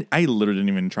 John. I literally didn't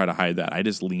even try to hide that. I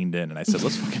just leaned in and I said,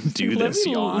 let's fucking do Let this,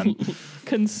 me yawn.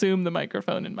 consume the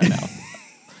microphone in my mouth.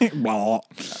 Well,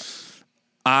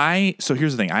 so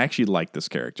here's the thing. I actually like this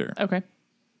character. Okay.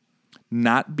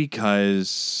 Not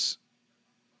because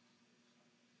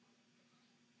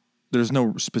there's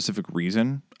no specific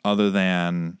reason other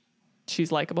than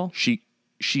She's likable. she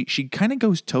kind of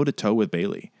goes toe to toe with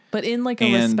Bailey. But in like a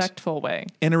And respectful way.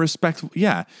 In a respectful,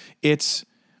 yeah. It's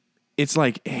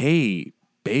like, hey,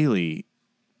 Bailey,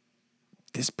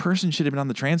 this person should have been on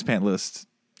the transplant list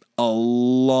a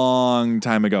long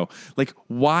time ago. Like,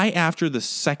 why after the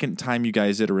second time you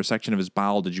guys did a resection of his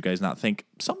bowel did you guys not think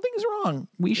something's wrong?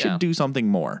 We should do something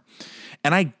more.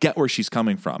 And I get where she's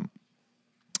coming from.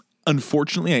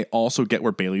 Unfortunately, I also get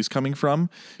where Bailey's coming from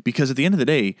because at the end of the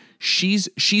day, she's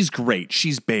great.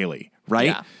 She's Bailey, right?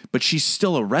 Yeah. But she's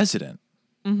still a resident.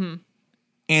 Mm-hmm.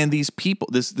 And these people,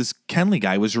 this Kenley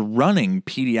guy was running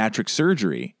pediatric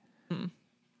surgery.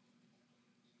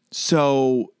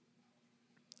 So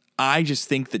I just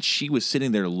think that she was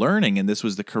sitting there learning and this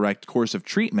was the correct course of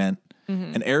treatment.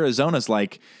 Mm-hmm. And Arizona's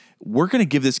like, we're going to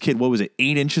give this kid, what was it,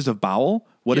 8 inches of bowel?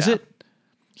 What is it?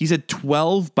 He's had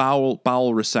 12 bowel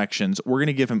resections. We're going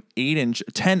to give him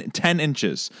 10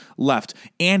 inches left.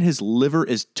 And his liver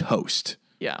is toast.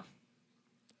 Yeah.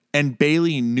 And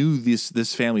Bailey knew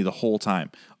this family the whole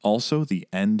time. Also, the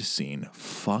end scene.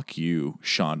 Fuck you,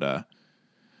 Shonda.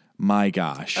 My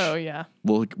gosh. Oh, yeah.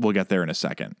 We'll get there in a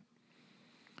second.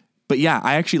 But yeah,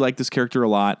 I actually like this character a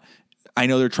lot. I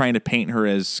know they're trying to paint her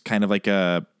as kind of like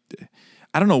I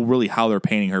don't know really how they're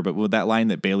painting her, but with that line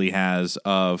that Bailey has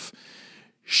of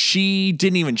she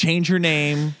didn't even change her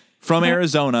name from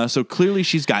Arizona, so clearly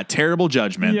she's got terrible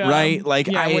judgment, right? Like,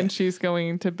 when she's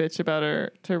going to bitch about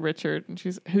her to Richard, and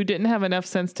who didn't have enough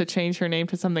sense to change her name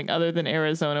to something other than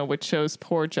Arizona, which shows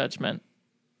poor judgment.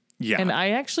 Yeah, and I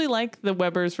actually like the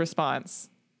Weber's response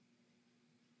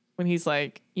when he's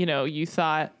like, you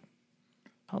thought.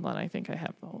 Hold on, I think I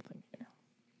have the whole thing here.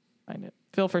 Find it.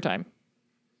 Fill for time.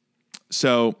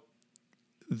 So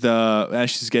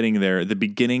as she's getting there, the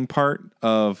beginning part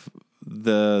of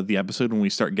the episode when we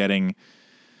start getting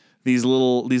these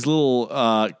little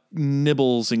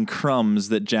nibbles and crumbs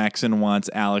that Jackson wants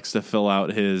Alex to fill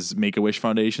out his Make-A-Wish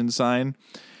Foundation sign.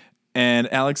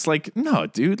 And Alex like, no,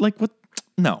 dude, like what?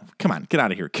 No, come on, get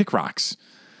out of here. Kick rocks.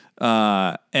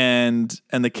 And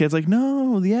the kid's like,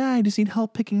 no, yeah, I just need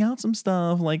help picking out some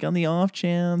stuff, like on the off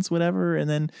chance, whatever. And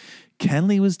then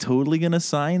Kenley was totally going to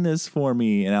sign this for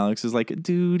me. And Alex is like,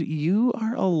 dude, you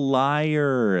are a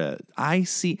liar. I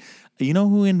see. You know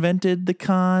who invented the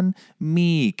con?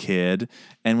 Me, kid.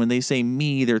 And when they say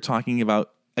me, they're talking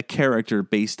about a character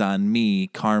based on me,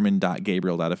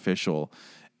 Carmen.Gabriel.official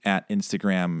at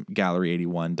Instagram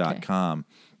gallery81.com. Okay.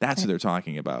 That's what they're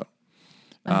talking about.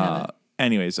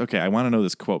 Anyways, okay, I want to know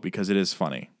this quote because it is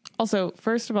funny. Also,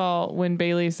 first of all, when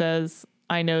Bailey says,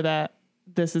 I know that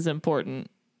this is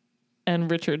important, and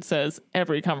Richard says,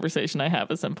 every conversation I have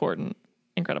is important.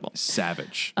 Incredible.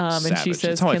 Savage. And she says,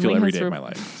 that's how I feel every day of my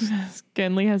life.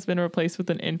 Kenley has been replaced with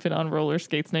an infant on roller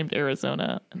skates named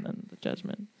Arizona, and then the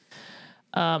judgment.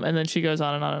 And then she goes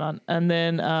on and on and on. And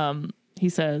then he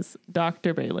says,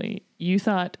 Dr. Bailey, you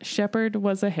thought Shepard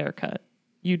was a haircut.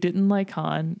 You didn't like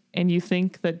Han, and you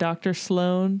think that Dr.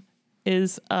 Sloan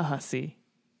is a hussy.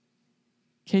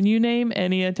 Can you name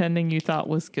any attending you thought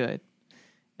was good?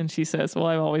 And she says, well,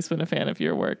 I've always been a fan of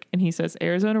your work. And he says,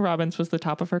 Arizona Robbins was the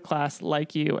top of her class,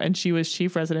 like you, and she was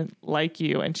chief resident, like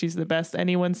you, and she's the best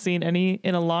anyone's seen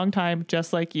in a long time,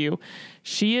 just like you.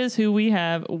 She is who we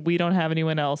have. We don't have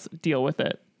anyone else. Deal with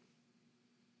it.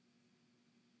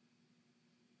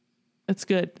 It's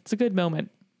good. It's a good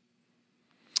moment.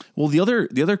 Well, the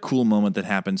other cool moment that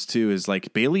happens too is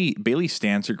like Bailey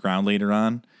stands her ground later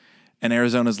on, and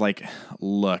Arizona's like,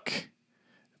 "Look,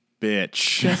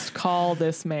 bitch, just call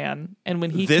this man, and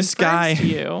when he confirms to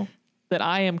you that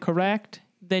I am correct,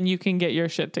 then you can get your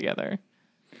shit together."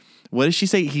 What does she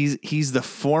say? He's the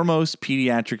foremost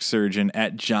pediatric surgeon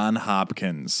at Johns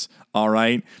Hopkins. All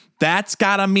right, that's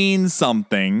gotta mean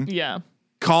something. Yeah,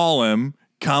 call him.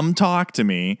 Come talk to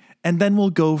me, and then we'll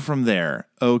go from there.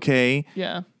 Okay.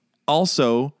 Yeah.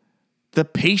 Also, the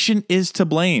patient is to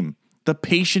blame. The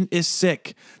patient is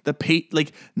sick.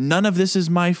 None of this is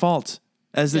my fault.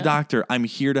 As the doctor, I'm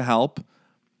here to help.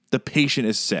 The patient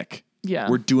is sick. Yeah.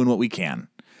 We're doing what we can.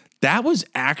 That was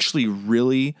actually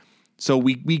really, so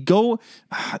we go,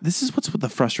 this is what's the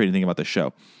frustrating thing about the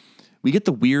show. We get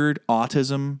the weird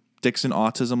Dixon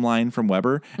autism line from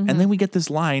Weber, and then we get this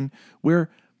line where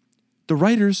the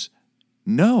writers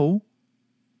know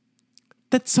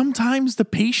that sometimes the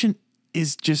patient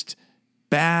is just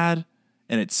bad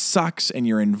and it sucks and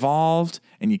you're involved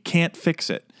and you can't fix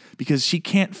it because she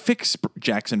can't fix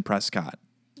Jackson Prescott.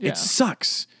 Yeah. It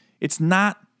sucks. It's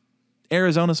not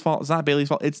Arizona's fault. It's not Bailey's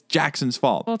fault. It's Jackson's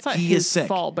fault. Well, it's not he is his sick.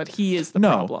 fault, but he is the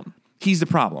problem. He's the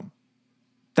problem.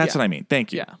 That's Yeah. what I mean.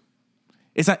 Thank you. Yeah.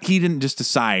 It's not, he didn't just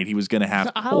decide he was going to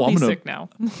have, I'm sick now.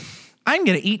 I'm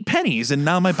going to eat pennies and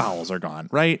now my bowels are gone,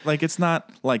 right? Like, it's not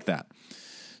like that.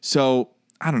 So,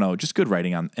 I don't know, just good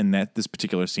writing in this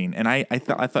particular scene. And I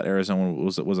thought Arizona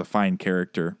was a fine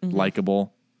character,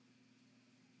 likable.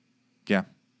 Yeah.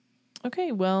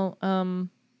 Okay, well,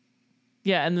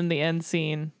 yeah, and then the end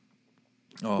scene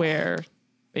where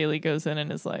Bailey goes in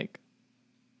and is like,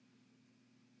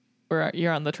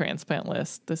 you're on the transplant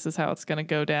list. This is how it's going to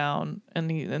go down. And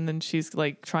then she's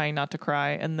like trying not to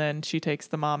cry. And then she takes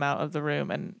the mom out of the room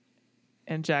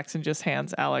and Jackson just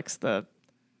hands Alex the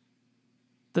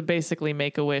basically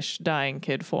Make-A-Wish dying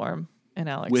kid form. And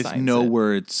Alex with signs no it.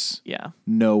 words. Yeah.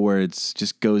 No words.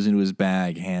 Just goes into his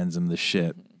bag, hands him the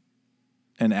shit.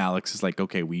 And Alex is like,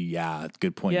 okay,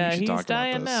 good point. Yeah, we should he's talk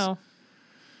dying about this.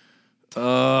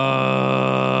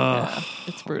 now. Yeah,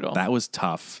 it's brutal. That was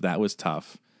tough.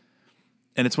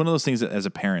 And it's one of those things that as a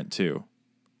parent too.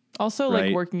 Also, right?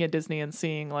 like working at Disney and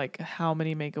seeing like how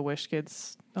many Make-A-Wish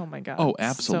kids. Oh my God. Oh,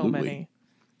 absolutely.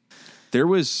 So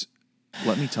many.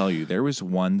 Let me tell you, there was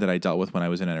one that I dealt with when I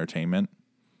was in entertainment.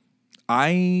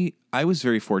 I was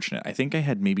very fortunate. I think I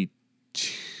had maybe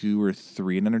 2 or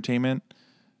 3 in entertainment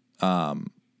when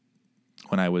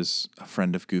I was a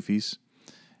friend of Goofy's.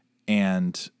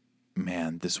 And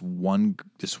man, this one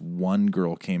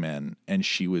girl came in and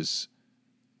she was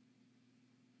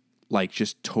like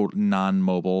just total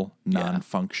non-mobile,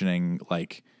 non-functioning,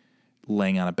 like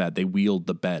laying on a bed. They wheeled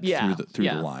the bed through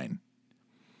the line.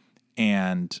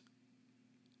 And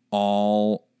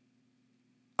I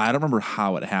don't remember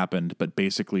how it happened, but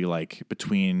basically like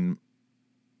between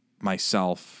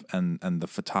myself and the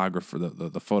photographer, the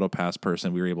PhotoPass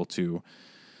person, we were able to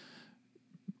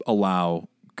allow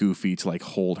Goofy to like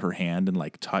hold her hand and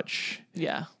like touch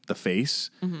the face.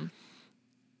 Mm-hmm.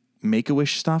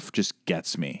 Make-A-Wish stuff just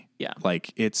gets me. Yeah.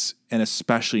 Like and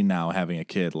especially now having a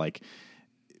kid, like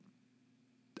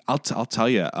I'll tell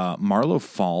you, Marlo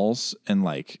falls and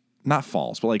like, not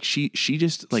falls, but like she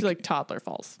just like, she's like toddler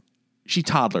falls. She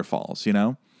toddler falls, you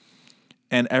know?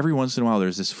 And every once in a while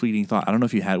there's this fleeting thought. I don't know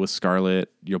if you had it with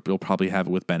Scarlett. You'll probably have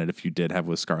it with Bennett if you did have it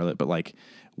with Scarlett. But like,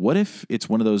 what if it's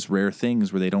one of those rare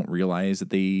things where they don't realize that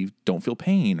they don't feel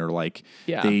pain or like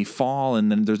they fall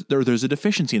and then there's a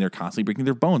deficiency and they're constantly breaking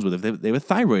their bones with it. They have a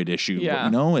thyroid issue. Yeah.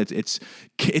 You know, it's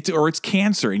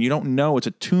cancer and you don't know it's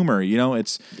a tumor. You know,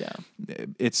 it's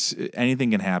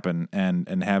anything can happen.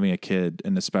 And having a kid,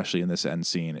 and especially in this end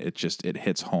scene, it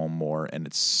hits home more and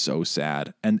it's so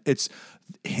sad. And it's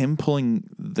him pulling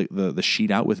the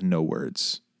sheet out with no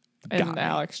words. And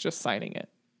Alex just signing it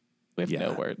with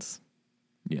no words.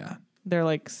 Yeah. They're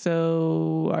like,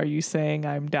 so are you saying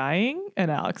I'm dying?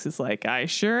 And Alex is like, I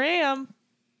sure am.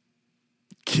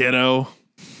 Kiddo.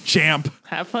 Champ.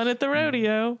 Have fun at the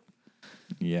rodeo.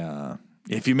 Yeah.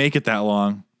 If you make it that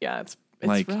long. Yeah, it's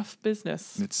like, rough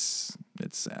business. It's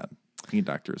sad. Being a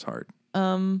doctor is hard.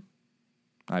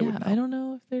 I don't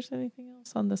know if there's anything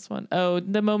else on this one. Oh,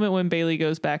 the moment when Bailey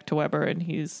goes back to Weber and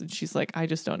she's like, I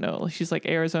just don't know. She's like,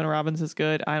 Arizona Robbins is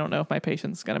good. I don't know if my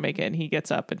patient's going to make it. And he gets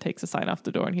up and takes a sign off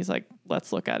the door and he's like,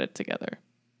 let's look at it together.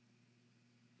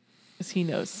 Because he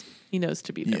knows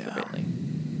to be there for Bailey.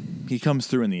 He comes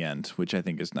through in the end, which I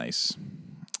think is nice.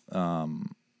 The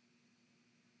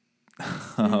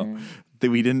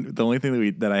only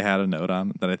thing that I had a note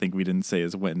on that I think we didn't say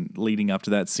is when leading up to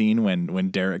that scene when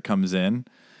Derek comes in,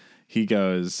 he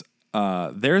goes,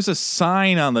 there's a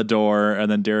sign on the door, and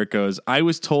then Derek goes, I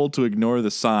was told to ignore the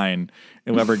sign,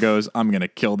 and Weber goes, I'm gonna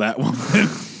kill that woman.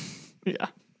 Yeah.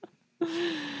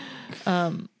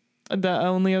 The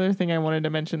only other thing I wanted to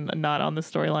mention, not on the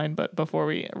storyline, but before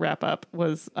we wrap up,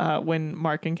 was when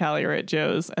Mark and Callie are at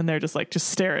Joe's and they're just like, just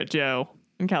stare at Joe,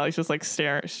 and Callie's just like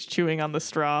chewing on the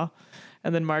straw.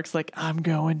 And then Mark's like, I'm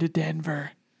going to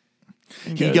Denver.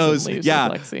 And he goes, yeah.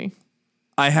 Lexi.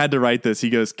 I had to write this. He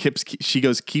goes, she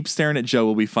goes, keep staring at Joe,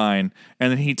 we'll be fine.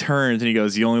 And then he turns and he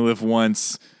goes, you only live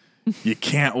once. You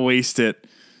can't waste it.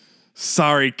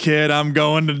 Sorry, kid, I'm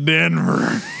going to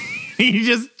Denver. He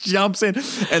just jumps in.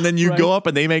 And then you go up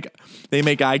and they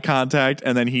make eye contact.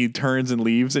 And then he turns and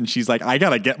leaves. And she's like, I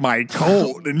got to get my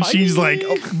coat. And she's like,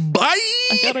 oh, bye.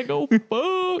 I got to go.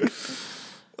 Fuck.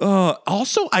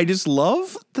 Also, I just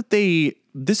love that they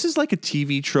this is like a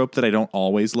TV trope that I don't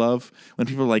always love when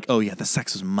people are like, oh yeah, the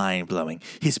sex was mind blowing.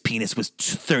 His penis was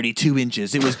 32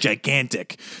 inches. It was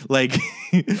gigantic. Like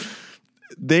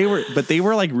they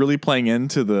were like really playing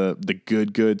into the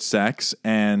good sex.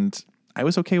 And I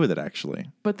was okay with it actually.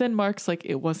 But then Mark's like,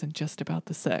 it wasn't just about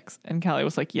the sex. And Callie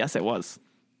was like, yes, it was.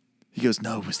 He goes,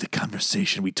 no, it was the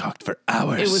conversation. We talked for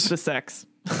hours. It was the sex.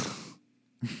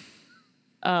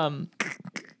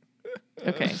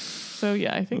 Okay. So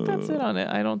yeah, I think that's it on it.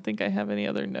 I don't think I have any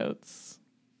other notes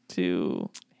to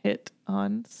hit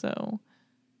on. So,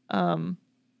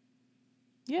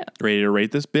 yeah. Ready to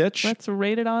rate this bitch? Let's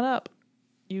rate it on up.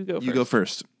 You go first. You go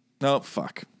first. Oh,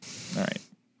 fuck. All right.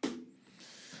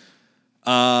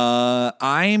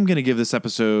 I am going to give this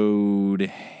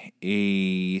episode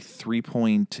a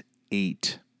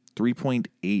 3.8.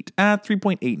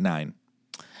 3.89.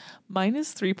 Mine is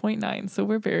 3.9, so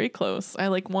we're very close. I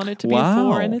want it to be Wow.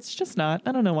 a 4, and it's just not.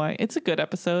 I don't know why. It's a good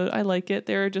episode. I like it.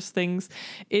 There are just things.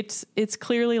 It's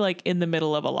clearly in the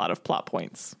middle of a lot of plot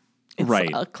points. It's Right.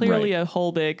 Clearly right. a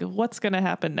whole big what's going to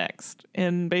happen next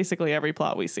in basically every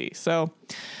plot we see. So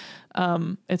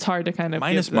it's hard to kind of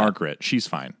Minus give that- Margaret. She's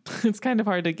fine. It's kind of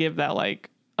hard to give that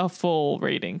a full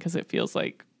rating because it feels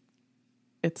like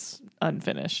it's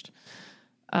unfinished.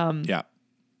 Yeah.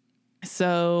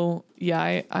 So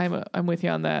yeah, I'm with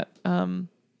you on that. Not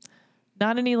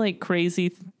any crazy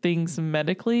things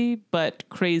medically, but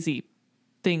crazy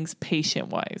things patient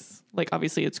wise.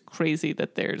 Obviously it's crazy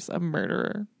that there's a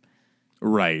murderer.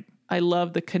 Right. I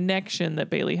love the connection that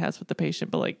Bailey has with the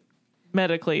patient, but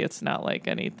medically it's not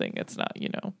anything. It's not,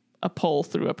 a pull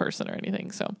through a person or anything.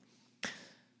 So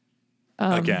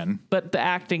Again. but the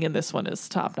acting in this one is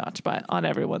top notch on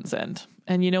everyone's end.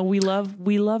 And we love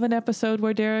an episode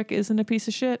where Derek isn't a piece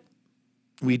of shit.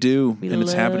 We do. We And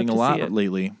it's love happening a to lot see it.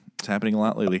 lately. It's happening a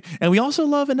lot lately. And we also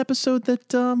love an episode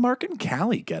that Mark and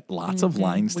Callie get lots of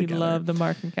lines We together. love the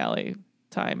Mark and Callie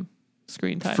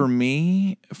screen time. For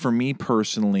me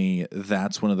personally,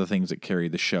 that's one of the things that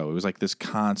carried the show. It was this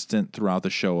constant throughout the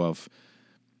show of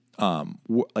Mark.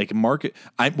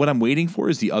 What I'm waiting for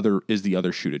is the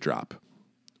other shoe to drop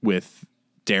with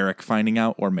Derek finding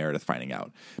out or Meredith finding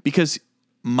out, because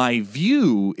my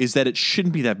view is that it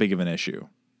shouldn't be that big of an issue.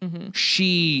 Mm-hmm.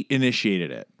 She initiated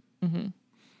it. Mm-hmm.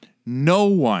 No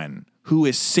one who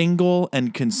is single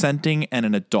and consenting and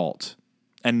an adult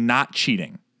and not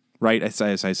cheating, right? As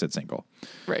I said single.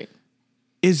 Right.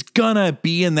 Is gonna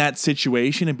be in that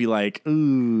situation and be like,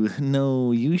 ooh,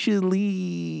 no, you should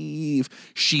leave.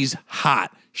 She's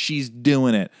hot. She's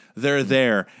doing it. They're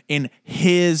there in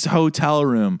his hotel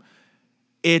room.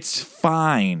 It's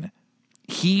fine.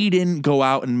 He didn't go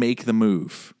out and make the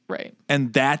move. Right.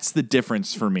 And that's the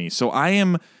difference for me. So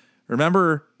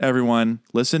remember everyone,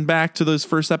 listen back to those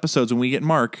first episodes when we get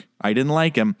Mark. I didn't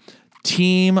like him.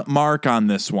 Team Mark on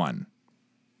this one.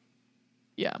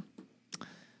 Yeah.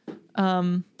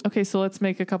 Okay, so let's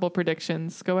make a couple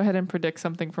predictions. Go ahead and predict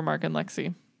something for Mark and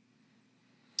Lexi.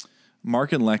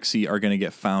 Mark and Lexi are going to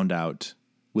get found out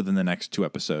within the next 2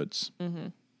 episodes. Mm-hmm.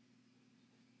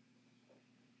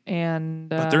 And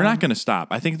But they're not going to stop.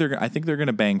 I think they're going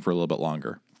to bang for a little bit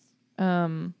longer.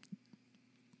 Callie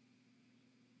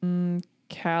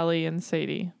and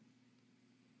Sadie.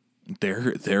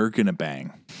 They're going to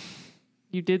bang.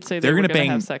 You did say They're they were gonna going to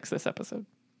bang- have sex this episode.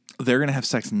 They're going to have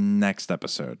sex next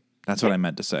episode. That's what I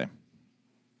meant to say.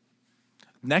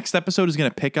 Next episode is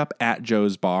going to pick up at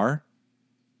Joe's bar.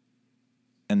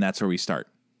 And that's where we start.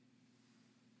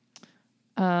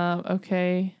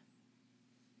 Okay.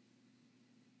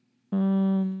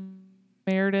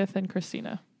 Meredith and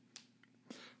Christina.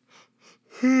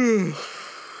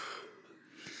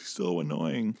 So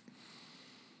annoying.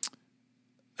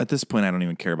 At this point, I don't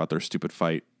even care about their stupid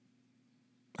fight.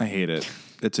 I hate it.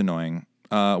 It's annoying.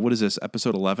 What is this?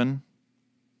 Episode 11?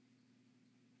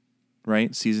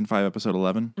 Right? Season 5, episode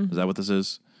 11? Mm-hmm. Is that what this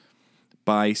is?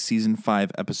 By season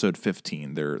 5, episode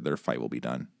 15, their fight will be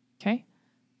done. Okay.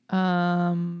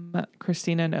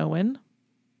 Christina and Owen.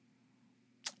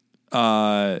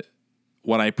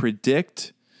 What I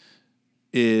predict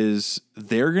is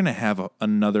they're going to have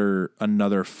another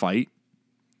fight,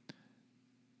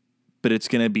 but it's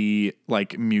going to be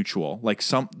mutual.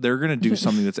 They're going to do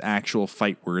something that's actual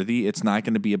fight worthy. It's not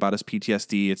going to be about his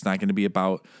PTSD. It's not going to be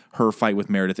about her fight with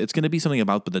Meredith. It's going to be something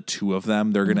about the 2 of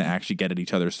them. They're going to actually get at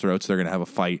each other's throats. They're going to have a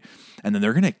fight, and then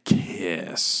they're going to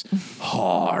kiss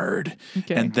hard.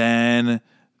 Okay. And then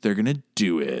they're going to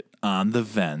do it on the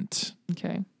vent.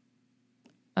 Okay.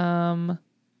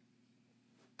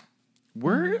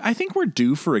 I think we're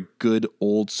due for a good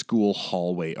old school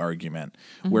hallway argument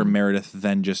where Meredith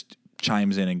then just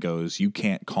chimes in and goes, "You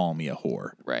can't call me a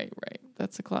whore." Right.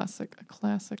 That's a classic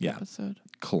Yeah. episode.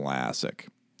 Classic.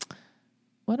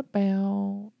 What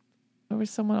about, there was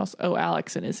someone else. Oh,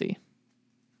 Alex and Izzy.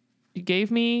 You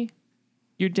gave me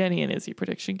your Denny and Izzy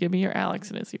prediction. Give me your Alex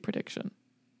and Izzy prediction.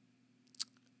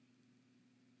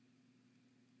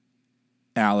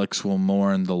 Alex will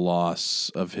mourn the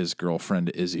loss of his girlfriend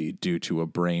Izzy due to a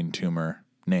brain tumor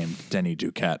named Denny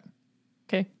Duquette.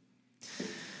 Okay.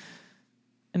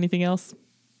 Anything else?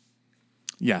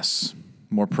 Yes.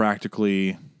 More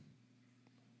practically,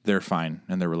 they're fine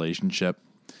in their relationship,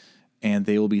 and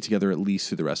they will be together at least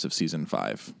through the rest of season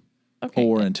 5. Okay.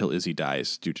 Or until Izzy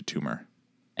dies due to tumor.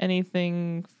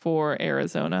 Anything for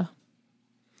Arizona?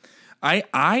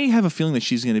 I have a feeling that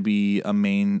she's going to be a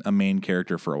main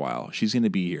character for a while. She's going to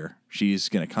be here. She's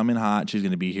going to come in hot. She's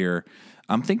going to be here.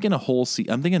 I'm thinking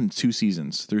I'm thinking 2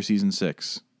 seasons through season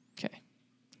 6. Okay.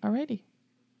 Alrighty.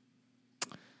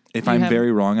 If I'm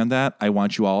very wrong on that, I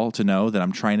want you all to know that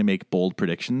I'm trying to make bold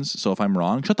predictions. So if I'm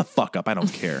wrong, shut the fuck up. I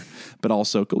don't care. But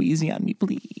also, go easy on me,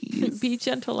 please. Be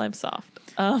gentle, I'm soft.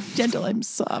 Gentle, I'm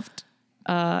soft.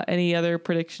 Any other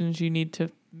predictions you need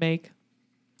to make?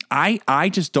 I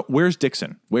just don't. Where's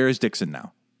Dixon? Where is Dixon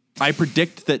now? I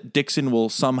predict that Dixon will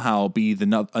somehow be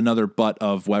another butt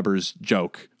of Weber's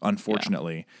joke,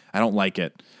 unfortunately. Yeah. I don't like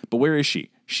it. But where is she?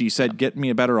 She said, get me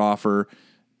a better offer.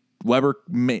 Weber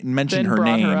mentioned her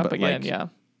name, her up but again,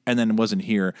 and then wasn't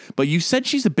here. But you said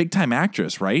she's a big time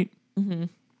actress, right? Mm-hmm.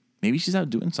 Maybe she's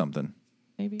out doing something.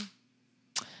 Maybe.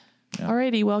 Yeah.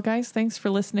 Alrighty, well, guys, thanks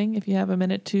for listening. If you have a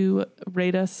minute to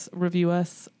rate us, review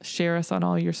us, share us on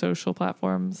all your social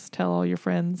platforms, tell all your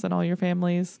friends and all your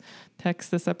families,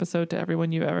 text this episode to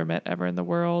everyone you've ever met ever in the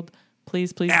world.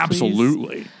 Please,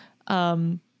 absolutely.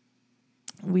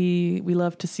 We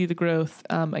love to see the growth.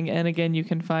 And again, you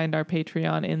can find our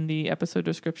Patreon in the episode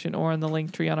description or in the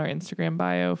link tree on our Instagram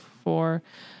bio for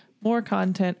more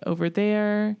content over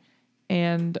there.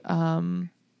 And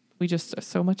we just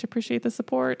so much appreciate the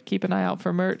support. Keep an eye out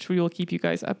for merch. We will keep you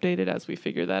guys updated as we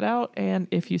figure that out. And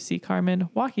if you see Carmen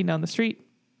walking down the street,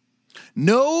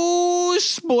 no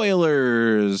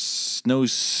spoilers, no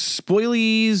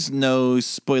spoilies, no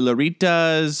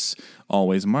spoileritas.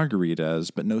 Always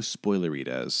margaritas, but no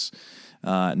spoileritas.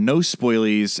 No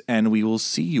spoilies, and we will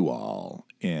see you all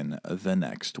in the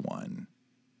next one.